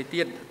ហាដទៃ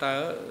ទៀតតើ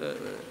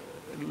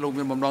លោក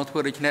មានបំណងធ្វើ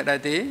ដូច្នេះដែ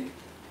រទេ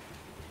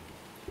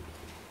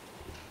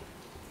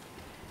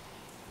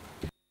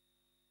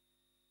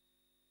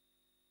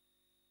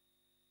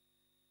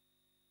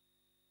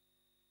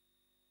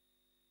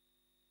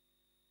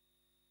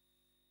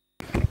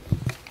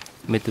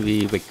មេធាវី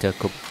Victor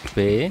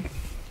Kope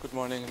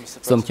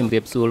សូមជម្រា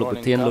បសួរលោកប្រ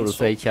ធានលោកលោក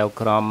ស្រីចៅ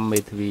ក្រមមេ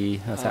ធាវី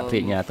សហប្រ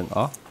ញ្ញាទាំងអ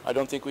ស់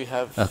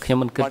ខ្ញុំ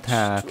មិនគិត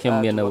ថាខ្ញុំ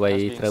មានអ្វី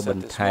ត្រូវប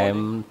ន្ថែម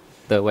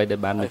ទៅអ្វីដែល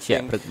បានបញ្ជា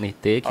ក់ព្រឹកនេះ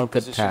ទេខ្ញុំ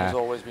គិតថា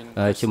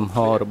ជំហ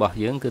ររបស់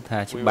យើងគឺថា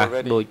ច្បាស់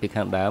ដូចពី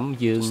ខាងដើម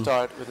យើង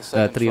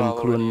ត្រៀម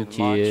ខ្លួន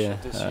ជា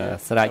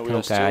ស្រេចក្នុ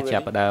ងការចា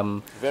ប់ផ្ដើម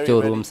ចូល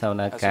រួមសវ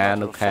នកម្ម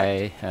នៅខែ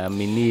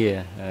មីនា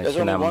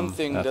ឆ្នាំ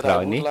ក្រោ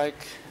យនេះ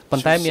ប៉ុ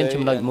ន្តែមាន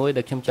ចំណុចមួយ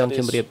ដែលខ្ញុំចង់ជ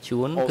ម្រាប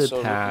ជូនគឺ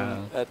ថា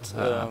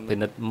ពិ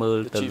និត្យមើល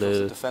ទៅលើ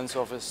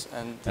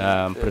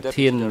ប្រ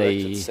ធាននៃ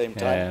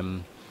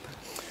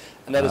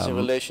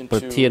ប្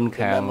រធាន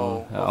ខាង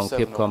អង្គ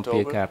ភាពគាំពា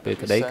រការពារ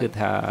ក្តីគឺ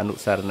ថាអនុ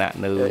សារណៈ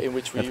នៅ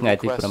ថ្ងៃ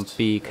ទី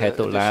7ខែ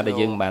តុលាដែល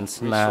យើងបាន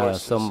ស្នើ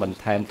សុំបន្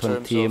ថែមធន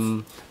ធា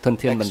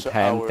នបន្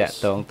ថែមតាក់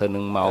ទងទៅនឹ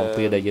ងម៉ោង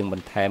ពេលដែលយើងប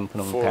ន្ថែមក្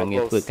នុងការងា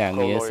រធ្វើការ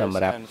ងារស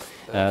ម្រាប់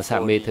សហ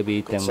មេធាវី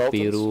ទាំង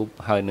ពីររូប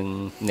ហើយនឹង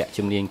អ្នក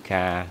ជំនាញ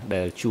ការ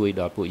ដែលជួយ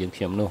ដល់ពួកយើង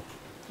ខ្ញុំនោះ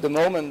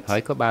ហើ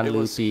យក៏បាន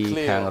លើពី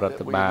ខាងរដ្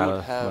ឋបាល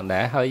មិន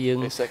ដែរហើយយើង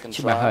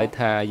ច្បាស់ហើយ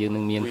ថាយើងនឹ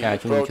ងមានការ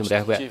ជំនុំជម្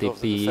រះវគ្គ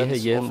ទី2ហើ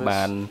យយើង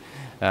បាន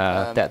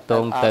តាក់ទ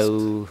ងទៅ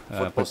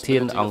ប្រធា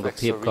នអង្គ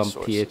ភាពគាំ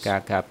ពារ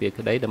ការពារ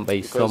ក្តីដើម្បី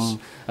សុំ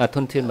ធ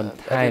នធានបន្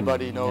ថែម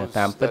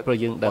តាមពិតព្រោះ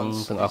យើងដឹង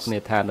ទាំងអស់គ្នា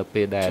ថានៅ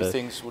ពេលដែល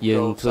យើ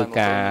ងធ្វើ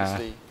ការ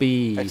ពី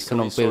ក្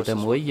នុងពេលតែ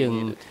មួយយើង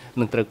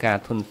នឹងត្រូវការ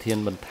ធនធាន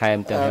បន្ថែម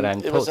ទាំងហិរញ្ញ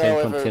វត្ថុទាំង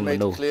ធនធានម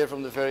នុស្ស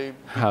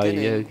ហើយ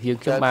យើង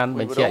ខ្ញុំបាន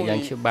បញ្ជាក់យ៉ា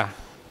ងច្បាស់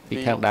ពី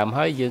ខាងដើម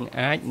ហើយយើង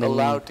អាចនឹង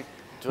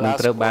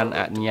ត្រូវបាន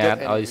អនុញ្ញាត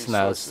ឲ្យស្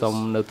នើសុំ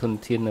នៅធន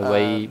ធានអ្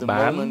វី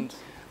បាន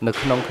នៅ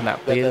ក្នុងគណៈ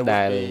ពេល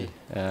ដែល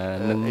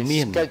នឹង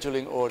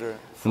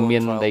មា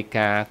នដី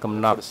កាកំ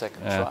ណត់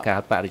ការ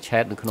បរិច្ឆេ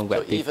ទនៅក្នុងវ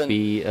គ្គទី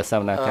2ស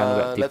វនកម្មវ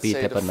គ្គទី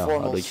2តែប៉ុណ្ណោះ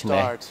ដូច្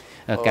នេះ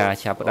ការ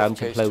ចាប់ផ្ដើម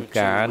ជាផ្លូវ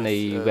ការនៃ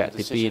វគ្គ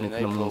ទី2នៅ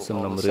ក្នុងសំ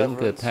ណុំរឿង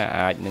គឺថា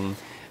អាចនឹង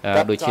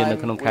ដូចជានៅ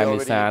ក្នុងខែមេ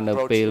សានៅ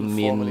ពេល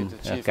មាន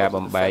ការ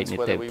បំបែកនី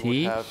តិវិធី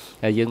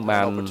ហើយយើង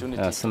បាន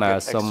ស្នើ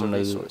សុំ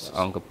នៅ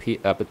អង្គភាព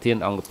ប្រធាន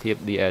អង្គភាព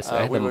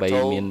DSS ដើម្បី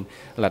មាន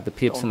លទ្ធ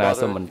ភាពស្នើ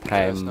សុំបន្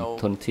ថែម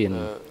ធនធាន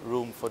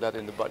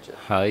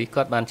ហើយ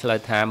គាត់បានឆ្លើយ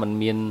ថាมัน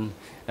មាន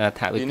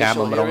ថវិកា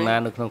បំរុងណា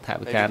នៅក្នុងថ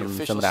វិកា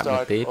សម្រាប់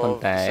នេះទេប៉ុន្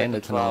តែនៅ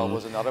ក្នុង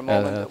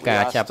កា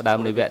រចាប់ផ្ដើម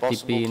នៃវគ្គ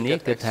ទី2នេះ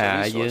គឺថា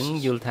យើង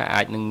យល់ថា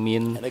អាចនឹងមា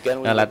ន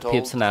លទ្ធភា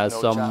ពស្នើ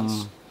សុំ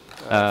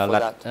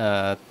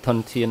ធន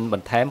ធានប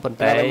ន្ថែមប៉ុន្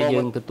តែ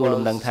យើងទទួល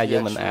លំនឹងថាយើ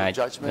ងមិនអាច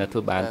ធ្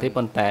វើបានទេ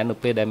ប៉ុន្តែនៅ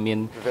ពេលដែលមាន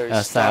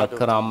សាល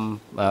ក្រម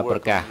ប្រ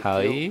កាសហើ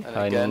យ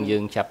នឹងយើ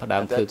ងចាប់ផ្ដើ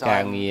មធ្វើកា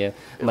រងារ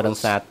ម្ដង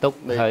សាទុក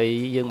ហើយ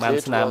យើងបាន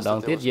ស្នើម្ដង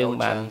ទៀតយើង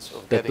បាន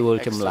ទទួល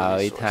ចម្លើ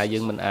យថាយើ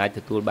ងមិនអាចទ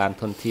ទួលបាន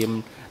ធនធាន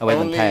អ្វី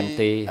បន្ថែម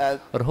ទេ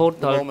រហូត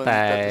ដល់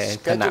តែ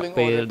គណៈ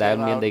ពេលដែល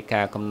មានដី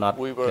កាកំណត់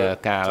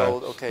ការ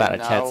បរិ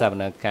ច្ឆេទសវ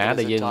នកម្ម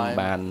ដែលយើង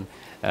បាន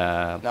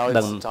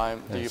ដឹង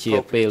ជា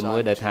ពេលមួ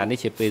យដែលថានេះ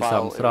ជាពេលស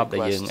មស្របដែ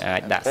លយើងអា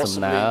ចដាក់សំ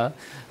ណើ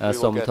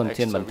សុំធន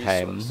ធានបន្ថែ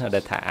មដែ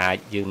លថាអាច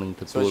យើងនឹង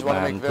ទទួល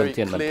បានធន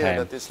ធានបន្ថែម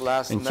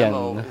អញ្ចឹង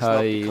ហើ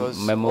យ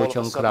memo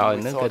ចុងក្រោយ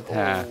ហ្នឹងគឺ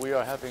ថា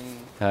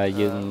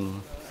យើង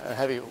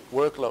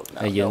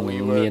យើង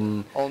មាន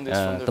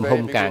ទំ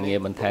ហំការងារ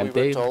បន្ថែម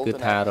ទេគឺ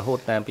ថារហូត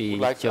តាមពី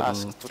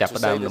ចាប់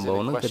ផ្ដើមដំបូង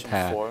ហ្នឹងគឺ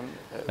ថា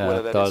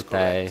តល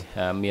តែ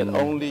មាន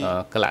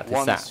កលៈទេ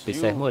សៈពិ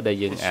សេសមួយដែល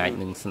យើងអាច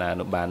នឹងស្នើ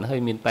នៅបានហើយ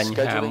មានបញ្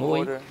ហាមួ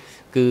យ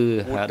គឺ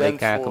ដោយ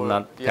ការកំណ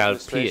ត់កាល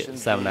ភាគ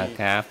សវន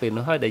កម្មពេល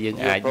នោះហើយដែលយើង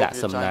អាចដាក់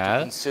សំណើ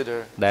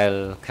ដែល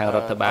ខាងរ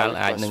ដ្ឋបាល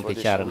អាចនឹងពិ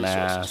ចារណា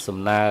សំ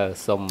ណើ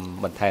សុំ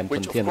បន្ថែមធ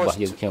នធានរបស់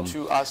យើងខ្ញុំ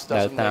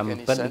ដែលតាម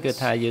ពិតគឺ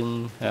ថាយើង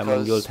មិ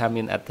នយល់ថា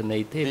មានអត្ថន័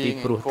យទេពី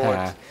ព្រោះថា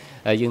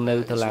យើងនៅ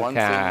តុលា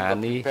ការ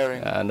នេះ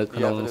នៅ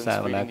ក្នុងស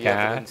វនក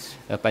ម្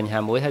មបញ្ហា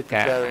មួយហើយ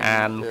ការ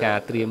អានការ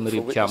ត្រៀមរៀ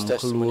បចំ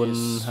ខ្លួន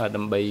ហើយ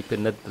ដើម្បីពិ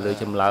និត្យលើ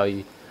ចម្លើយ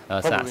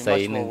សាកសី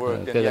នឹង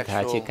គឺថា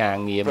ជាការ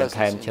ងារបន្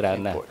ថែមច្រើន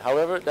ណាស់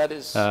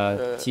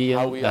ជា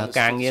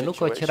ការងារនោះ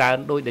ក៏ច្រើន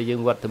ដូចដែលយើ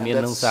ងវត្តមាន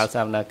ក្នុងសាលស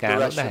វនកម្ម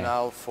នោះដែរ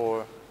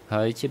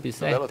ហើយជាពិ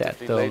សេសតក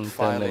តង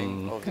ទៅនឹង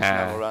កា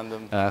រ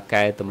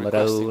កែតម្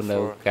រូវនៅ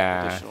កា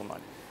រ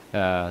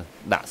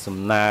ដាក់សំ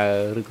ណើ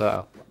ឬក៏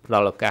ផ្ដ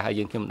ល់ឱកាសឲ្យ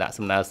យើងខ្ញុំដាក់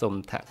សំណើសុំ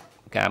ថា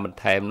ការបន្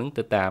ថែមនឹង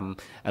ទៅតាម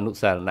អនុ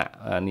សារណៈ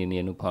នានា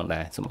នោះផង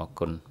ដែរសូមអរ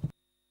គុណ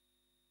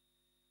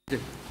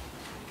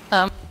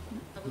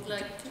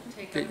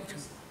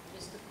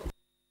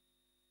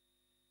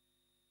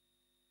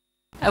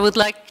I would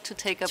like to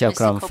take up Mr.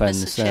 Kope's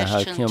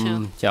suggestion to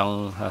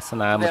verify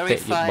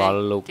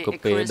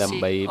the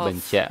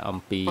accuracy of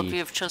what we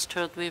have just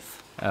heard with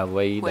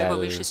whoever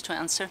wishes to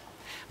answer.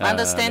 My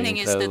understanding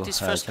is that these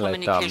first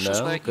communications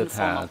were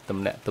informal. ទំ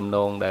នាក់ទំន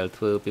ងដែល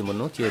ធ្វើពីម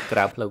នុស្សជាក្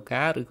រៅផ្លូវ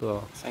ការឬក៏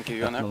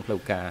ក្នុងផ្លូ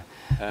វការ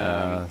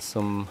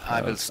សូម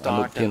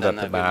លោកធានរ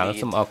ដ្ឋបាល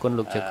សូមអរគុណ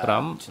លោកជាក្រ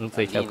មលោកស្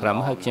រីជាក្រម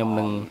ហើយខ្ញុំ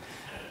នឹង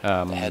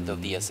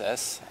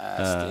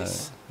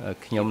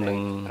ខ្ញុំនឹង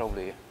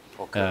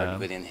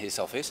within his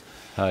office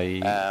ហើយ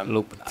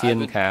លោកប្រធាន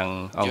ខាង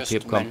អង្គភា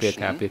ពគាំពារ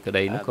ការពារក្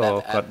តីនោះក៏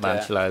គាត់បាន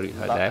ឆ្លើយរួច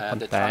ហើយដែរប៉ុ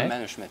ន្តែ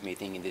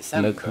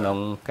នៅក្នុង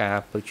ការ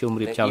ប្រជុំ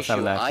រៀបចំសវ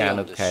នាការ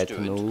នៅខែ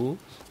ធ្នូ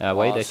អ្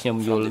វីដែលខ្ញុំ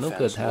យល់នោះ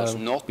គឺថា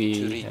ពី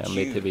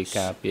មេធាវី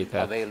ការពារ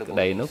ការក្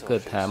តីនោះគឺ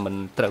ថាមិន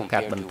ត្រូវកា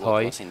ត់បន្ថ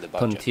យ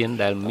ធនធាន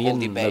ដែលមាន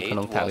នៅក្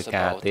នុងថវិ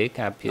កាទេ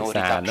ការភា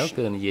សានោះ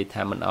គឺនិយាយ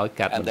ថាមិនឲ្យ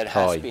កាត់បន្ថ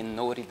យ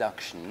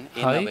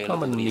ហើយក៏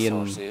មិនមាន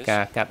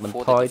ការកាត់បន្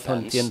ថយធន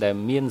ធានដែល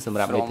មានសម្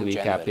រាប់មេធាវី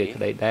ការពារក្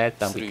តីដែរ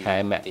តាំងពីខែ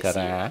មក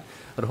រា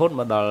រហូត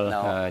មកដល់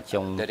ចុ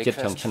ង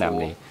ឆ្នាំ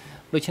នេះ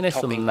ដូច្នេះ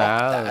សំណើ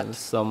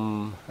សូម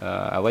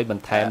អ្វីប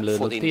ន្ថែមលើ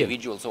នោះទៀត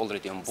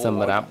ស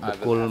ម្រាប់បុ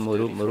គ្គលមួយ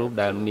រូប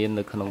ដែលមាន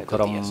នៅក្នុងក្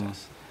រុម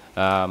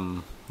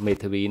មេ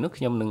ធាវីនោះ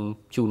ខ្ញុំនឹង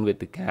ជូនវេ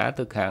ទិកា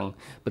ទៅខាង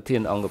ប្រធា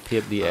នអង្គភា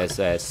ព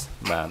DSS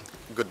បាទ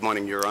Good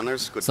morning, Your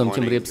Honors. Good សូមជ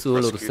ម្រាបសួរ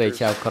លោកស្រី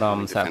ចៅក្រម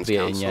សហគ្រា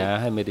សអាជ្ញា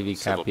ហើយមេធាវី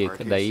ការពារ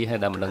ក្តីហើយ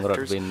ដំណឹងរ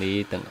ដ្ឋវិនី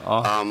ទាំងអ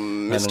ស់ហើយ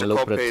នឹងលោក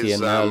ប្រធាន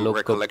លោក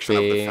កុក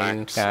ពេ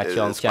ការច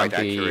ងចាំ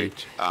ពី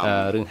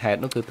រឿងហេតុ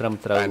នោះគឺត្រឹម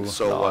ត្រូវល្អ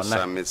ណា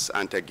ស់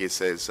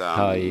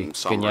ហើយ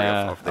កញ្ញា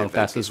អង្គ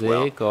ការស៊ីសេ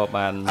ក៏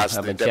បាន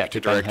បញ្ជាក់ពី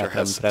បញ្ហាត្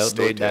រឹមត្រូវ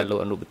ដោយដែលលោក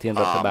អនុប្រធាន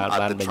រដ្ឋបាល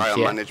បានបញ្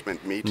ជាក់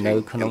នៅ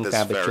ក្នុង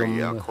ការប្រជុំ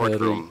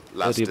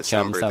រៀប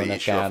ចំសវន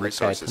កម្មនៅ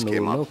ខែធ្នូ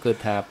នោះគឺ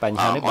ថាបញ្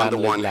ហានេះបាន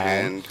លើកឡើ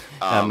ង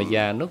ម្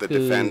យ៉ាងនោះ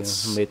គឺ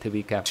មេធា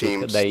វីការពារ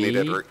ក្តី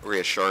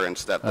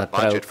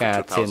ត្រូវការ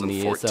ធានា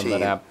ស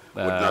ម្រាប់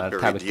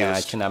ថាវិការ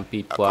ឆ្នាំ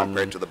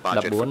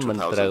2014មិន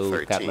ត្រូវ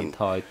កាត់បន្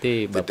ថយទេ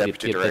បើប្រៀប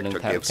ធៀបទៅនឹង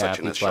ថាវិការ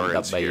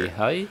2013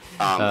ហើយ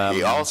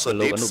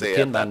លោកអនុប្រ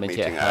ធានបានបញ្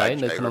ជាក់ហើយ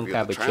នៅក្នុង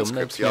ការប្រជុំ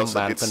នេះខ្ញុំ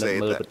បានពិនិត្យ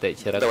មើលប្រតិច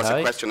រិតហើ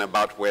យ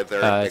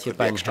ជា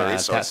បញ្ហា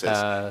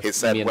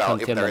ថាមានធន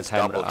ធានបន្ថែ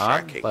មឬអ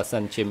ត់បើសិ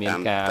នជាមាន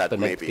ការពិ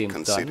និត្យទី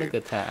ផ្ទាល់នោះ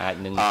គឺថាអាច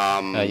នឹង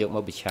យកម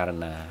កពិចារ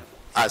ណា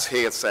As he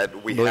had said,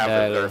 we have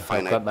a very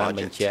finite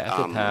budget.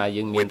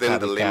 Within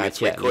the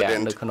limits, we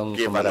couldn't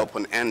give an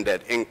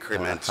open-ended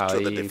increment to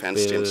the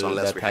defense teams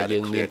unless we had a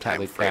clear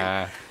time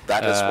frame.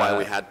 That is why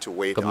we had to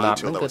wait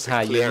until there was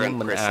a clear and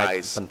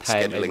precise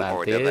scheduling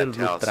order that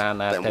tells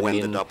them when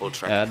the double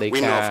track.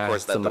 We know, of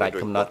course, that there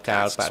will be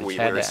broadcasts. We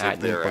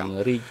received their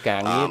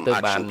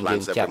action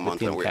plans every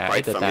month, and we're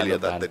quite familiar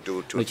that they do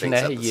two things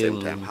at the same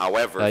time.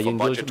 However, for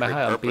budgetary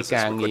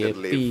purposes,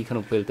 we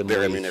couldn't leave the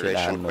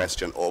remuneration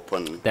question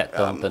open.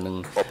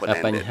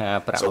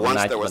 So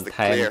once there was the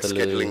clear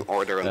scheduling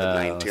order on the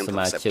 19th of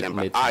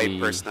September, I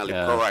personally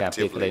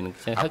proactively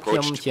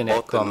approached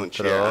both the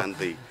Nunchia and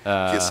the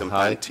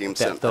Kisimpan teams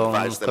and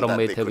advised them that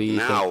they could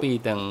now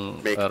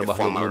make a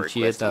formal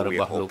request, and we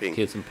are hoping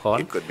it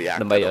could be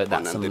acted upon.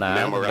 And the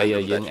memorandum that you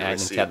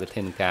received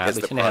is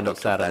the product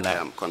of that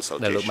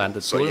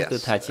consultation. So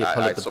yes, I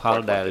support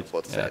what they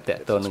both said.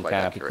 It was quite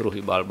accurate.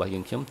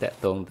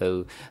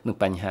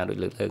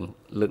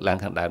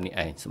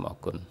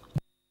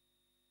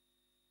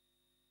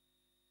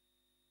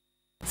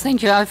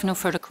 Thank you. I have no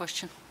further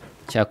question.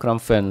 ចៅក្រម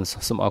fans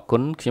សូមអរគុ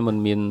ណខ្ញុំមិន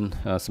មាន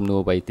សំណួរ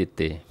អ្វីទៀត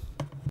ទេ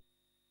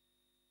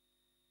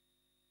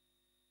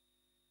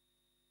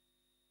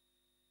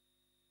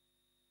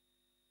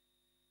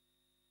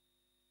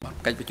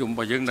កិច្ចប្រជុំរប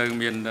ស់យើងនៅ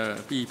មាន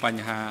ពីរប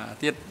ញ្ហា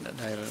ទៀត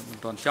ដែលមិន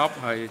ទាន់ចប់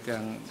ហើយទាំ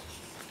ង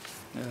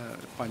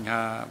បញ្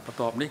ហាបន្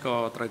ទាប់នេះក៏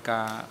ត្រូវកា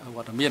រវ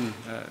ត្តមាន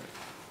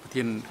ប្រ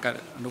ធាន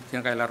អនុប្រធា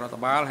នកាយរដ្ឋ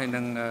បាលហើយ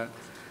និង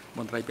ម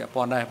ន្ត្រីពាក់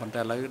ព័ន្ធដែរប៉ុន្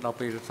តែឥឡូវដល់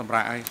ពេលសម្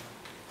រាប់ឲ្យ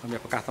មាន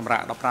ប្រកាសសម្រា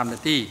ប់15នា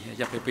ទីរ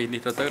យៈពេល2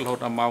នេះទៅរហូត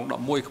ដល់ម៉ោង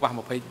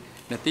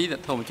11:20នាទីអ្ន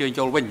កធំអញ្ជើញ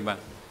ចូលវិញបាទ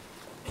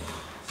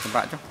សម្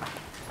រាប់ចុះ